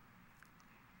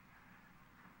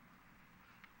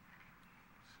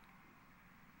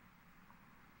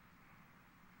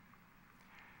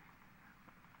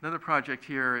 Another project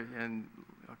here, and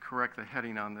I'll correct the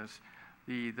heading on this,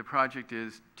 the project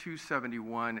is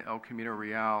 271 El Camino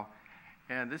Real,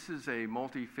 and this is a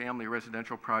multi-family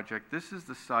residential project. This is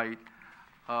the site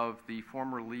of the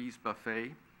former Lee's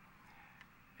Buffet,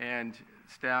 and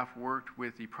staff worked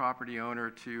with the property owner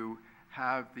to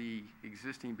have the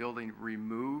existing building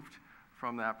removed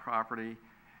from that property.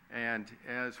 And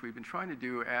as we've been trying to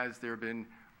do, as there have been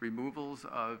removals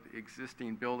of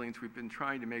existing buildings, we've been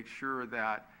trying to make sure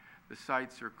that the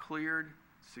sites are cleared,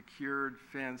 secured,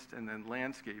 fenced, and then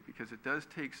landscaped, because it does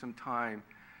take some time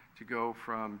to go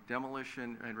from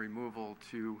demolition and removal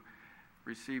to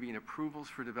receiving approvals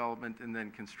for development and then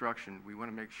construction. We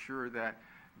want to make sure that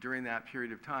during that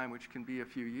period of time, which can be a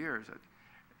few years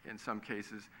in some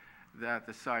cases, that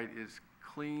the site is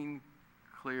clean,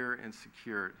 clear, and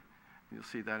secured. You'll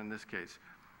see that in this case.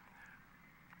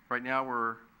 Right now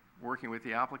we're working with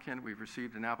the applicant. We've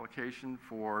received an application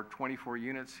for 24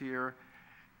 units here.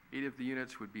 8 of the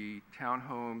units would be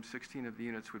townhomes, 16 of the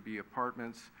units would be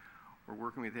apartments. We're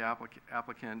working with the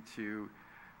applicant to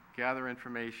gather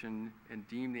information and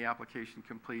deem the application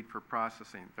complete for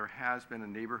processing. There has been a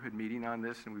neighborhood meeting on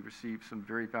this, and we've received some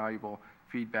very valuable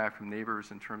feedback from neighbors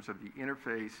in terms of the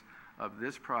interface of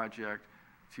this project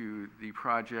to the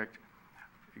project,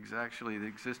 actually the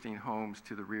existing homes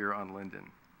to the rear on Linden.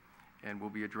 And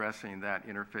we'll be addressing that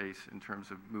interface in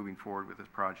terms of moving forward with this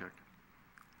project.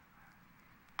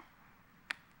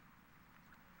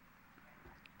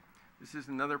 This is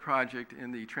another project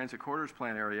in the Transit Corridors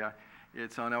Plan area.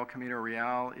 It's on El Camino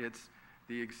Real. It's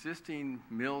the existing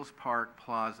Mills Park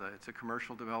Plaza. It's a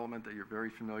commercial development that you're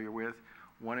very familiar with,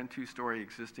 1- and 2-story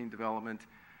existing development.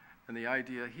 And the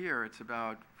idea here, it's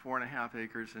about 4.5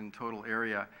 acres in total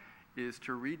area, is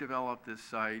to redevelop this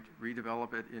site,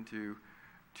 redevelop it into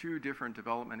 2 different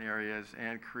development areas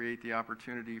and create the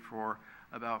opportunity for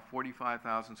about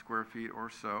 45,000 square feet or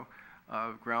so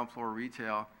of ground floor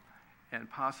retail and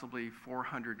possibly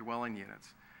 400 dwelling units.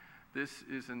 This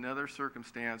is another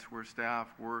circumstance where staff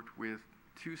worked with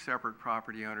 2 separate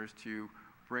property owners to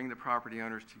bring the property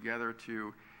owners together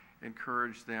to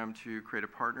encourage them to create a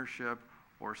partnership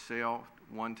or sale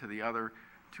one to the other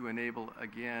to enable,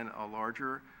 again, a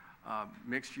larger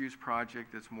mixed-use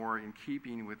project that's more in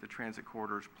keeping with the Transit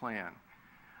Corridors Plan.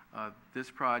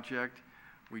 This project,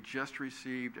 we just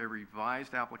received a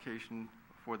revised application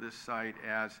for this site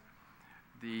as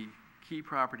the key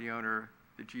property owner,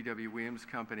 the G.W. Williams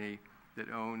Company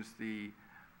that owns the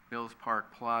Mills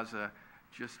Park Plaza,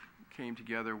 just came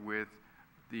together with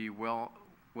the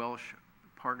Welsh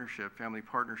Partnership, Family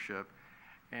Partnership,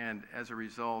 and as a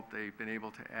result, they've been able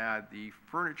to add the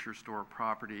furniture store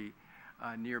property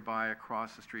nearby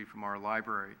across the street from our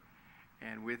library.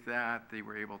 And with that, they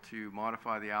were able to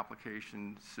modify the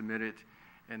application, submit it,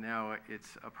 and now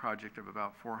it's a project of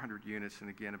about 400 units and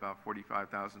again about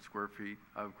 45,000 square feet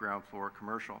of ground floor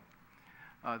commercial.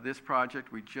 This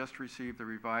project, we just received the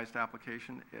revised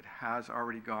application. It has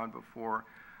already gone before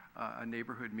a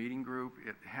neighborhood meeting group.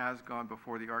 It has gone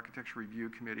before the Architecture Review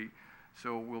Committee,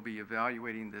 so we'll be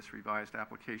evaluating this revised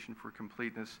application for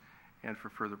completeness and for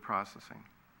further processing.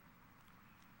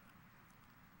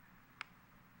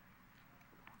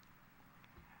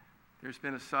 There's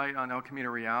been a site on El Camino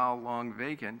Real long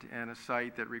vacant and a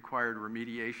site that required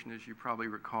remediation, as you probably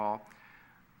recall.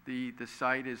 The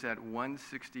site is at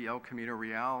 160 El Camino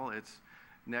Real. It's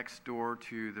next door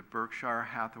to the Berkshire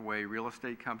Hathaway Real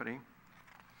Estate Company.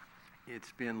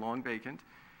 It's been long vacant.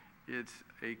 It's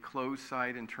a closed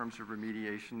site in terms of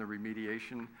remediation. The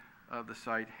remediation of the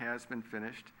site has been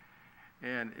finished.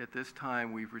 And at this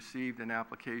time, we've received an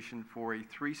application for a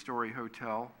 3-story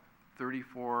hotel,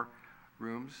 34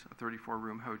 rooms, a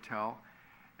 34-room hotel,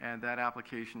 and that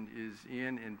application is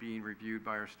in and being reviewed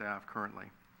by our staff currently.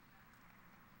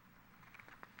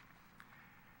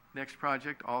 Next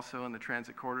project, also in the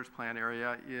Transit Corridors Plan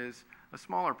area, is a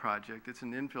smaller project. It's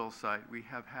an infill site. We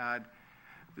have had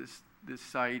this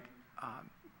site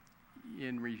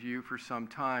in review for some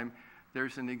time.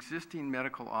 There's an existing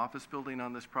medical office building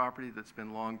on this property that's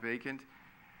been long vacant.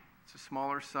 It's a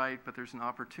smaller site, but there's an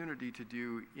opportunity to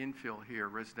do infill here,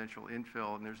 residential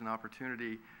infill, and there's an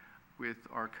opportunity with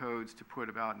our codes to put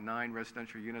about 9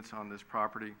 residential units on this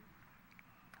property.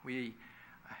 We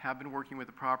have been working with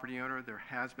the property owner. There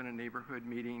has been a neighborhood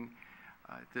meeting.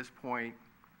 At this point,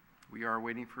 we are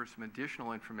waiting for some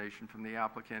additional information from the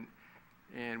applicant,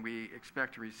 and we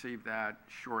expect to receive that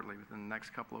shortly, within the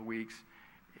next couple of weeks,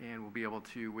 and we'll be able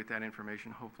to, with that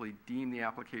information, hopefully deem the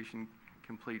application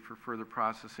complete for further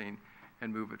processing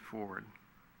and move it forward.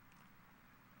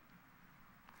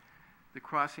 The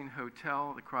Crossing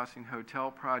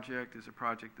Hotel project is a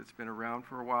project that's been around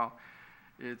for a while.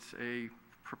 It's a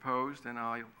proposed, and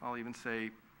I'll even say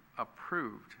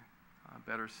approved,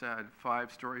 better said,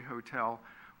 5-story hotel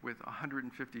with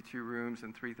 152 rooms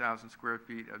and 3,000 square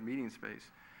feet of meeting space.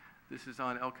 This is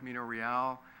on El Camino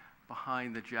Real,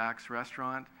 behind the Jack's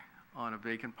restaurant, on a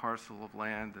vacant parcel of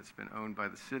land that's been owned by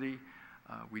the city.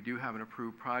 We do have an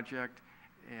approved project,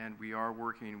 and we are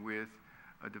working with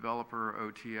a developer,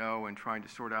 OTO, and trying to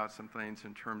sort out some things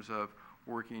in terms of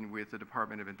working with the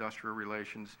Department of Industrial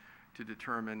Relations to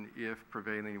determine if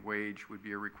prevailing wage would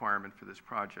be a requirement for this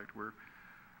project.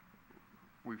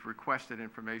 We've requested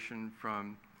information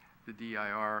from the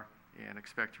DIR and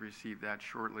expect to receive that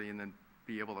shortly, and then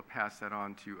be able to pass that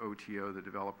on to OTO, the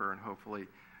developer, and hopefully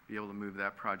be able to move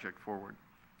that project forward.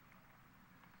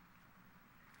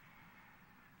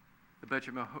 The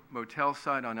Budget Motel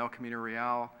site on El Camino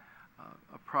Real,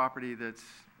 a property that's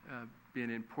been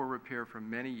in poor repair for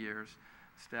many years.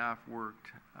 Staff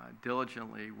worked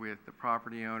diligently with the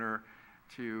property owner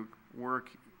to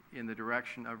work in the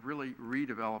direction of really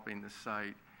redeveloping the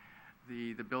site.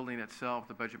 The building itself,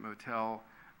 the Budget Motel,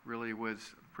 really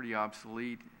was pretty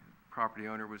obsolete. Property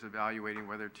owner was evaluating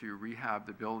whether to rehab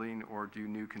the building or do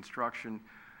new construction.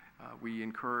 We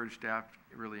encouraged, staff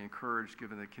really encouraged,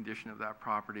 given the condition of that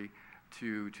property,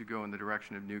 to go in the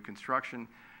direction of new construction.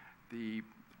 The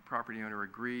property owner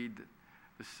agreed.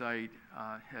 The site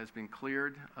has been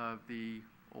cleared of the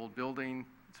old building.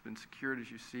 It's been secured, as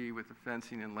you see, with the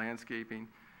fencing and landscaping.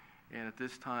 And at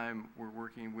this time, we're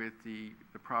working with the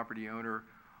property owner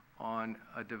on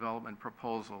a development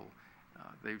proposal.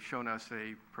 They've shown us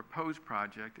a proposed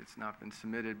project. It's not been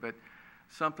submitted, but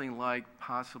something like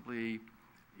possibly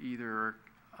either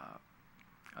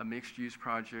a mixed-use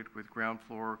project with ground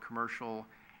floor commercial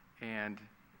and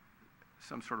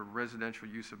some sort of residential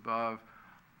use above,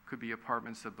 could be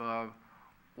apartments above,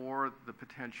 or the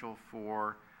potential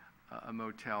for a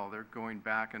motel. They're going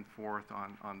back and forth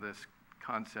on this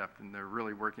concept, and they're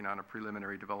really working on a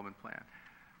preliminary development plan.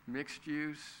 Mixed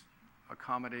use,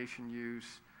 accommodation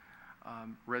use,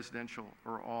 residential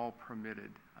are all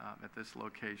permitted at this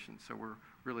location. So we're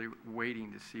really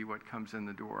waiting to see what comes in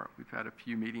the door. We've had a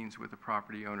few meetings with the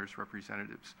property owners'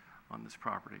 representatives on this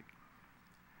property.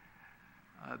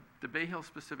 The Bay Hill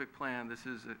specific plan, this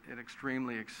is an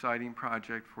extremely exciting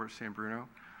project for San Bruno.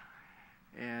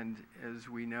 And as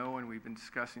we know, and we've been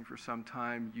discussing for some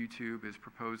time, YouTube is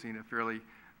proposing a fairly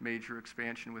major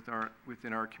expansion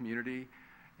within our community.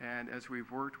 And as we've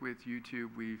worked with YouTube,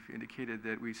 we've indicated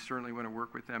that we certainly want to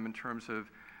work with them in terms of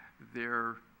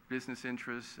their business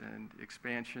interests and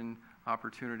expansion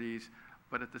opportunities.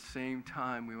 But at the same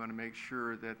time, we want to make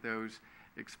sure that those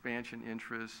expansion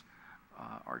interests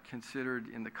are considered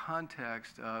in the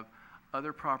context of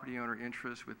other property owner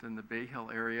interests within the Bay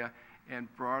Hill area and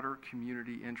broader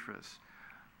community interests.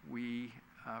 We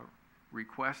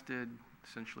requested,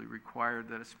 essentially required,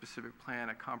 that a specific plan,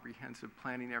 a comprehensive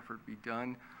planning effort be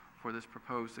done for this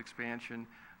proposed expansion,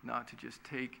 not to just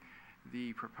take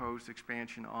the proposed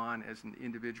expansion on as an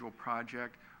individual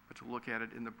project, but to look at it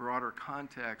in the broader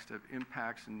context of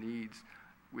impacts and needs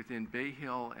within Bay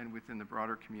Hill and within the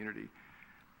broader community.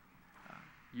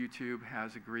 YouTube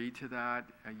has agreed to that.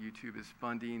 YouTube is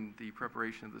funding the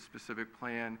preparation of the specific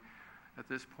plan. At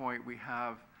this point, we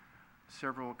have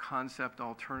several concept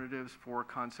alternatives, 4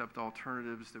 concept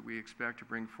alternatives that we expect to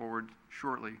bring forward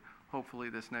shortly, hopefully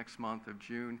this next month of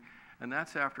June. And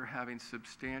that's after having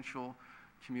substantial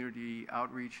community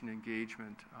outreach and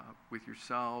engagement with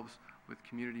yourselves, with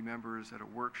community members at a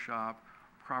workshop,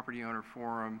 property owner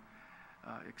forum,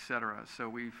 et cetera. So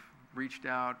we've reached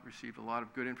out, received a lot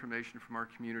of good information from our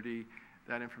community.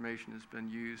 That information has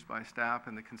been used by staff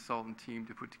and the consultant team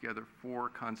to put together 4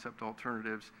 concept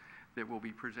alternatives that will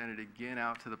be presented again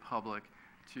out to the public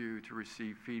to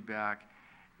receive feedback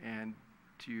and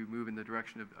to move in the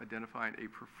direction of identifying a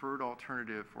preferred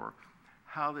alternative for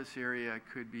how this area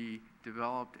could be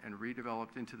developed and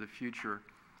redeveloped into the future.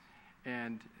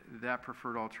 And that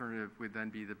preferred alternative would then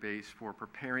be the base for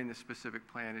preparing the specific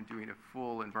plan and doing a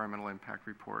full environmental impact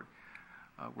report.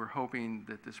 We're hoping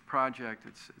that this project,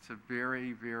 it's a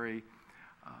very, very,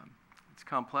 it's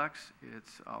complex,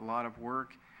 it's a lot of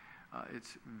work,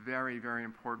 it's very, very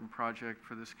important project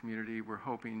for this community. We're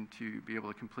hoping to be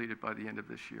able to complete it by the end of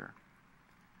this year.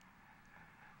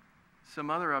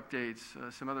 Some other updates,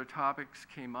 some other topics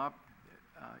came up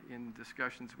in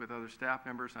discussions with other staff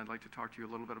members, and I'd like to talk to you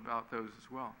a little bit about those as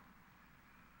well.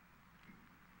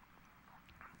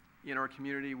 In our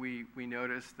community, we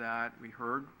noticed that we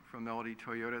heard from Melody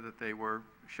Toyota that they were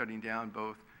shutting down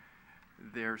both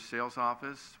their sales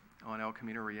office on El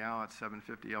Camino Real at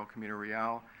 750 El Camino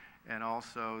Real and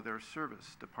also their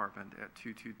service department at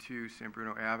 222 San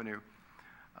Bruno Avenue.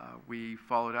 We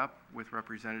followed up with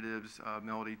representatives of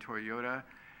Melody Toyota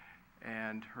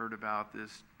and heard about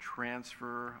this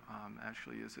transfer.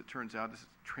 Actually, as it turns out, this is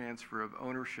a transfer of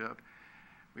ownership.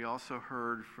 We also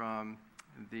heard from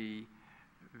the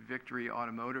Victory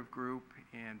Automotive Group,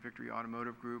 and Victory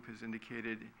Automotive Group has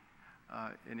indicated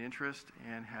an interest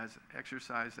and has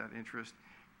exercised that interest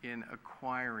in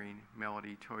acquiring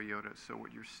Melody Toyota. So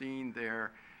what you're seeing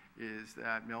there is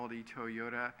that Melody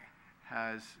Toyota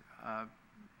has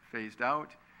phased out,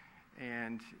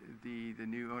 and the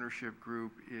new ownership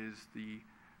group is the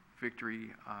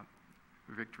Victory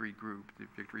Group, the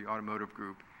Victory Automotive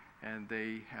Group, and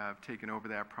they have taken over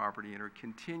that property and are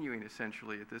continuing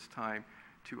essentially at this time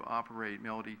to operate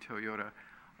Melody Toyota.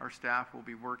 Our staff will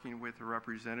be working with the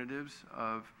representatives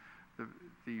of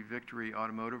the Victory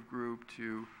Automotive Group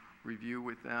to review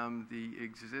with them the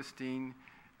existing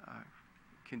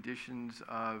conditions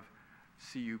of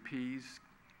CUPs,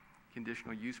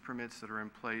 conditional use permits that are in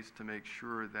place to make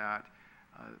sure that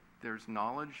there's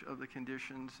knowledge of the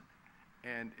conditions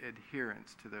and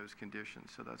adherence to those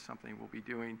conditions. So that's something we'll be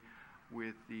doing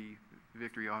with the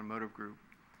Victory Automotive Group.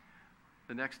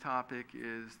 The next topic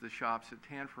is the shops at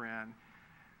Tanforan.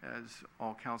 As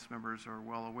all council members are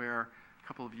well aware, a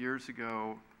couple of years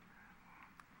ago,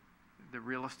 the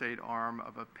real estate arm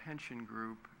of a pension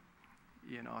group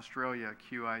in Australia,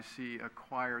 QIC,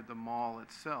 acquired the mall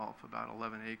itself, about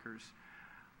 11 acres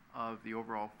of the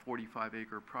overall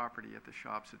 45-acre property at the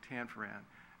shops at Tanforan.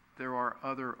 There are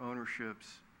other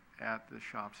ownerships at the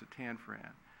shops at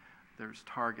Tanforan. There's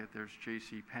Target, there's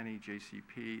JCPenney,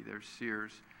 JCP, there's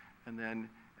Sears, and then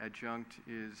adjunct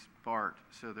is BART.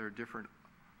 So there are different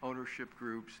ownership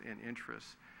groups and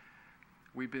interests.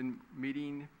 We've been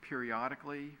meeting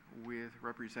periodically with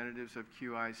representatives of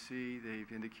QIC.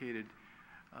 They've indicated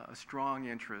a strong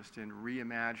interest in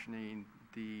reimagining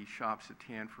the shops at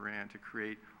Tanforan to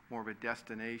create more of a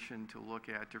destination to look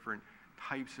at different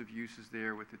types of uses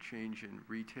there with the change in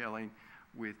retailing,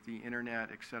 with the internet,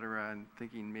 et cetera, and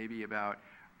thinking maybe about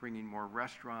bringing more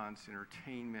restaurants,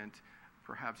 entertainment,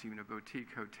 perhaps even a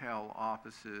boutique hotel,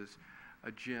 offices,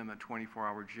 a gym, a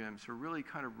 24-hour gym. So really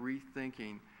kind of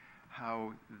rethinking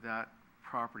how that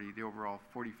property, the overall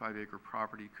 45-acre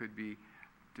property, could be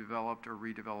developed or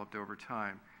redeveloped over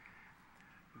time.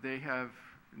 They have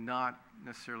not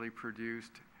necessarily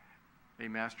produced a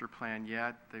master plan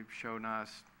yet. They've shown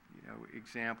us,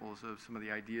 examples of some of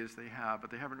the ideas they have, but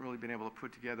they haven't really been able to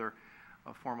put together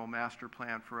a formal master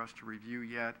plan for us to review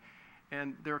yet.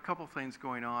 And there are a couple of things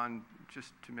going on,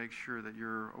 just to make sure that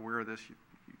you're aware of this.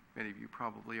 Many of you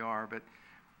probably are, but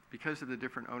because of the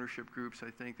different ownership groups,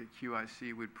 I think that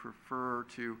QIC would prefer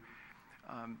to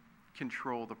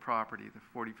control the property,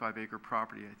 the 45-acre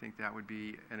property. I think that would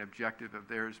be an objective of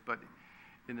theirs. But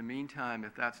in the meantime,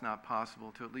 if that's not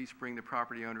possible, to at least bring the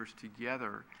property owners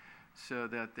together so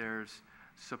that there's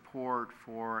support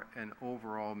for an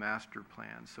overall master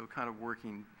plan. So kind of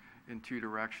working in two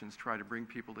directions, try to bring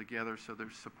people together so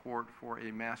there's support for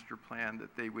a master plan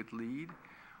that they would lead,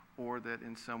 or that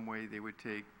in some way they would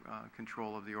take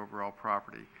control of the overall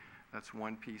property. That's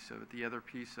one piece of it. The other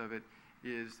piece of it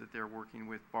is that they're working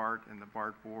with BART and the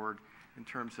BART board in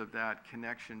terms of that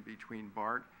connection between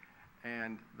BART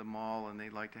and the mall, and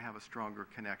they'd like to have a stronger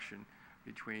connection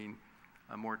between,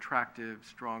 a more attractive,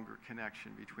 stronger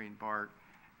connection between BART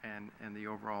and the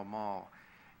overall mall.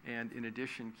 And in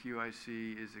addition,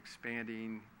 QIC is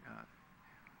expanding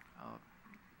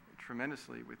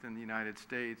tremendously within the United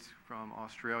States from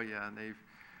Australia, and they've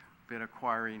been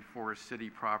acquiring Forest City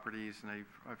properties, and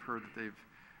I've heard that they've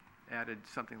added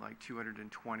something like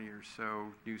 220 or so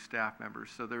new staff members.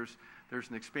 So there's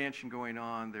an expansion going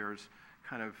on. There's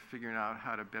kind of figuring out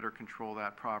how to better control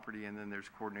that property, and then there's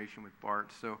coordination with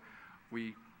BART. So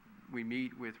we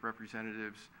meet with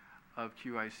representatives of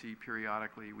QIC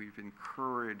periodically. We've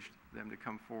encouraged them to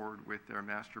come forward with their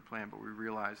master plan, but we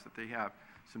realize that they have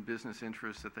some business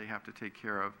interests that they have to take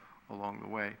care of along the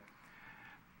way.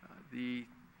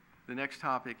 The next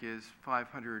topic is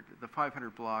the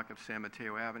 500 block of San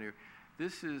Mateo Avenue.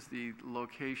 This is the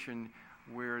location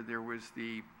where there was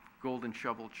the Golden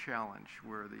Shovel Challenge,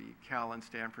 where the Cal and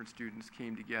Stanford students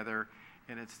came together,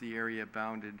 and it's the area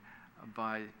bounded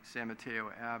by San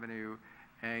Mateo Avenue,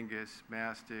 Angus,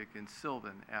 Mastic, and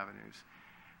Sylvan Avenues.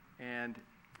 And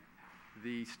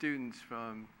the students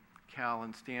from Cal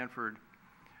and Stanford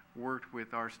worked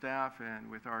with our staff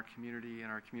and with our community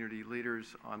and our community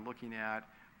leaders on looking at,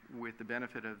 with the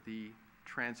benefit of the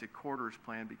transit corridors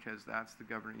plan, because that's the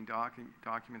governing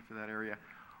document for that area,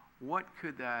 what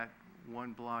could that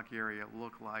one block area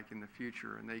look like in the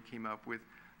future? And they came up with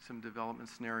some development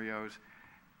scenarios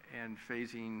and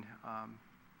phasing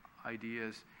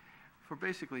ideas for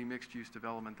basically mixed-use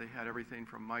development. They had everything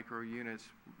from micro units,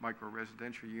 micro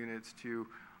residential units, to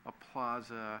a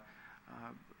plaza,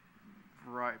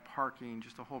 parking,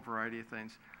 just a whole variety of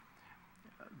things.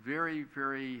 Very,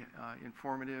 very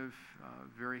informative,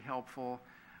 very helpful.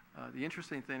 The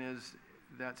interesting thing is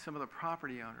that some of the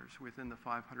property owners within the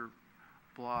 500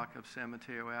 block of San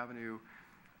Mateo Avenue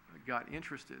got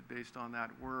interested based on that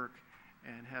work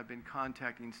and have been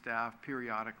contacting staff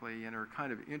periodically and are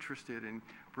kind of interested in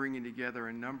bringing together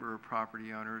a number of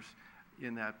property owners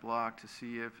in that block to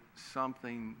see if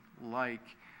something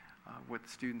like what the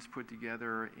students put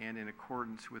together and in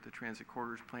accordance with the transit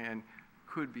corridors plan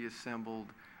could be assembled,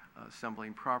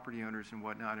 assembling property owners and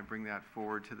whatnot, and bring that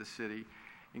forward to the city,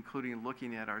 including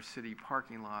looking at our city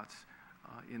parking lots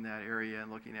in that area and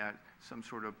looking at some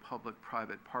sort of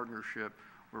public-private partnership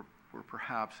where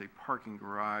perhaps a parking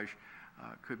garage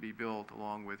could be built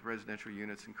along with residential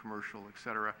units and commercial, et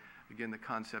cetera. Again, the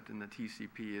concept in the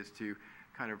TCP is to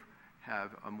kind of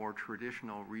have a more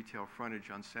traditional retail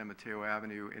frontage on San Mateo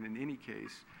Avenue, and in any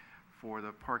case, for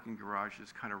the parking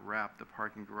garages, kind of wrap the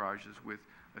parking garages with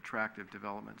attractive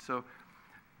development. So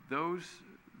those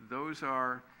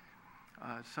are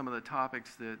some of the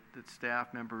topics that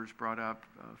staff members brought up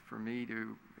for me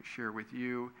to share with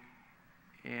you,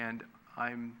 and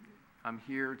I'm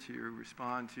here to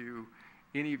respond to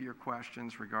any of your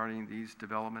questions regarding these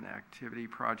development activity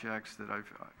projects that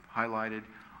I've highlighted,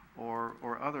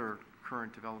 or other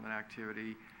current development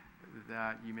activity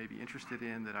that you may be interested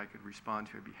in that I could respond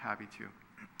to. I'd be happy to.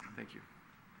 Thank you.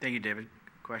 Thank you, David.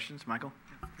 Questions? Michael?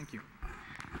 Thank you.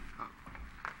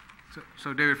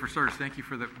 So David, for starters, thank you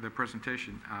for the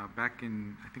presentation. Back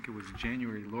in, I think it was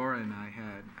January, Laura and I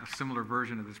had a similar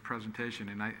version of this presentation,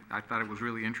 and I thought it was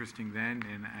really interesting then,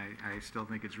 and I still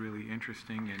think it's really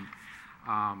interesting. And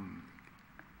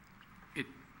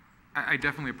I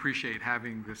definitely appreciate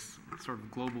having this sort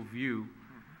of global view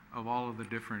of all of the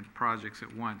different projects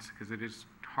at once, because it is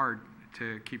hard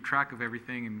to keep track of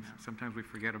everything, and sometimes we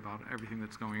forget about everything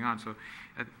that's going on. So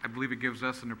I believe it gives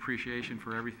us an appreciation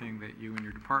for everything that you and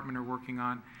your department are working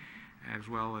on, as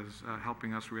well as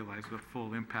helping us realize the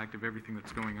full impact of everything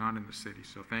that's going on in the city.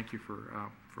 So thank you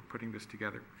for putting this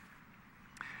together.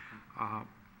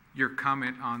 Your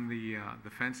comment on the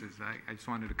fences, I just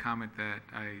wanted to comment that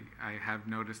I have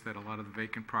noticed that a lot of the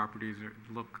vacant properties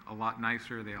look a lot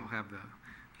nicer. They all have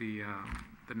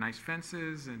the nice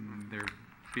fences, and they're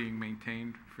being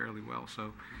maintained fairly well.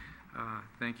 So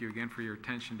thank you again for your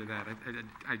attention to that.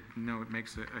 I know it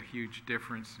makes a huge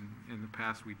difference. In the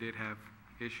past, we did have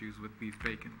issues with these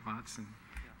vacant lots, and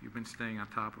you've been staying on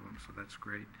top of them, so that's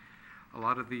great. A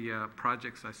lot of the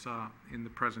projects I saw in the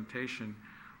presentation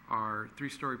are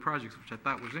three-story projects, which I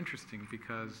thought was interesting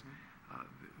because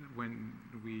when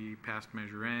we passed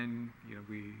Measure N,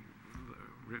 we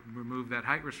removed that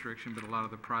height restriction, but a lot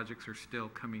of the projects are still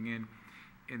coming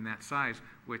in that size,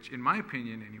 which in my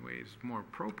opinion anyway is more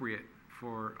appropriate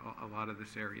for a lot of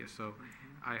this area. So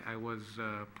I was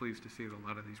pleased to see that a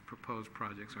lot of these proposed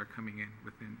projects are coming in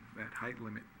within that height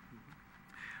limit.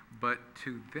 But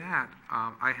to that,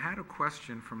 I had a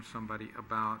question from somebody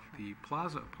about the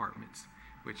Plaza Apartments,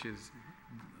 which is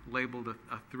labeled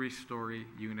a three-story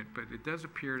unit, but it does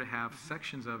appear to have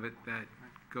sections of it that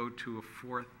go to a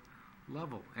fourth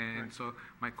level. And so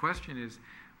my question is,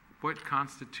 what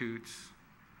constitutes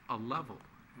a level?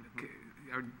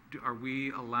 Are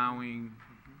we allowing,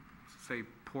 say,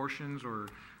 portions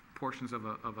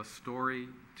of a story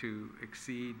to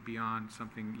exceed beyond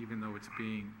something, even though it's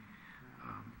being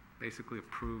basically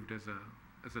approved as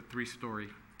a three-story?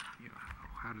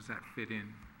 How does that fit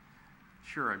in?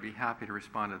 Sure, I'd be happy to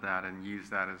respond to that and use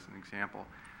that as an example.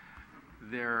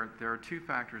 There are two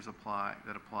factors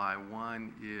that apply.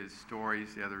 One is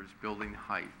stories, the other is building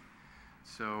height.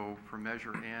 So for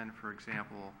Measure N, for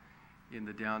example, in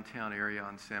the downtown area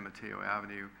on San Mateo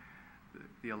Avenue,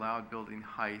 the allowed building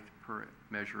height per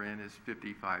Measure N is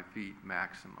 55 feet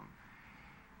maximum.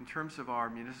 In terms of our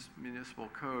municipal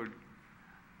code,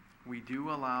 we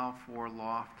do allow for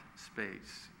loft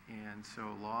space, and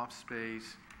so loft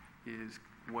space is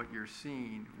what you're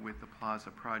seeing with the plaza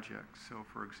project. So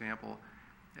for example,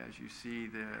 as you see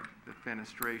the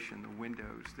fenestration, the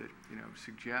windows that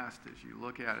suggest as you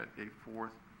look at it a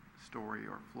fourth story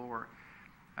or floor,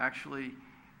 actually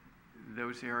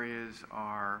those areas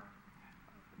are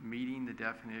meeting the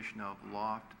definition of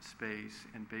loft space,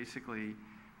 and basically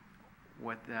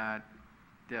what that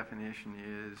definition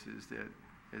is that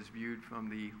as viewed from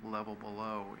the level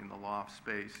below in the loft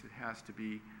space, it has to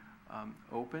be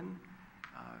open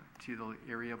to the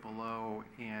area below,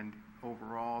 and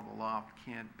overall the loft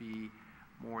can't be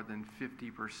more than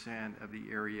 50% of the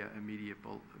area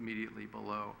immediately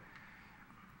below.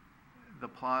 The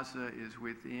plaza is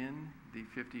within the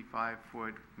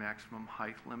 55-foot maximum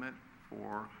height limit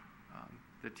for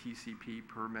the TCP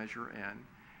per Measure N,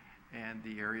 and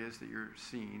the areas that you're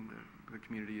seeing, the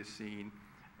community is seeing,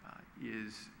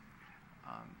 is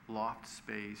loft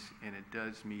space, and it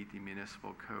does meet the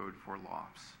municipal code for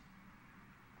lofts.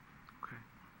 Okay.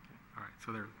 All right.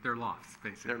 So they're lofts,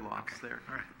 basically. They're lofts. Okay.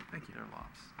 All right. Thank you. They're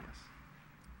lofts. Yes.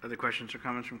 Other questions or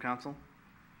comments from council?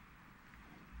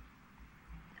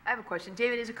 I have a question.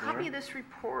 David, is a copy of this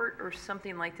report or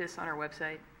something like this on our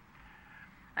website?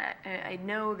 I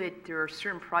know that there are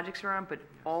certain projects around, but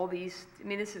all these,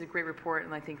 this is a great report,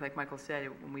 and I think, like Michael said,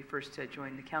 when we first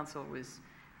joined the council, it was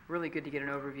really good to get an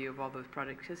overview of all those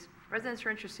projects, because residents are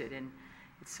interested, and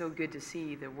it's so good to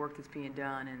see the work that's being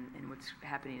done and what's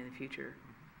happening in the future.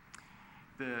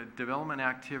 The development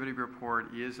activity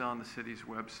report is on the city's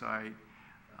website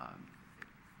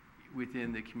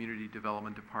within the community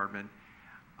development department.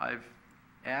 I've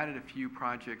added a few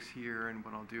projects here, and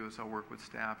what I'll do is I'll work with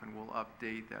staff and we'll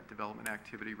update that development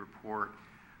activity report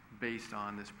based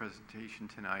on this presentation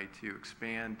tonight to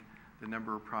expand the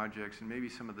number of projects and maybe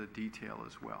some of the detail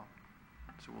as well.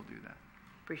 So we'll do that.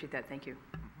 Appreciate that. Thank you.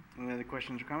 Any other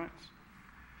questions or comments?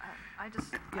 I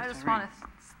just want to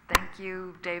thank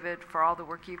you, David, for all the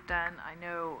work you've done. I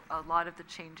know a lot of the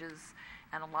changes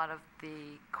and a lot of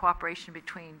the cooperation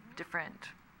between different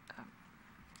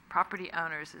property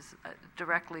owners is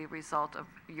directly a result of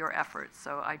your efforts.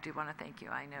 So I do want to thank you.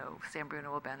 I know San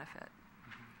Bruno will benefit.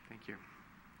 Thank you.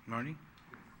 Marty?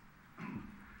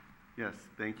 Yes,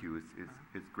 thank you.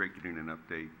 It's great getting an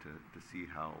update to see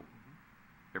how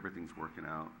everything's working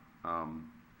out.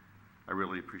 I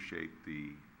really appreciate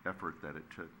the effort that it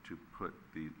took to put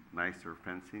the nicer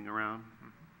fencing around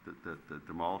the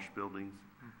demolished buildings.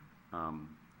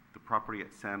 The property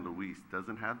at San Luis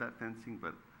doesn't have that fencing,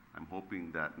 but I'm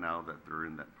hoping that now that they're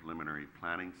in that preliminary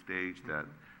planning stage that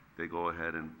they go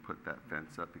ahead and put that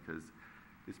fence up, because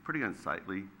it's pretty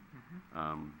unsightly.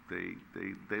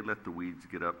 They let the weeds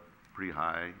get up pretty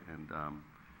high, and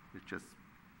it just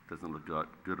doesn't look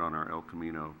good on our El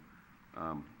Camino.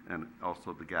 And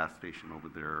also the gas station over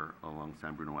there along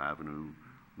San Bruno Avenue,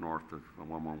 north of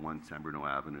 111 San Bruno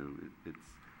Avenue. It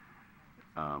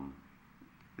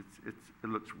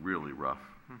looks really rough,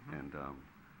 and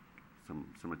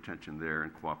some attention there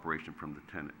and cooperation from the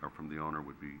tenant or from the owner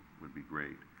would be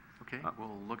great. Okay,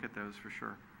 we'll look at those for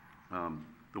sure.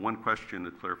 The one question,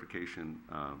 the clarification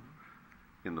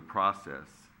in the process.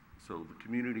 So the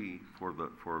community for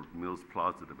Mills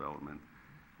Plaza development,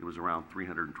 it was around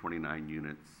 329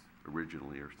 units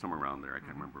originally, or somewhere around there. I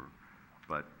can't remember.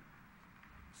 But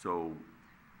so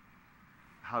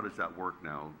how does that work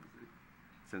now?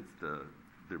 Since the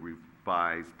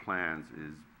revised plans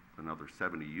is another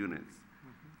 70 units,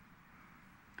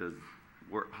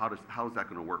 how is that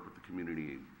going to work with the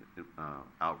community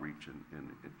outreach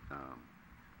and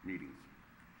meetings?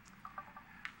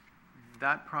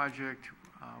 That project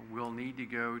will need to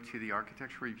go to the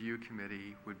Architecture Review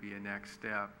Committee, would be a next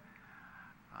step.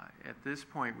 At this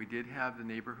point, we did have the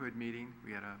neighborhood meeting.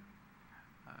 We had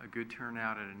a good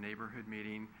turnout at a neighborhood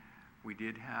meeting. We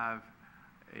did have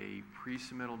a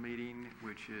pre-submittal meeting,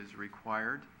 which is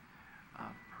required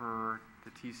per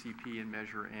the TCP and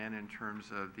Measure N in terms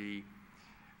of the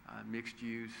mixed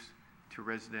use to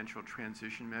residential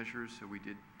transition measures. So we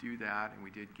did do that, and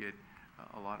we did get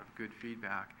a lot of good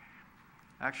feedback.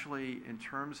 Actually, in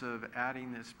terms of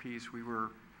adding this piece, we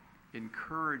were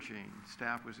encouraging,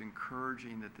 staff was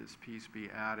encouraging that this piece be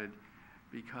added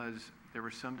because there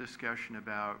was some discussion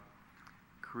about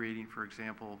creating, for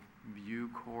example, view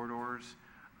corridors,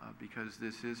 because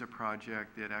this is a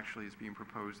project that actually is being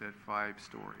proposed at 5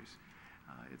 stories.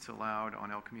 It's allowed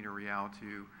on El Camino Real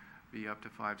to be up to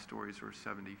 5 stories or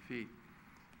 70 feet.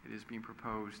 It is being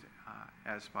proposed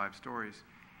as 5 stories.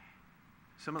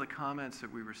 Some of the comments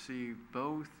that we received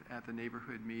both at the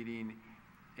neighborhood meeting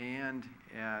and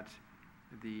at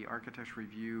the architecture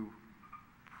review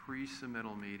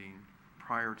pre-submittal meeting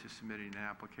prior to submitting an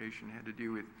application had to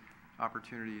do with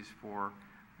opportunities for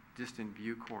distant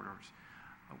view corridors.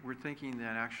 We're thinking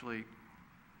that actually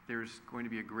there's going to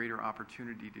be a greater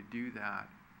opportunity to do that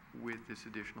with this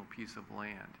additional piece of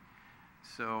land.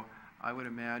 So I would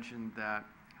imagine that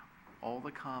all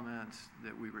the comments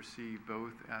that we received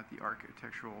both at the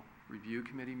Architectural Review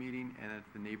Committee meeting and at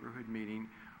the neighborhood meeting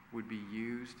would be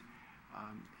used,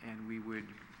 and we would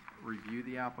review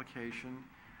the application.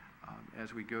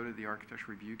 As we go to the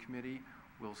Architectural Review Committee,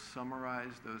 we'll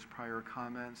summarize those prior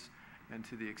comments, and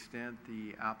to the extent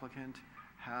the applicant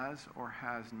has or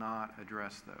has not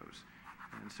addressed those.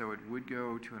 And so it would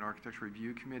go to an Architectural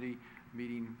Review Committee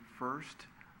meeting first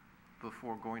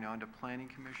before going on to Planning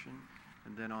Commission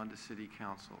and then on to City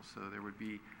Council. So there would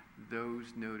be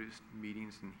those noticed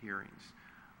meetings and hearings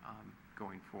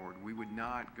going forward. We would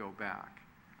not go back.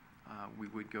 We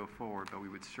would go forward, but we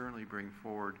would certainly bring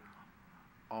forward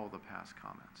all the past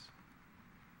comments.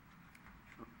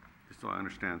 Just so I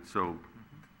understand, so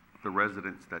the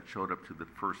residents that showed up to the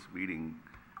first meeting,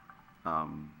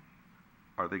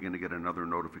 are they going to get another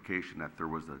notification that there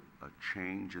was a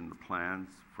change in the plans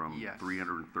from Yes.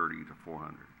 330 to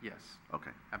 400? Yes.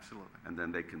 Okay. Absolutely. And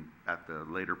then they can, at the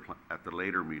later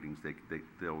meetings,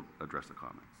 they'll address the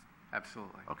comments?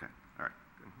 Absolutely. Okay, all right,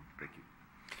 good. Thank you.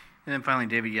 And then finally,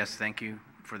 David, yes, thank you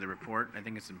for the report. I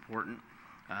think it's important.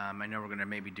 I know we're going to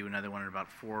maybe do another one in about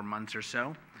 4 months or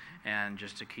so, and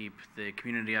just to keep the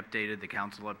community updated, the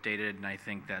council updated, and I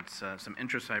think that's some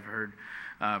interest I've heard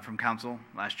from council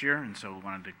last year, and so we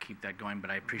wanted to keep that going, but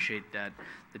I appreciate that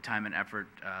the time and effort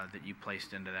that you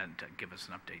placed into that to give us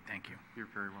an update. Thank you. You're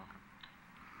very welcome.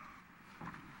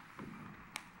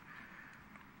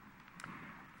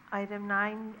 Item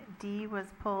 9D was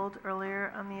pulled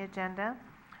earlier on the agenda.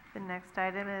 The next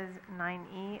item is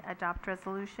 9E, adopt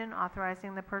resolution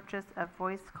authorizing the purchase of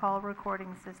voice call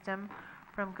recording system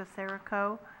from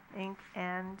Goserico, Inc.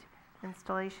 and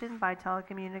installation by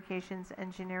Telecommunications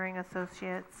Engineering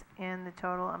Associates in the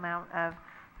total amount of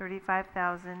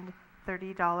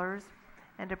 $35,030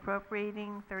 and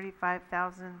appropriating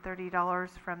 $35,030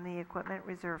 from the Equipment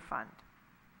Reserve Fund.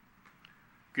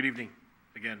 Good evening.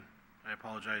 Again, I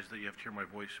apologize that you have to hear my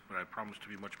voice, but I promise to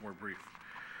be much more brief.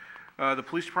 The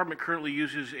police department currently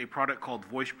uses a product called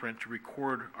VoicePrint to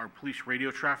record our police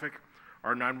radio traffic,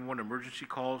 our 911 emergency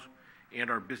calls, and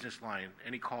our business line.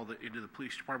 Any call that into the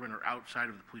police department or outside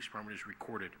of the police department is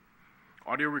recorded.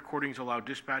 Audio recordings allow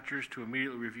dispatchers to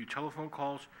immediately review telephone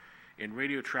calls and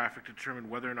radio traffic to determine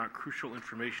whether or not crucial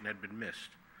information had been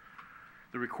missed.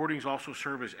 The recordings also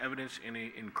serve as evidence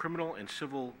in criminal and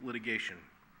civil litigation.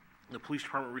 The police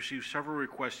department receives several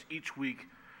requests each week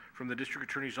from the district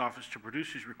attorney's office to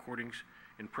produce these recordings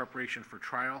in preparation for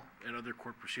trial and other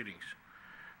court proceedings.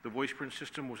 The VoicePrint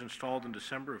system was installed in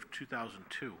December of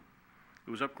 2002.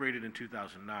 It was upgraded in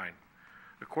 2009.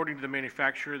 According to the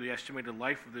manufacturer, the estimated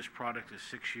life of this product is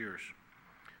 6 years.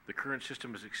 The current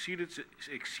system has exceeded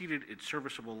its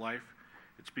serviceable life,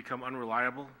 it's become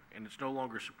unreliable, and it's no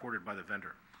longer supported by the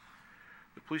vendor.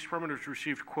 The police department has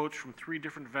received quotes from 3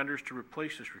 different vendors to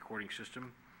replace this recording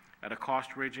system at a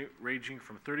cost ranging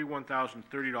from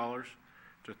 $31,030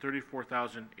 to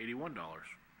 $34,081.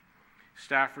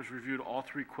 Staff has reviewed all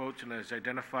 3 quotes and has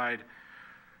identified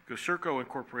Goserico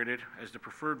Incorporated as the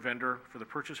preferred vendor for the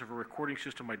purchase of a recording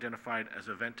system identified as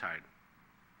Eventide.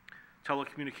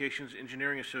 Telecommunications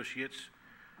Engineering Associates,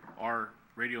 our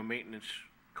radio maintenance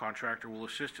contractor, will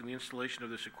assist in the installation of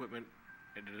this equipment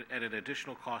at an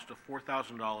additional cost of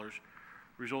 $4,000,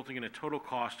 resulting in a total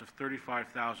cost of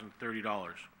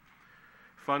 $35,030.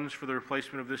 Funds for the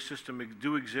replacement of this system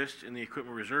do exist in the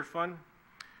Equipment Reserve Fund.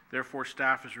 Therefore,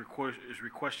 staff is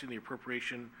requesting the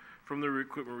appropriation from the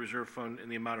Equipment Reserve Fund in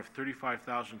the amount of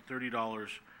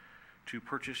 $35,030 to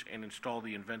purchase and install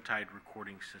the Eventide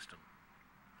recording system.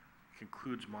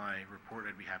 concludes my report.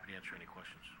 I'd be happy to answer any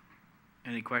questions.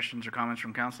 Any questions or comments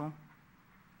from council?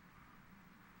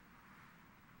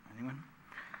 Anyone?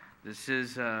 This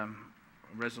is a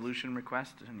resolution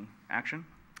request. Any action?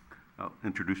 I'll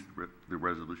introduce the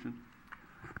resolution.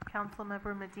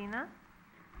 Councilmember Medina.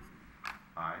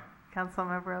 Aye.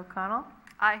 Councilmember O'Connell.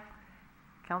 Aye.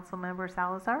 Councilmember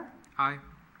Salazar. Aye.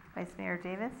 Vice Mayor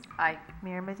Davis. Aye.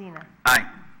 Mayor Medina. Aye.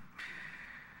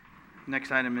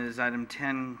 Next item is item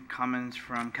 10, comments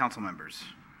from council members.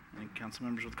 Any council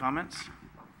members with comments?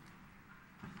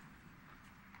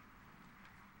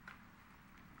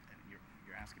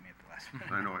 You're asking me at the last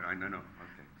minute. I know. Okay.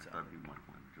 So- That'd be my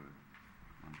plan. Go ahead.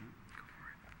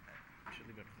 Should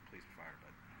leave it up to the police and fire,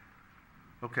 but.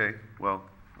 Okay, well,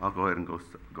 I'll go ahead and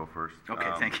go first.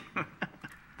 Okay, thank you.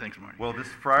 Thanks, Marty. Well, this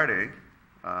Friday,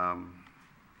 I'm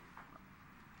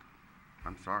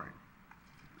sorry.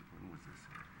 When was this?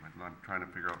 I'm trying to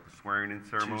figure out the swearing-in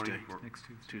ceremony. Tuesday. Next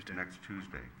Tuesday. Tuesday. Next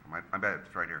Tuesday. My bad,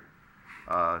 it's right here.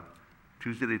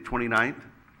 Tuesday the 29th,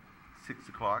 6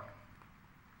 o'clock,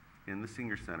 in the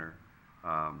Senior Center.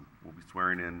 We'll be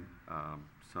swearing in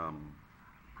some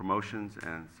promotions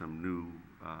and some new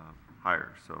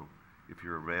hires. So if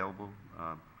you're available,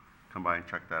 come by and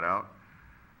check that out.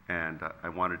 And I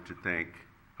wanted to thank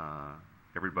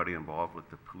everybody involved with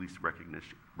the Police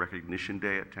Recognition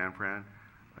Day at San Fran.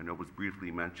 I know it was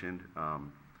briefly mentioned,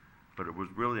 but it was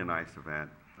really a nice event.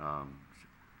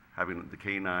 Having the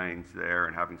K-9s there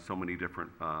and having so many different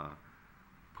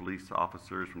police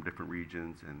officers from different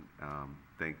regions, and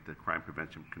thank the Crime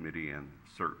Prevention Committee and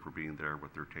CERT for being there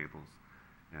with their tables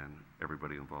and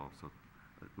everybody involved. So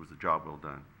it was a job well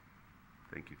done.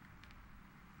 Thank you.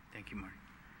 Thank you, Marty.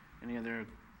 Any other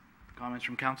comments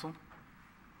from council?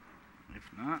 If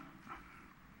not,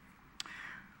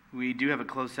 we do have a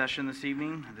closed session this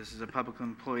evening. This is a public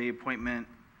employee employment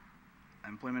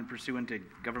pursuant to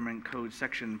Government Code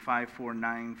Section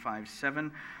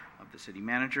 54957 of the city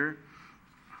manager.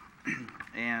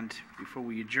 And before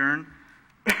we adjourn,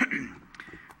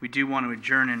 we do want to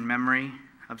adjourn in memory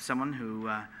of someone who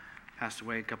passed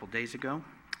away a couple days ago,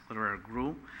 Loretta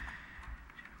Gruhl.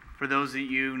 For those that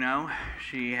you know,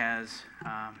 she has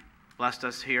blessed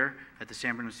us here at the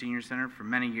San Bruno Senior Center for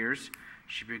many years.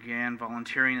 She began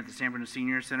volunteering at the San Bruno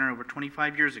Senior Center over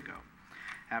 25 years ago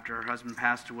after her husband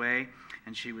passed away,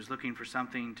 and she was looking for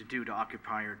something to do to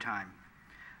occupy her time.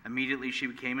 Immediately, she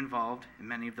became involved in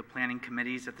many of the planning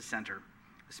committees at the center,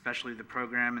 especially the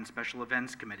Program and Special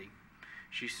Events Committee.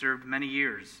 She served many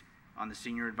years on the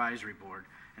Senior Advisory Board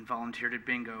and volunteered at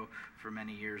Bingo for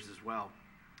many years as well.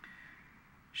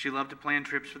 She loved to plan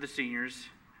trips for the seniors,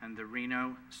 and the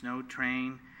Reno Snow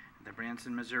Train and the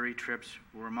Branson, Missouri trips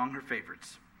were among her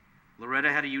favorites.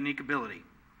 Loretta had a unique ability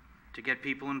to get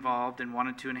people involved and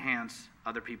wanted to enhance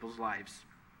other people's lives.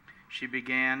 She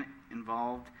began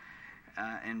involvement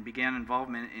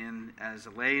as a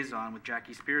liaison with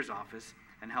Jackie Spears' office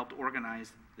and helped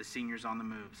organize the Seniors on the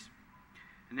Moves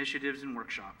initiatives and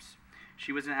workshops.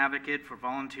 She was an advocate for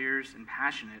volunteers and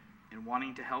passionate in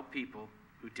wanting to help people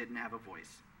who didn't have a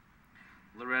voice.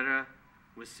 Loretta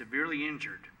was severely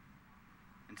injured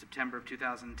in September of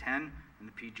 2010 in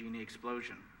the PG&E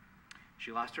explosion.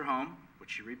 She lost her home,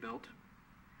 which she rebuilt.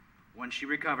 When she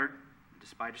recovered,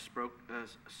 despite a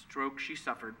stroke she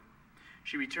suffered,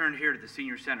 she returned here to the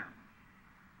Senior Center,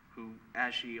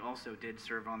 as she also did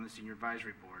serve on the Senior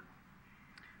Advisory Board.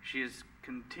 She has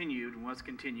continued and was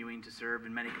continuing to serve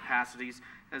in many capacities,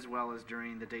 as well as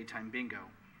during the daytime bingo.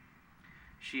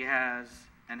 She has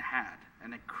and had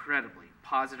an incredibly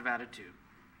positive attitude.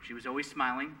 She was always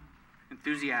smiling,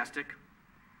 enthusiastic,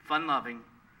 fun-loving,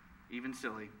 even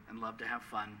silly, and loved to have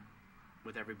fun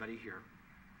with everybody here.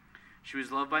 She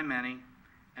was loved by many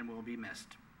and will be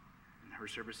missed. And her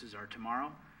services are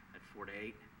tomorrow at 4 to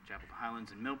 8, Chapel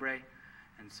Highlands and Millbrae.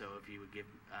 And so if you would give,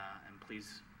 and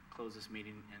please close this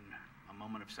meeting in a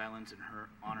moment of silence in her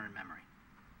honor and memory.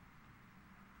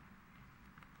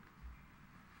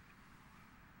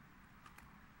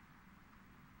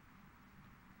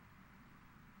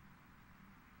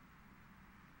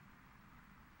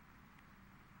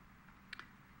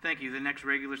 Thank you. The next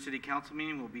regular City Council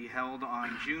meeting will be held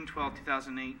on June 12,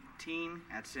 2018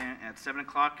 at 7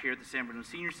 o'clock here at the San Bruno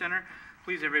Senior Center.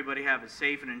 Please, everybody, have a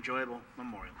safe and enjoyable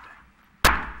Memorial Day.